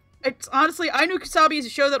 It's honestly, I Know Kusabi is a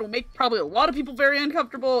show that will make probably a lot of people very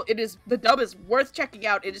uncomfortable. The dub is worth checking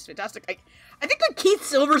out. It is fantastic. I think like Keith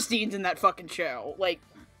Silverstein's in that fucking show. Like,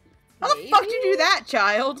 how the fuck did you do that,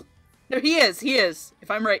 child? No, he is.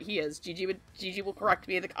 If I'm right, he is. Gigi will correct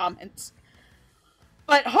me in the comments.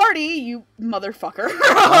 But Hardy, you motherfucker.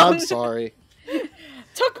 I'm sorry.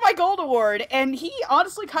 Took my gold award, and he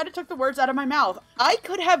honestly kind of took the words out of my mouth. I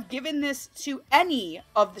could have given this to any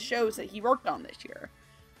of the shows that he worked on this year.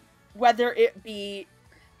 Whether it be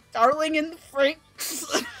Darling in the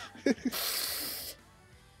Franxx,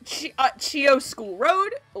 Chio School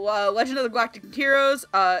Road, Legend of the Galactic Heroes,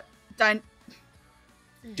 Dinoya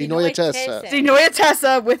Tessa. Dinoya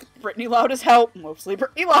Tessa with Brittany Lauda's help, mostly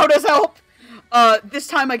Brittany Lauda's help. This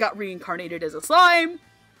time I got reincarnated as a slime.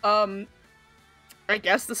 I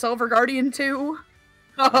guess the Silver Guardian 2.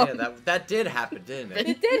 Yeah, that did happen, didn't it?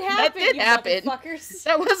 It did happen, That did you happen. motherfuckers.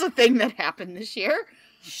 That was a thing that happened this year.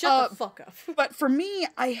 Shut the fuck up. But for me,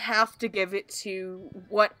 I have to give it to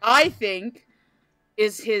what I think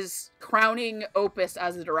is his crowning opus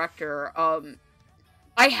as a director.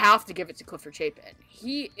 I have to give it to Clifford Chapin.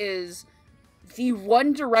 He is the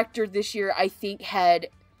one director this year I think had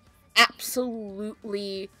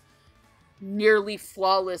absolutely nearly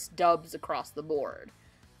flawless dubs across the board.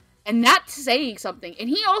 And that's saying something. And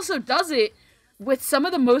he also does it with some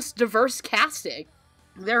of the most diverse casting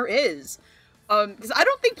there is. Because I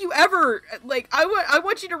don't think you ever, like, I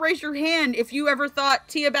want you to raise your hand if you ever thought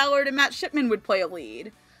Tia Ballard and Matt Shipman would play a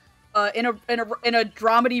lead. In a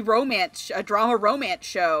drama romance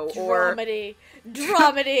show, or dramedy.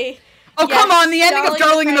 Oh, yes, come on, the ending of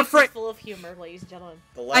Darling in the Franxx. Full of humor, ladies and gentlemen.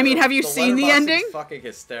 I mean, have you seen the ending? Fucking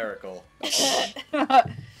hysterical.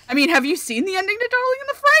 I mean, have you seen the ending to Darling in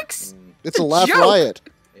the Franxx? It's a laugh riot.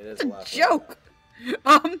 It is It's a a laugh joke.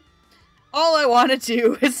 All I want to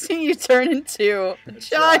do is see you turn into a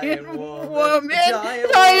giant woman.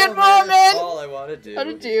 Giant woman. All I want to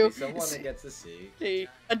do is be someone that gets to see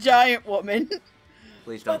a giant woman.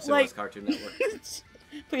 Please don't sue us, Cartoon Network.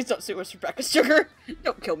 Please don't sue us, Rebecca Sugar.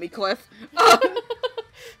 Don't kill me, Cliff.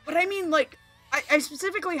 But I mean, like, I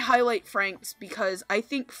specifically highlight Franxx because I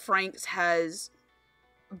think Franxx has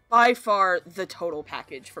by far the total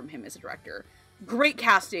package from him as a director. Great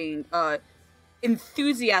casting,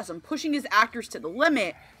 enthusiasm, pushing his actors to the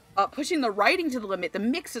limit, pushing the writing to the limit. The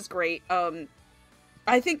mix is great.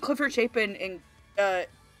 I think Clifford Chapin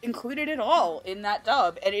included it all in that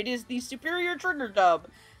dub, and it is the superior Trigger dub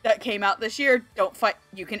that came out this year. Don't fight.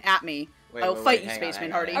 You can at me. I'll fight you, Spaceman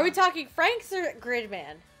Hardy. Are we talking Franxx or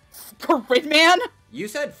Gridman? Gridman? You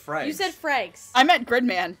said Franxx. You said Franxx. I meant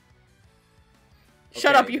Gridman.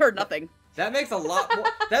 Shut up, you heard nothing. That makes a lot more.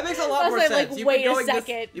 That makes a lot more sense. Like, wait a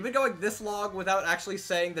second. You've been going this long without actually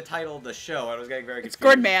saying the title of the show. I was getting very confused.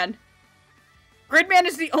 It's Gridman. Gridman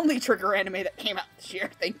is the only Trigger anime that came out this year.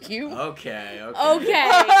 Thank you. Okay.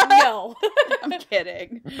 No. I'm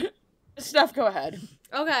kidding. Steph, go ahead.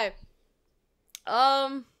 Okay.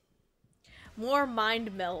 More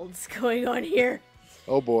mind melds going on here.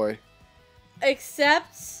 Oh boy.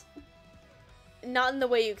 Except not in the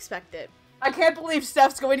way you expect it. I can't believe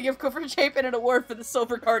Steph's going to give Clifford Chapin an award for the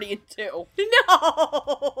Silver Guardian 2.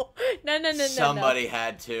 No! No. Somebody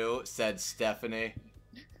had to, said Stephanie.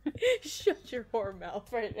 Shut your whore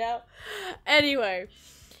mouth right now. Anyway,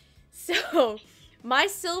 so my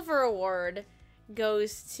Silver Award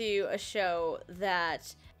goes to a show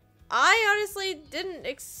that I honestly didn't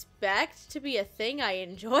expect to be a thing I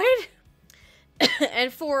enjoyed.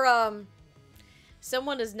 And for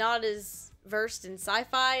someone who's not as versed in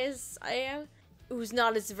sci-fi as I am, who's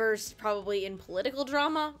not as versed probably in political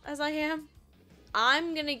drama as I am,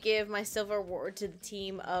 I'm gonna give my Silver Award to the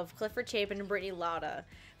team of Clifford Chapin and Brittany Lauda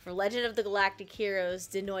for Legend of the Galactic Heroes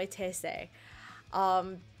De Noitese.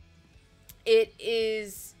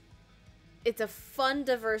 It's a fun,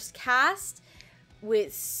 diverse cast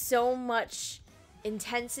with so much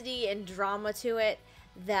intensity and drama to it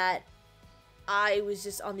that I was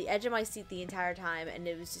just on the edge of my seat the entire time, and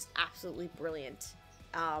it was just absolutely brilliant.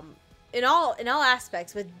 In all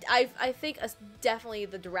aspects, but I think definitely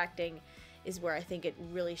the directing is where I think it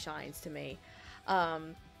really shines to me.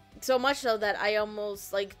 So much so that I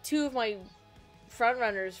almost, like, two of my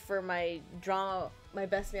frontrunners for my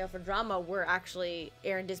best male for drama were actually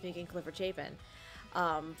Aaron Dismuke and Clifford Chapin,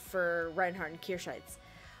 for Reinhardt and Kirscheitz.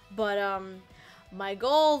 But my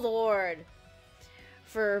Gold Award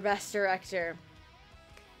for Best Director,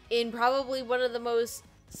 in probably one of the most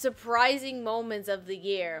surprising moments of the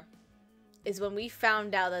year, is when we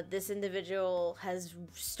found out that this individual has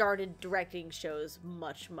started directing shows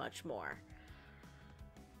much, much more.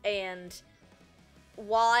 And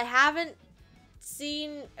while I haven't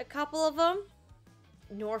seen a couple of them,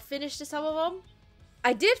 nor finished some of them,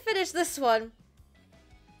 I did finish this one,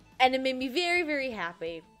 and it made me very, very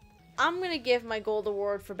happy. I'm going to give my Gold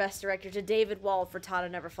Award for Best Director to David Wald for Tada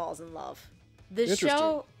Never Falls in Love. The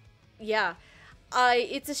show, yeah.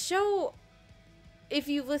 It's a show, if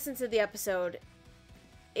you listen to the episode,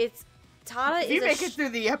 it's Tada. If you make it through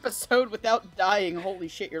the episode without dying, holy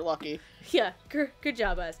shit, you're lucky. Yeah, good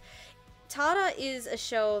job, guys. Tada is a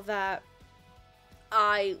show that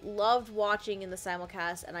I loved watching in the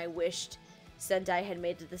simulcast, and I wished Sentai had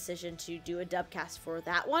made the decision to do a dubcast for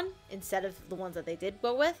that one instead of the ones that they did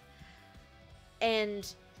go with.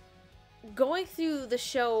 And going through the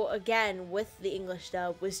show again with the English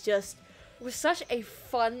dub was such a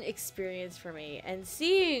fun experience for me, and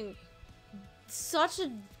seeing such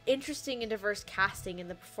an interesting and diverse casting and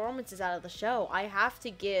the performances out of the show. I have to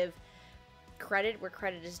give credit where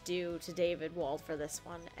credit is due to David Wald for this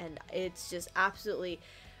one, and it's just absolutely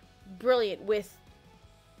brilliant with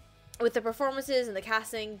the performances and the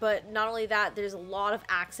casting. But not only that, there's a lot of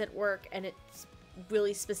accent work, and it's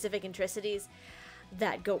really specific intricacies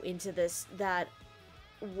that go into this.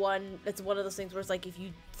 It's one of those things where it's like, if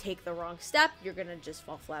you take the wrong step, you're gonna just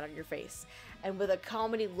fall flat on your face. And with a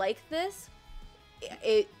comedy like this,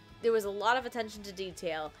 there was a lot of attention to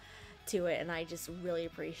detail to it, and I just really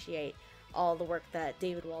appreciate all the work that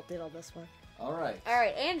David Wald did on this one. All right,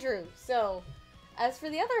 Andrew. So, as for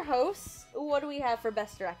the other hosts, what do we have for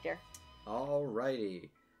Best Director? Alrighty.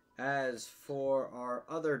 As for our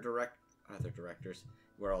other directors,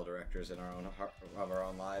 we're all directors in our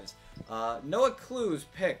own lives. Noah Clue's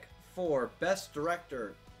pick for Best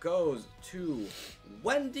Director goes to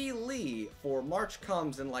Wendy Lee for March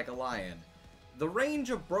Comes in Like a Lion. The range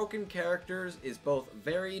of broken characters is both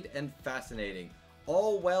varied and fascinating,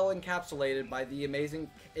 all well encapsulated by the amazing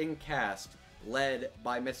cast led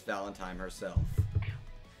by Miss Valentine herself.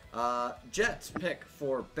 Jet's pick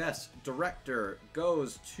for Best Director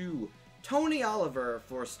goes to Tony Oliver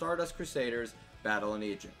for Stardust Crusaders Battle in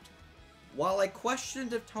Egypt. While I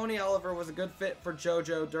questioned if Tony Oliver was a good fit for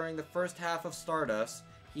JoJo during the first half of Stardust,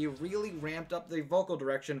 he really ramped up the vocal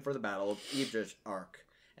direction for the Battle of Egypt arc,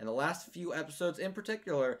 and the last few episodes in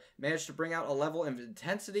particular managed to bring out a level of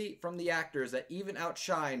intensity from the actors that even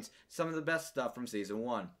outshines some of the best stuff from Season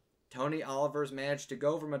 1. Tony Oliver's managed to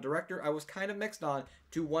go from a director I was kind of mixed on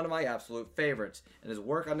to one of my absolute favorites, and his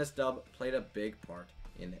work on this dub played a big part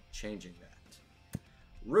in changing that.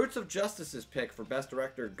 Roots of Justice's pick for Best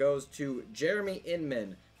Director goes to Jeremy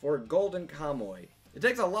Inman for Golden Kamuy. It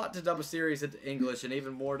takes a lot to dub a series into English, and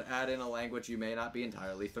even more to add in a language you may not be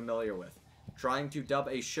entirely familiar with. Trying to dub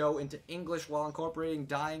a show into English while incorporating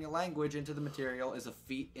dying language into the material is a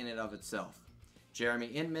feat in and of itself. Jeremy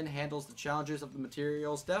Inman handles the challenges of the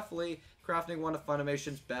materials deftly, crafting one of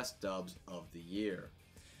Funimation's best dubs of the year.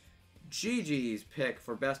 Gigi's pick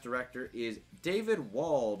for Best Director is David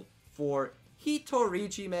Wald for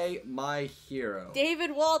Hitorijime, My Hero.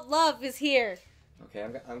 David Wald Love is here. Okay,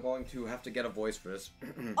 I'm going to have to get a voice for this.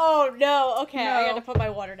 Oh no, okay, No. I gotta put my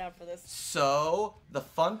water down for this. So, the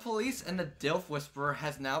Fun Police and the Dilf Whisperer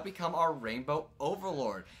has now become our Rainbow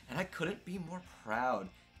Overlord, and I couldn't be more proud.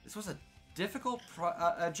 This was a difficult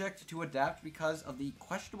project to adapt because of the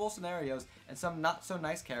questionable scenarios and some not so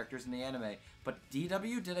nice characters in the anime, but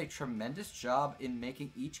DW did a tremendous job in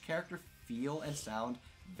making each character feel and sound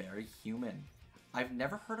very human. I've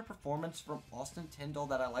never heard a performance from Austin Tyndall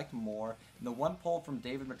that I liked more, and the one pulled from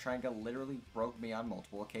David Matranga literally broke me on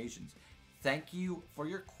multiple occasions. Thank you for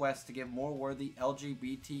your quest to give more worthy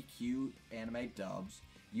LGBTQ anime dubs.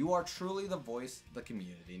 You are truly the voice the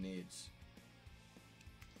community needs.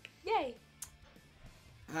 Yay.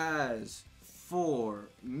 As for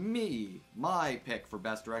me, my pick for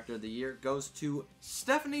Best Director of the Year goes to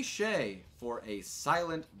Stephanie Sheh for A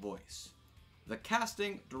Silent Voice. The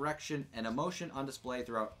casting, direction, and emotion on display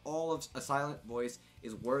throughout all of A Silent Voice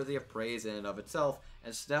is worthy of praise in and of itself,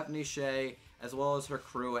 and Stephanie Sheh, as well as her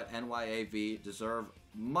crew at NYAV, deserve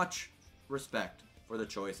much respect for the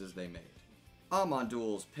choices they made.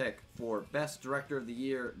 Amandul's pick for Best Director of the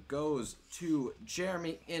Year goes to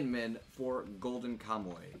Jeremy Inman for Golden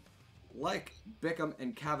Kamuy. Like Bickham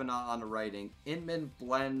and Kavanaugh on the writing, Inman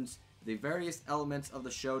blends the various elements of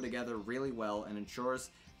the show together really well and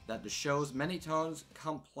ensures that the show's many tones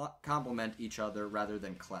complement each other rather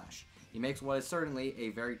than clash. He makes what is certainly a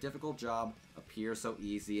very difficult job appear so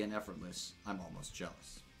easy and effortless. I'm almost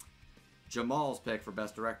jealous. Jamal's pick for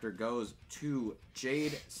Best Director goes to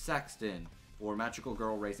Jade Saxton for Magical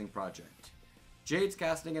Girl Racing Project. Jade's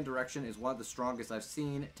casting and direction is one of the strongest I've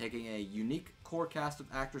seen, taking a unique core cast of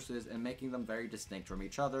actresses and making them very distinct from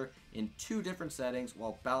each other in two different settings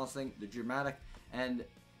while balancing the dramatic and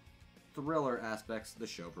thriller aspects the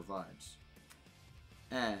show provides.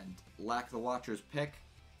 And Lack the Watcher's pick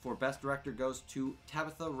for Best Director goes to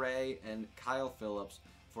Tabitha Ray and Kyle Phillips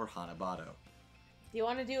for Hanabado. Do you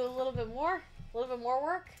want to do a little bit more? A little bit more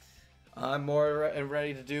work? I'm more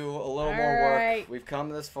ready to do a little All more work. right. We've come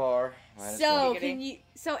this far. So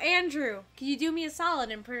Andrew, can you do me a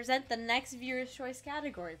solid and present the next Viewer's Choice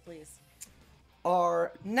category, please?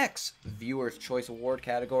 Our next Viewer's Choice Award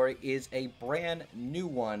category is a brand new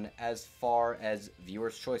one as far as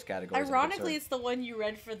Viewer's Choice categories are Ironically, concerned. it's the one you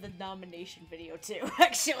read for the nomination video too,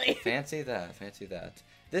 actually. Fancy that, fancy that.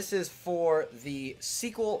 This is for the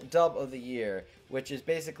sequel dub of the year, which is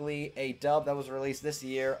basically a dub that was released this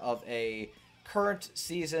year of a current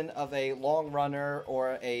season of a long runner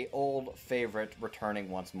or a old favorite returning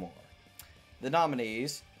once more. The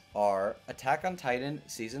nominees are Attack on Titan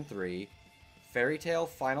Season 3, Fairy Tail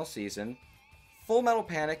Final Season, Full Metal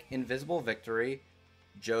Panic Invisible Victory,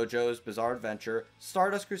 JoJo's Bizarre Adventure,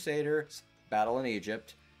 Stardust Crusaders Battle in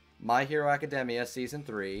Egypt, My Hero Academia Season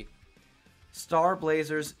 3, Star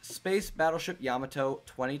Blazers Space Battleship Yamato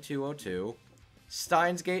 2202,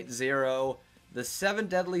 Steins Gate Zero, The Seven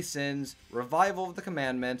Deadly Sins, Revival of the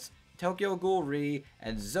Commandments, Tokyo Ghoul Re,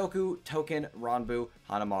 and Zoku Token Ranbu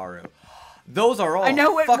Hanamaru. Those are all I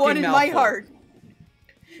know it fucking won in my mouthfuls. heart.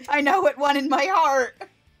 I know it won in my heart.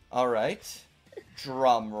 All right.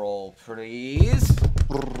 Drum roll, please.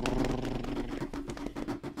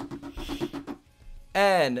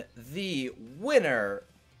 And the winner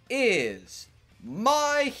is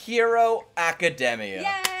My Hero Academia.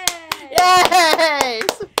 Yay!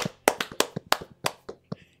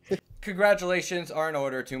 Congratulations are in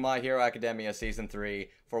order to My Hero Academia Season 3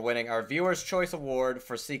 for winning our Viewer's Choice Award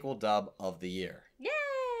for Sequel Dub of the Year.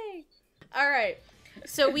 Yay! All right.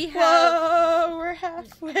 So we have Whoa, we're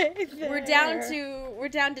halfway there. we're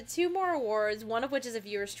down to 2 more awards, one of which is a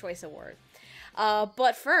Viewer's Choice Award.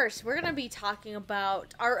 But first, we're gonna be talking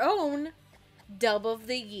about our own Dub of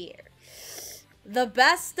the Year. The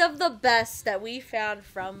best of the best that we found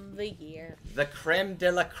from the year. The creme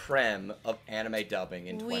de la creme of anime dubbing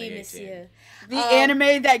in Oui, 2018. monsieur. The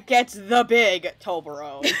anime that gets the big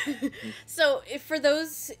Toblerone. So, for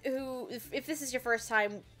those who, if this is your first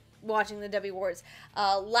time watching the Dubbie Awards,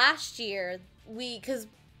 last year, because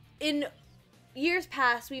in years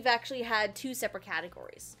past, we've actually had 2 separate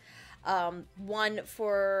categories. One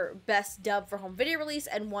for best dub for home video release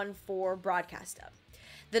and one for broadcast dub.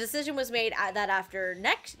 The decision was made that after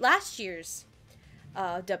last year's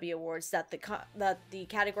Dubbie Awards that the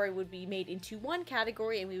category would be made into one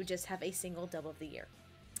category and we would just have a single dub of the year.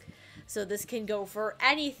 So this can go for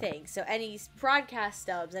anything. So any broadcast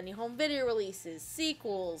dubs, any home video releases,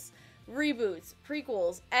 sequels, reboots,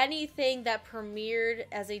 prequels, anything that premiered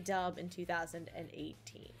as a dub in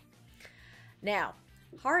 2018. Now,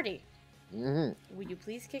 Hardy, would you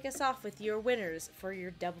please kick us off with your winners for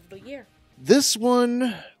your dub of the year? This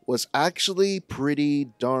one was actually pretty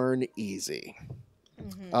darn easy.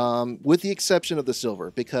 With the exception of the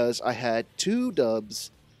silver, because I had 2 dubs,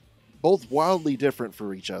 both wildly different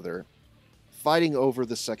for each other, fighting over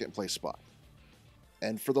the second place spot.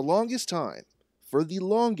 And for the longest time,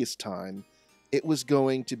 it was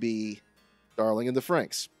going to be Darling in the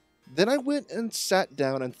Franxx. Then I went and sat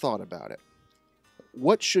down and thought about it.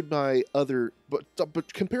 What should my other,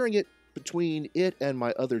 but comparing it between it and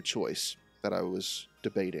my other choice that I was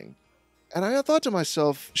debating. And I thought to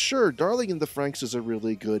myself, sure, Darling in the Franxx is a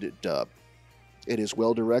really good dub. It is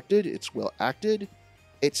well directed, it's well acted,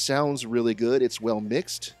 it sounds really good, it's well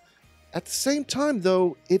mixed. At the same time,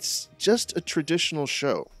 though, it's just a traditional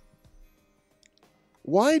show.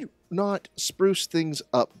 Why not spruce things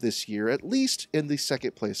up this year, at least in the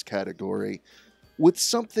second place category, with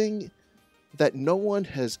something that no one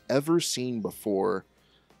has ever seen before,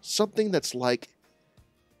 something that's like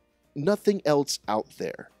nothing else out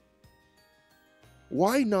there?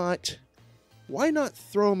 Why not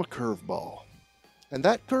throw him a curveball? And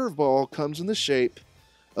that curveball comes in the shape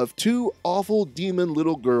of 2 awful demon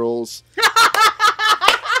little girls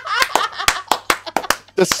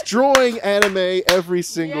destroying anime every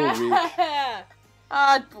single week.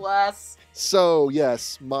 God bless. So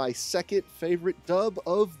yes, my second favorite dub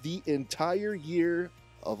of the entire year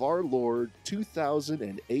of our Lord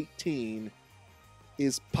 2018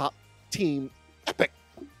 is Pop Team Epic.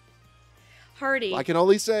 Hardy. I can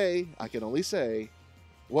only say,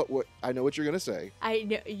 what I know what you're gonna say. I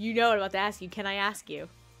know you know what I'm about to ask you. Can I ask you?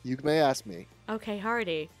 You may ask me. Okay,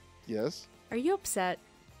 Hardy. Yes? Are you upset?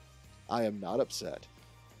 I am not upset.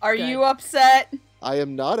 Are Good. you upset? I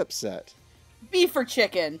am not upset. Beef or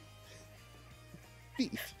chicken?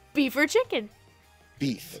 Beef. Beef or chicken?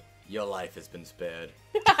 Beef. Your life has been spared.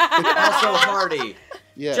 Also, Hardy,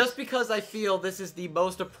 Yes. just because I feel this is the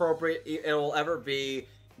most appropriate it will ever be,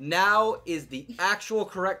 now is the actual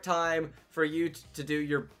correct time for you to do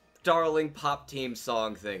your darling pop team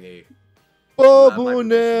song thingy. Babu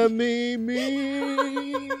ne mi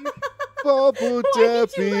mi. Babu de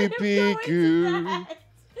pi pi goo.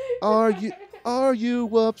 Are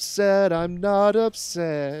you upset? I'm not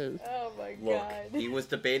upset. Oh my Look, he was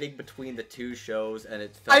debating between the 2 shows, and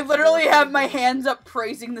it felt I literally more have my like- hands up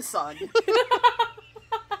praising the sun.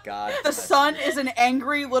 God. The sun is an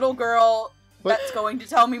angry little girl that's going to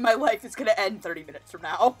tell me my life is going to end 30 minutes from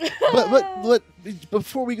now. But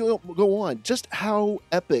before we go on, just how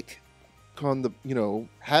epic back on the,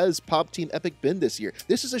 has Pop Team Epic been this year?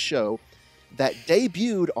 This is a show that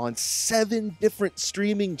debuted on 7 different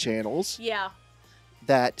streaming channels. Yeah.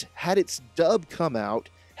 That had its dub come out,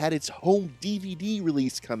 had its home DVD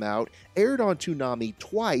release come out, aired on Toonami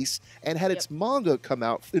twice, and had its manga come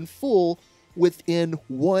out in full within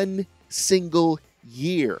one single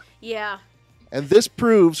year. Yeah. And this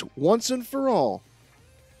proves once and for all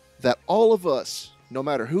that all of us, no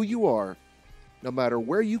matter who you are, no matter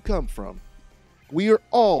where you come from, we are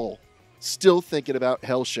all still thinking about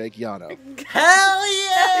Hellshake Yano. Hell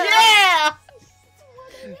yeah! Yeah!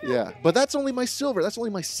 Yeah, but that's only my silver. That's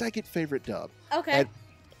only my second favorite dub. Okay. And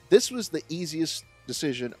this was the easiest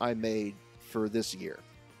decision I made for this year.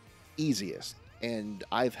 Easiest. And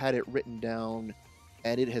I've had it written down,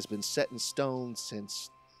 and it has been set in stone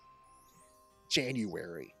since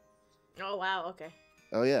January. Oh, wow. Okay.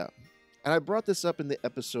 Oh, yeah. And I brought this up in the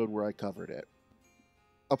episode where I covered it.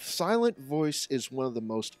 A Silent Voice is one of the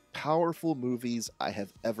most powerful movies I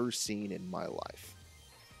have ever seen in my life.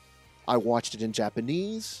 I watched it in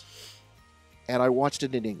Japanese, and I watched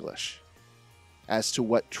it in English. As to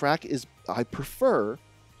what track I prefer,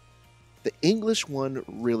 the English one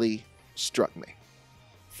really struck me.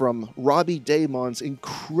 From Robbie Damon's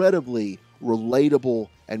incredibly relatable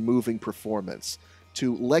and moving performance,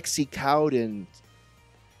 to Lexi Cowden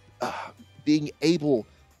being able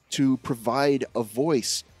to provide a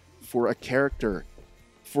voice for a character,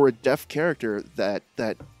 for a deaf character that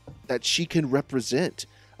she can represent.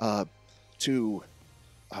 Kira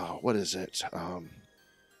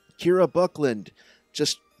Buckland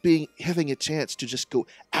just having a chance to just go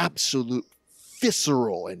absolute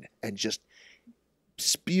visceral and just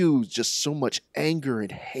spew just so much anger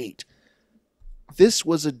and hate. This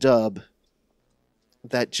was a dub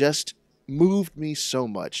that just moved me so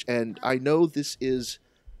much, and I know this is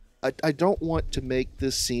I don't want to make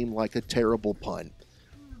this seem like a terrible pun,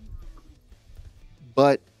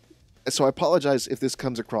 but so I apologize if this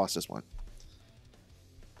comes across as one.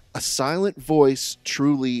 A Silent Voice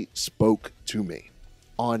truly spoke to me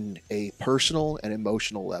on a personal and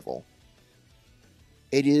emotional level.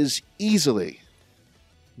 It is easily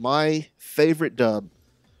my favorite dub,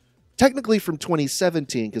 technically from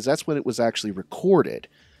 2017, because that's when it was actually recorded,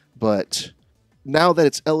 but now that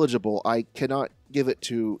it's eligible, I cannot give it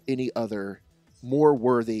to any other more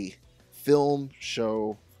worthy film,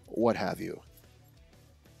 show, what have you.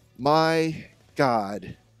 My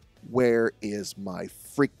God, where is my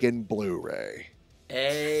freaking Blu-ray?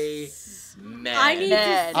 Amen. I need to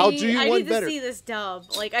see, I'll do you I one need better. to see this dub.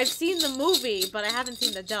 Like, I've seen the movie, but I haven't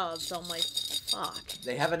seen the dub, so I'm like, fuck.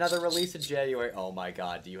 They have another release in January. Oh my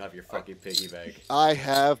god, do you have your fucking piggy bank? I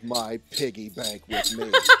have my piggy bank with me.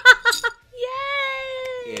 Yay!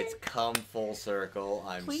 It's come full circle.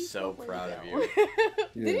 I'm Please so don't proud let of it you.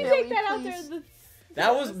 go. Did he take that out there? Please.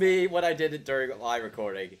 That was me when I did it during live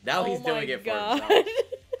recording. Now he's doing it for himself.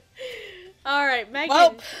 All right, Megan,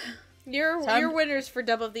 Well, your winners for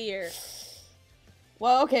Dub of the Year.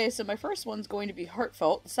 Well, okay, so my first one's going to be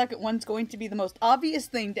heartfelt. The second one's going to be the most obvious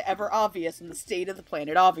thing to ever obvious in the state of the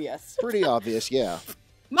planet obvious. Pretty obvious, yeah.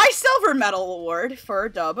 My silver medal award for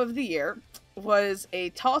Dub of the Year was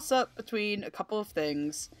a toss-up between a couple of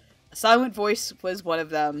things. A Silent Voice was one of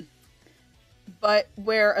them. But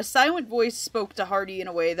where A Silent Voice spoke to Hardy in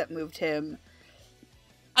a way that moved him,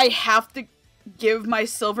 I have to give my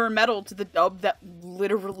silver medal to the dub that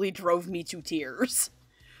literally drove me to tears.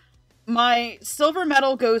 My silver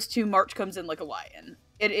medal goes to March Comes In Like a Lion.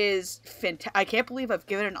 It is fantastic. I can't believe I've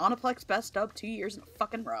given an Oniplex Best Dub 2 years in a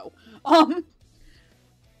fucking row.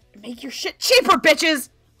 Make your shit cheaper, bitches!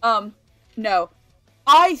 No.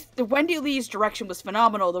 The Wendy Lee's direction was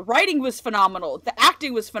phenomenal. The writing was phenomenal. The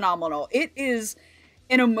acting was phenomenal. It is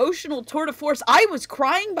an emotional tour de force. I was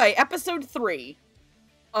crying by episode 3.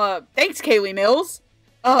 Thanks, Kaylee Mills.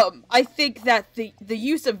 I think that the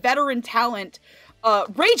use of veteran talent,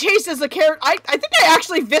 Ray Chase as a character, I think I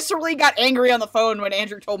actually viscerally got angry on the phone when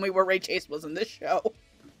Andrew told me where Ray Chase was in this show.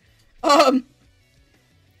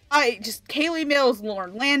 Kaylee Mills,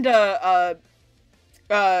 Lauren Landa,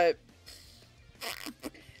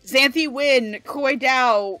 Xanthi Wynn, Koi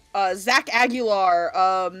Dow, Zach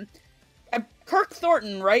Aguilar, Kirk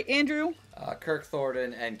Thornton, right, Andrew? Kirk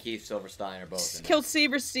Thornton and Keith Silverstein are both in Kill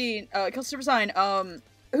Silverstein,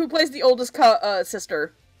 who plays the oldest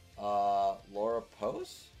sister? Laura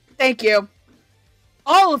Post? Thank you.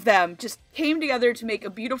 All of them just came together to make a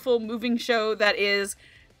beautiful, moving show that is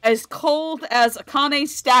as cold as Akane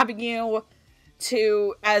stabbing you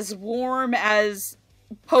to as warm as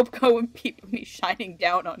Popko and Me shining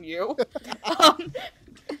down on you.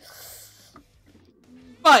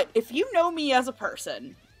 But if you know me as a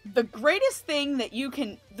person, the greatest thing that you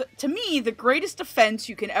can, to me, the greatest offense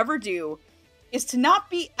you can ever do is to not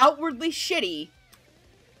be outwardly shitty,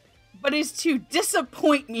 but is to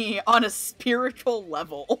disappoint me on a spiritual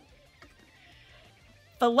level.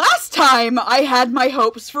 The last time I had my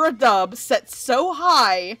hopes for a dub set so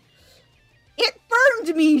high, it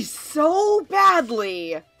burned me so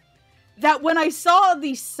badly that when I saw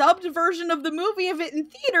the subbed version of the movie of it in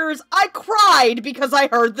theaters, I cried because I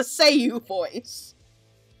heard the Seiyu voice.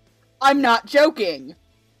 I'm not joking.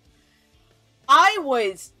 I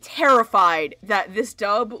was terrified that this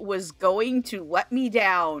dub was going to let me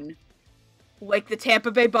down, like the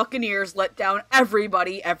Tampa Bay Buccaneers let down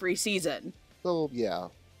everybody every season. So, yeah.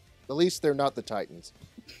 At least they're not the Titans.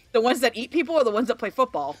 The ones that eat people or the ones that play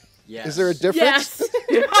football? Yes. Is there a difference?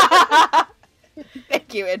 Yes.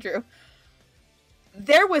 Thank you, Andrew.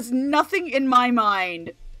 There was nothing in my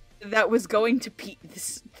mind that was going to beat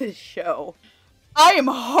this show. I am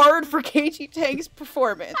hard for KG Tang's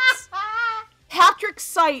performance. Patrick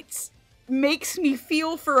Seitz makes me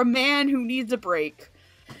feel for a man who needs a break.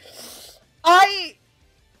 I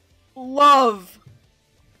love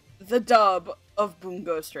the dub of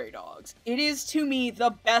Bungo Stray Dogs. It is, to me,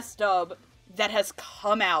 the best dub that has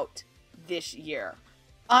come out this year.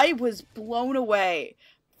 I was blown away.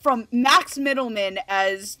 From Max Middleman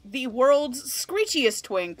as the world's screechiest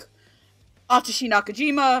twink, Atashi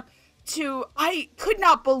Nakajima, to I could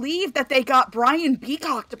not believe that they got Brian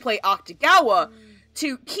Beacock to play Octagawa,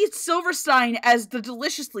 to Keith Silverstein as the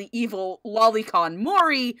deliciously evil Lolicon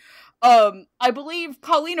Mori. I believe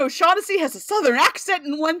Colleen O'Shaughnessy has a southern accent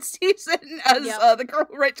in one season as the girl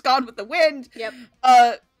who writes Gone with the Wind. Yep.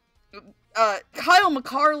 Kyle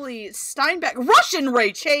McCarley, Steinbeck, Russian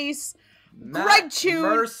Ray Chase, Greg Chun,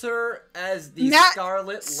 Mercer as the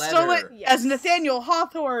Scarlet Letter. As Nathaniel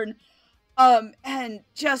Hawthorne, and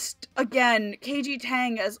just, again, KG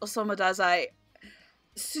Tang as Osama Dazai.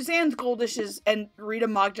 Suzanne Goldish's and Rita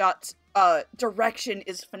Magjot's direction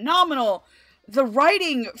is phenomenal. The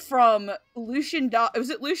writing from Lucian, was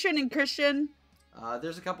it Lucian and Christian?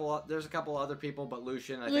 There's a couple other people, but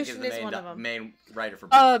Lucian, I Lucian think, is is one the of them. main writer for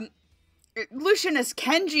both. Lucian as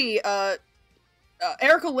Kenji,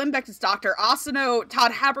 Erica Limbeck as Dr. Asano,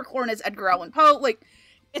 Todd Habercorn as Edgar Allan Poe. Like,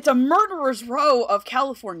 it's a murderer's row of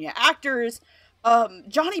California actors.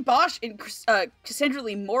 Johnny Bosch and Cassandra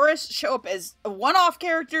Lee Morris show up as one-off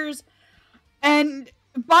characters. And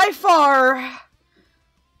by far,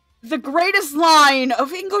 the greatest line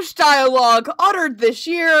of English dialogue uttered this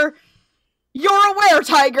year, "You're aware,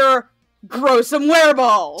 Tiger, grow some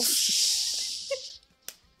wereballs."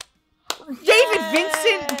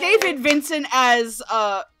 David Vincent as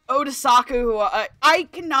Odasaku, who I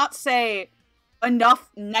cannot say enough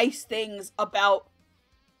nice things about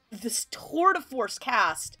this tour de force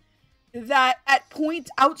cast that at points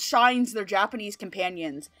outshines their Japanese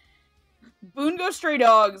companions. Bungo Stray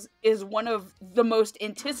Dogs is one of the most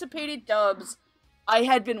anticipated dubs I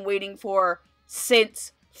had been waiting for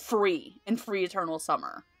since Free and Free Eternal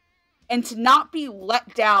Summer. And to not be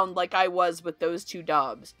let down like I was with those two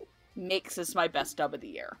dubs makes this my best dub of the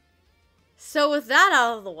year. So with that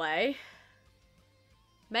out of the way,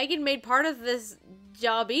 Megan made part of this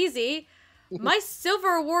job easy. My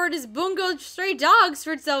silver award is Bungo Stray Dogs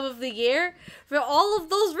for dub of the year for all of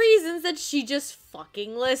those reasons that she just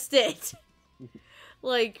fucking listed.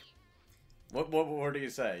 Like, What more do you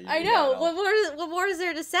say? I know. What more is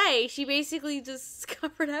there to say? She basically just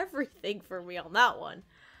covered everything for me on that one.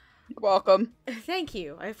 You're welcome. Thank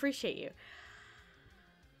you. I appreciate you.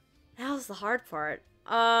 That was the hard part.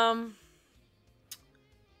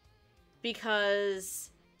 Because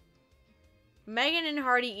Megan and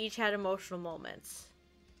Hardy each had emotional moments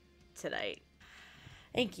tonight.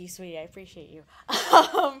 Thank you, sweetie. I appreciate you.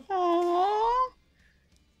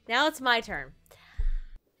 Now it's my turn.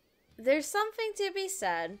 There's something to be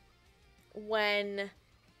said when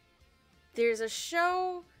there's a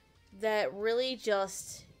show that really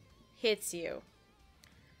just hits you.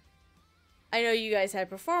 I know you guys had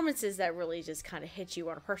performances that really just kind of hit you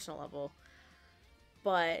on a personal level,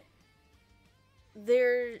 but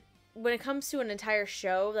when it comes to an entire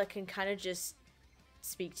show that can kind of just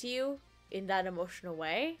speak to you in that emotional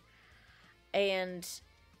way, and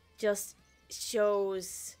just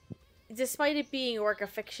shows, despite it being a work of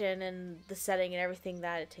fiction and the setting and everything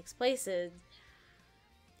that it takes place in,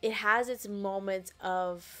 it has its moments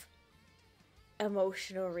of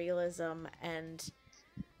emotional realism and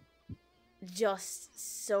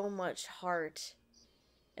just so much heart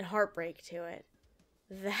and heartbreak to it.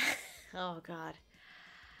 That, oh god.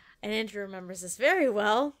 And Andrew remembers this very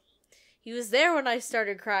well. He was there when I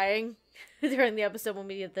started crying during the episode when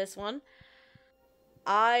we did this one.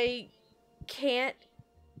 I can't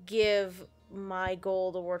give my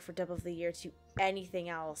gold award for Dub of the Year to anything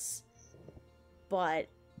else but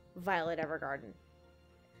Violet Evergarden.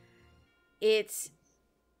 It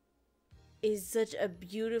is such a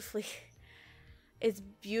beautifully it's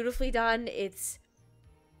beautifully done. It's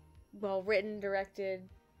well written, directed,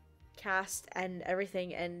 cast, and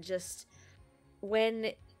everything. And just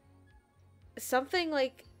when something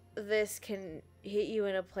like this can hit you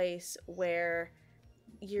in a place where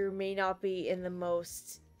you may not be in the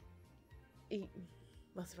most,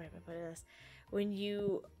 what's the right way to put this, when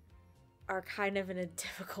you are kind of in a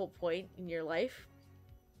difficult point in your life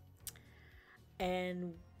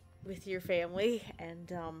and with your family,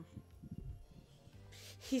 and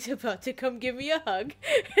he's about to come give me a hug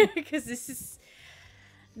because this is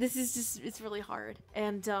just, it's really hard.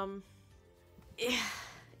 And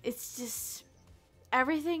it's just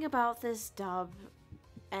everything about this dub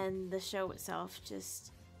and the show itself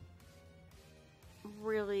just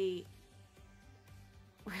really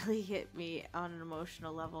hit me on an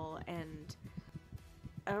emotional level, and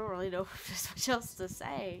I don't really know if there's much else to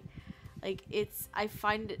say. Like, I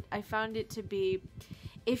found it to be,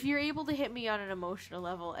 if you're able to hit me on an emotional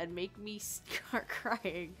level and make me start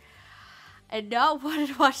crying and not want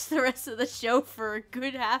to watch the rest of the show for a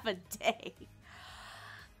good half a day,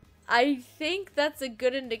 I think that's a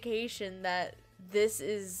good indication that this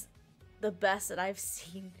is the best that I've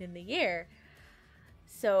seen in the year.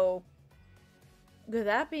 So, with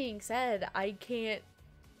that being said, I can't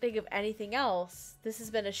think of anything else. This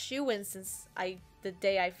has been a shoo-in since the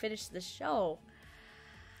day I finished the show.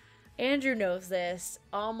 Andrew knows this.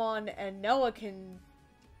 Amon and Noah can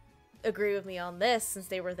agree with me on this since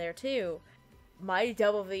they were there too. My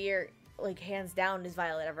dub of the year, like, hands down, is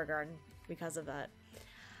Violet Evergarden because of that.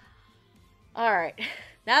 Alright.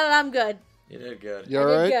 Now that I'm good. You did good. You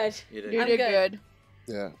alright? Good. You did You I'm did good. good.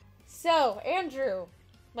 Yeah. So, Andrew,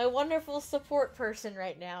 my wonderful support person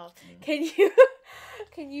right now, can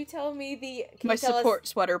you tell me My support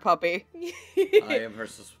sweater puppy. I am her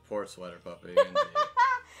support sweater puppy. Indeed.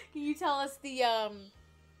 Can you tell us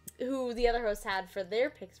who the other hosts had for their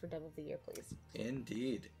picks for Dub of the Year, please?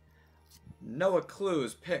 Indeed. Noah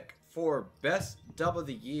Clue's pick for Best Dub of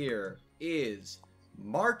the Year is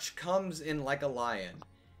March Comes in Like a Lion.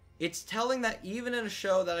 It's telling that even in a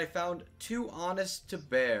show that I found too honest to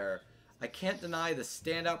bear, I can't deny the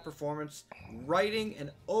standout performance, writing,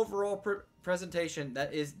 and overall presentation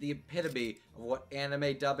that is the epitome of what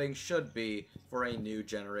anime dubbing should be for a new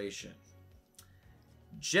generation.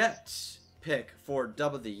 Jet's pick for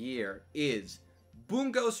Dub of the Year is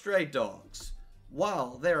Bungo Stray Dogs.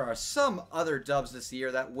 While there are some other dubs this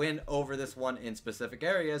year that win over this one in specific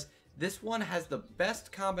areas, this one has the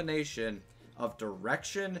best combination of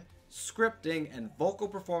direction, scripting, and vocal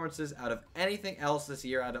performances out of anything else this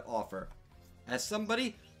year had to offer. As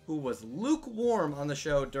somebody who was lukewarm on the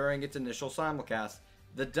show during its initial simulcast,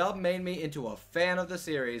 the dub made me into a fan of the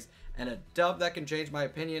series, and a dub that can change my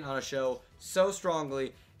opinion on a show so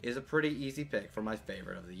strongly is a pretty easy pick for my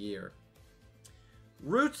favorite of the year.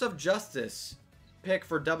 Roots of Justice pick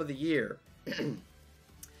for Dub of the Year.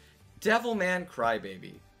 Devilman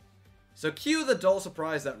Crybaby. So cue the dull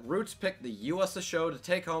surprise that Roots picked the US show to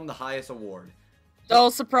take home the highest award.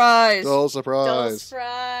 Dull surprise! Dull Dull surprise.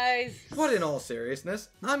 surprise! But in all seriousness,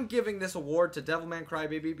 I'm giving this award to Devilman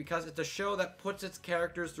Crybaby because it's a show that puts its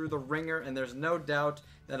characters through the ringer, and there's no doubt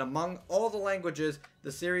that among all the languages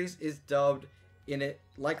the series is dubbed in, it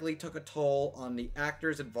likely took a toll on the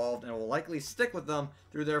actors involved and will likely stick with them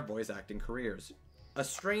through their voice acting careers. A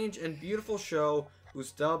strange and beautiful show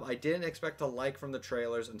whose dub I didn't expect to like from the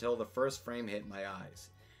trailers until the first frame hit my eyes.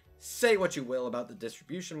 Say what you will about the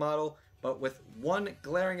distribution model, but with one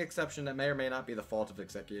glaring exception that may or may not be the fault of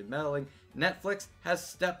executive meddling, Netflix has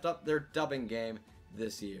stepped up their dubbing game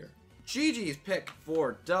this year. Gigi's pick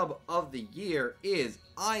for Dub of the Year is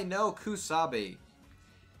I Know Kusabi.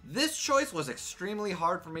 This choice was extremely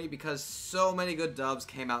hard for me because so many good dubs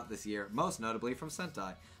came out this year, most notably from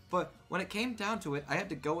Sentai. But when it came down to it, I had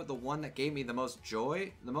to go with the one that gave me the most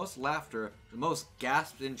joy, the most laughter, the most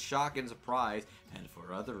gasps in shock and surprise, and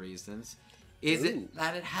for other reasons,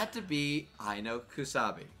 that it had to be I Know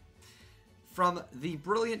Kusabi. From the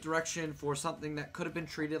brilliant direction for something that could have been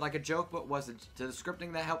treated like a joke but wasn't, to the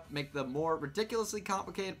scripting that helped make the more ridiculously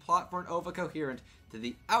complicated plot for an OVA coherent, to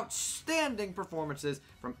the outstanding performances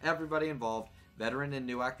from everybody involved, veteran and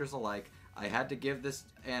new actors alike, I had to give this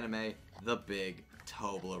anime the big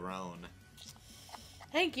Toblerone.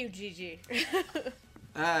 Thank you, Gigi.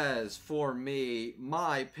 As for me,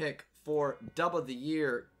 my pick for Dub of the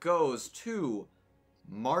Year goes to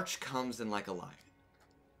March Comes in Like a Lion.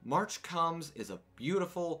 March Comes is a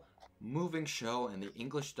beautiful, moving show, and the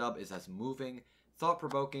English dub is as moving,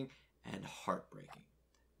 thought-provoking, and heartbreaking.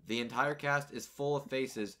 The entire cast is full of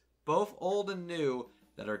faces, both old and new,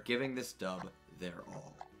 that are giving this dub their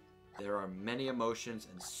all. There are many emotions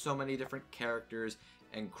and so many different characters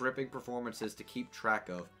and gripping performances to keep track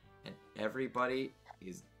of, and everybody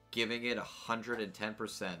is giving it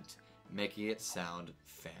 110%, making it sound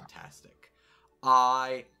fantastic.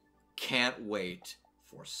 I can't wait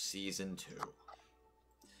for Season 2.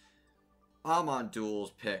 Amon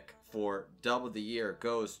Duel's pick for Dub of the Year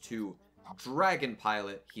goes to Dragon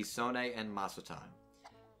Pilot, Hisone, and Masutan.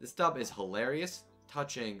 This dub is hilarious,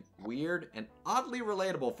 touching, weird, and oddly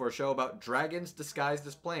relatable for a show about dragons disguised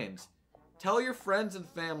as planes. Tell your friends and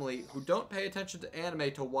family who don't pay attention to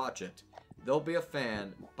anime to watch it. They'll be a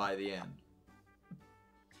fan by the end.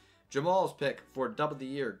 Jamal's pick for Dub of the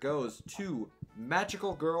Year goes to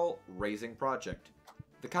Magical Girl Raising Project.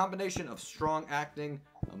 The combination of strong acting,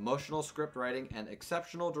 emotional script writing, and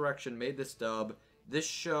exceptional direction made this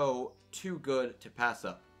show too good to pass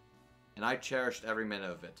up. And I cherished every minute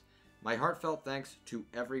of it. My heartfelt thanks to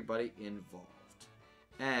everybody involved.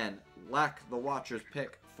 And Lack the Watcher's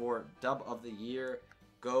pick for Dub of the Year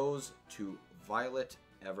goes to Violet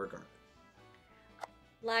Evergarden.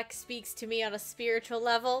 Lack speaks to me on a spiritual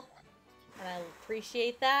level, and I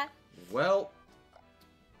appreciate that. Well,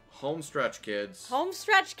 home stretch, kids. Home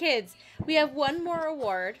stretch, kids. We have one more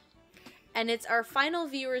award, and it's our final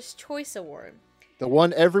Viewer's Choice Award. The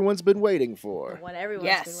one everyone's been waiting for. The one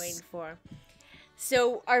everyone's been waiting for.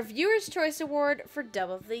 So, our Viewer's Choice Award for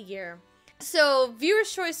Dub of the Year. So,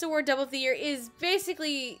 Viewer's Choice Award Dub of the Year is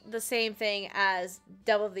basically the same thing as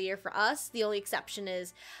Dub of the Year for us. The only exception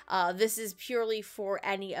is this is purely for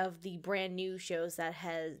any of the brand new shows that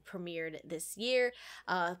has premiered this year.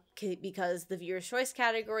 Because the Viewer's Choice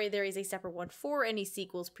category, there is a separate one for any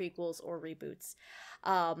sequels, prequels, or reboots.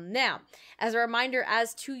 Now, as a reminder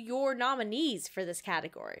as to your nominees for this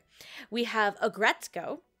category, we have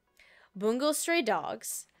Agretsuko, Bungo Stray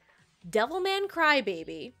Dogs, Devilman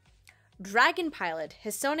Crybaby, Dragon Pilot,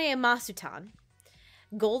 Hisone and Masutan,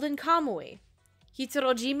 Golden Kamui,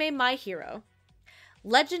 Hitorojime My Hero,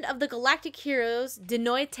 Legend of the Galactic Heroes,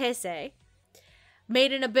 Denoi Teisei,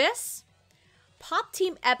 Made in Abyss, Pop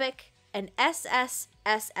Team Epic, and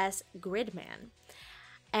SSSS Gridman.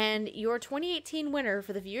 And your 2018 winner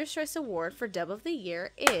for the Viewer's Choice Award for Dub of the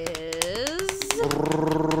Year is...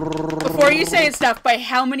 Before you say it, stuff, by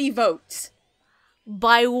how many votes?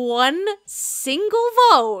 By one single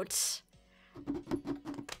vote,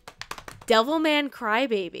 Devilman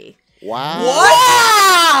Crybaby. Wow.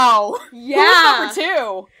 Wow! Yeah. Who's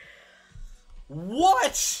number 2?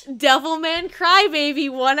 What? Devilman Crybaby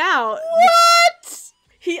won out. What?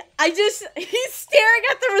 He's staring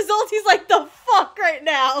at the results. He's like, the fuck right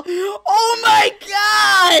now. Oh my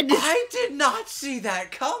god! I did not see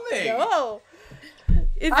that coming. No.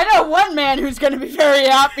 I know one man who's gonna be very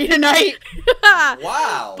happy tonight.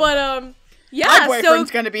 Wow. But, yeah, My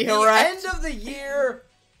boyfriend's gonna be The harassed. end of the year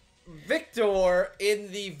victor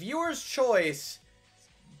in the Viewer's Choice,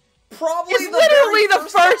 probably It's the literally very the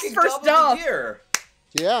fucking first dub dub. of the year.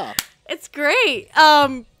 Yeah. It's great.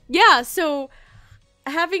 Yeah, so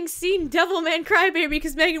having seen Devilman Crybaby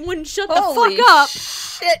because Megan wouldn't shut the Holy fuck up,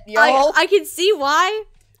 shit, y'all. I can see why.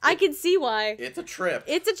 I can see why. It's a trip.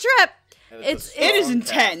 It's a trip. And It is strong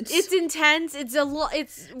intense. cast. It's intense. It's a lot.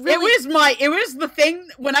 It's really. It was the thing,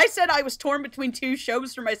 when I said I was torn between two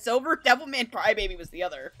shows for my silver, Devilman Crybaby was the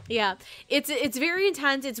other. Yeah, it's very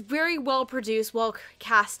intense. It's very well produced, well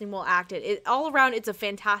cast, and well acted. All around, it's a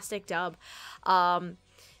fantastic dub.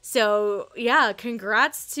 So yeah,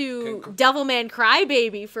 congrats to Devilman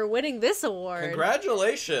Crybaby for winning this award.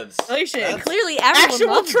 Congratulations. Congratulations. Clearly, everyone Actual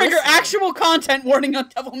loves trigger, this. actual content warning on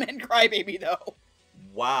Devilman Crybaby, though.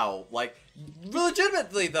 Wow. Like,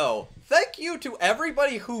 legitimately, though, thank you to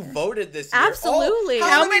everybody who voted this year. Absolutely. Oh, How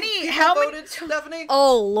how many- people how many- voted, Stephanie?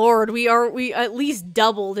 Oh Lord, we at least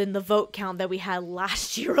doubled in the vote count that we had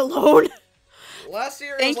last year alone. Last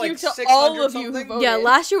year, Thank it was you like to 600 all of you who something. voted. Yeah,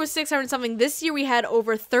 last year was 600 something. This year we had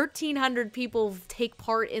over 1,300 people take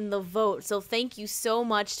part in the vote. So thank you so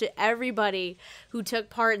much to everybody who took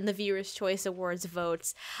part in the Viewer's Choice Awards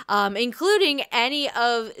votes, including any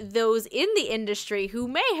of those in the industry who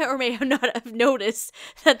may or may not have noticed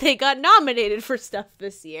that they got nominated for stuff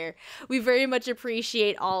this year. We very much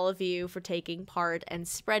appreciate all of you for taking part and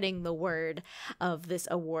spreading the word of this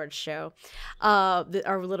award show.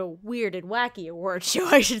 Our little weird and wacky award show,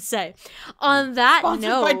 I should say. On that Sponsored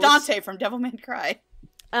note, by Dante from Devilman Cry.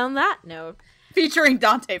 on that note, Featuring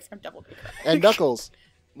Dante from Devilman Cry. And Knuckles.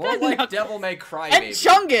 More like no. Devil May Cry, And baby.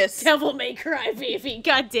 Chungus! Devil May Cry, baby.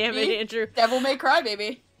 God damn it, Andrew. Devil May Cry,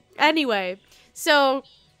 baby. Anyway, so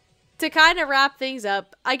to kind of wrap things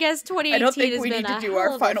up, I guess 2018 I don't think has we been need to a do hell our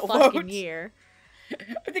of a final fucking vote. year.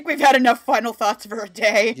 I think we've had enough final thoughts for a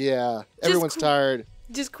day. Yeah, everyone's tired.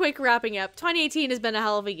 Just quick wrapping up. 2018 has been a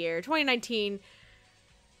hell of a year. 2019,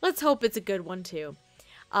 let's hope it's a good one too.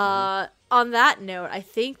 On that note, I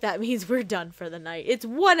think that means we're done for the night. It's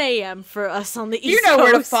 1 a.m. for us on the East You know Coast.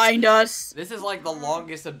 where to find us. This is like the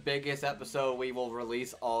longest and biggest episode we will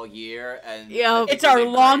release all year, and Yo, It's our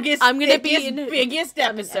longest, I'm gonna be biggest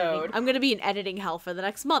I'm episode. I'm gonna be in editing hell for the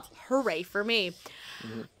next month. Hooray for me.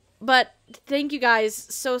 But thank you guys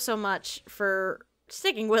so much for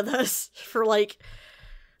sticking with us for like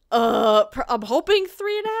I'm hoping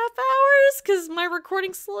 3.5 hours because my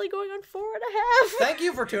recording's slowly going on 4.5. Thank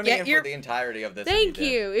you for tuning in for the entirety of this. Thank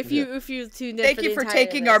you if you tuned in. Thank you for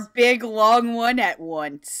taking our big long one at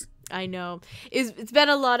once. I know. It's been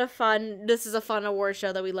a lot of fun. This is a fun award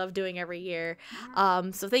show that we love doing every year.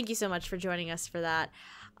 So thank you so much for joining us for that.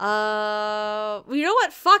 You know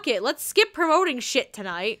what? Fuck it. Let's skip promoting shit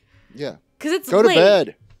tonight. Yeah. Cause it's Go to late.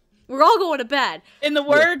 bed. We're all going to bed. In the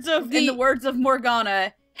words of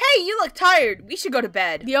Morgana, hey, you look tired. We should go to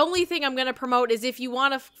bed. The only thing I'm going to promote is if you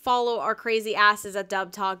want to follow our crazy asses at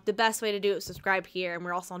Dub Talk, the best way to do it is subscribe here. And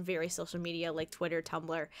we're also on various social media like Twitter,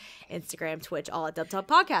 Tumblr, Instagram, Twitch, all at Dub Talk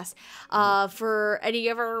Podcast for any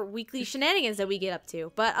of our weekly shenanigans that we get up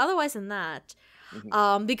to. But otherwise than that,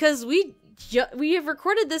 because we have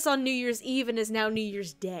recorded this on New Year's Eve and is now New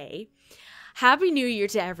Year's Day. Happy New Year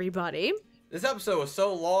to everybody. This episode was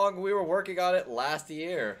so long, we were working on it last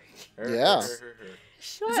year. Yeah.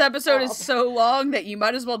 This episode is so long that you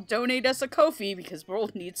might as well donate us a Ko-fi because we'll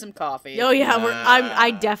need some coffee. Oh yeah,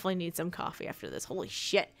 I definitely need some coffee after this. Holy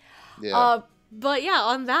shit. Yeah. But yeah,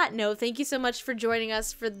 on that note, thank you so much for joining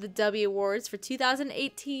us for the Dubbie Awards for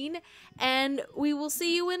 2018, and we will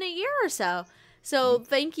see you in a year or so. So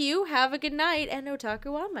thank you, have a good night, and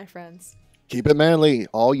otaku on, my friends. Keep it manly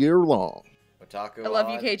all year long. Otaku I love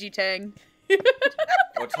on. you, KG Tang.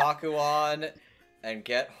 Otaku on and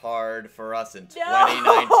get hard for us in No,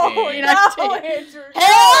 2019. no, Andrew, no.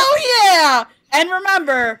 Hell yeah! And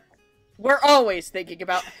remember, we're always thinking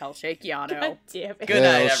about Hell Shake Yano. God damn it. Good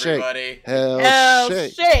night, Hell shake. everybody. Hell, Hell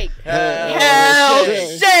shake. Shake! Hell Hell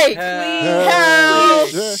shake. Shake! Hell Hell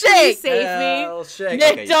shake. Shake! Save me. Hell shake.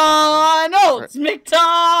 Okay, McDonald's!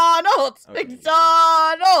 McDonald's! Okay.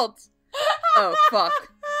 McDonald's! Oh, fuck.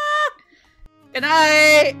 Good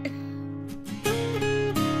night!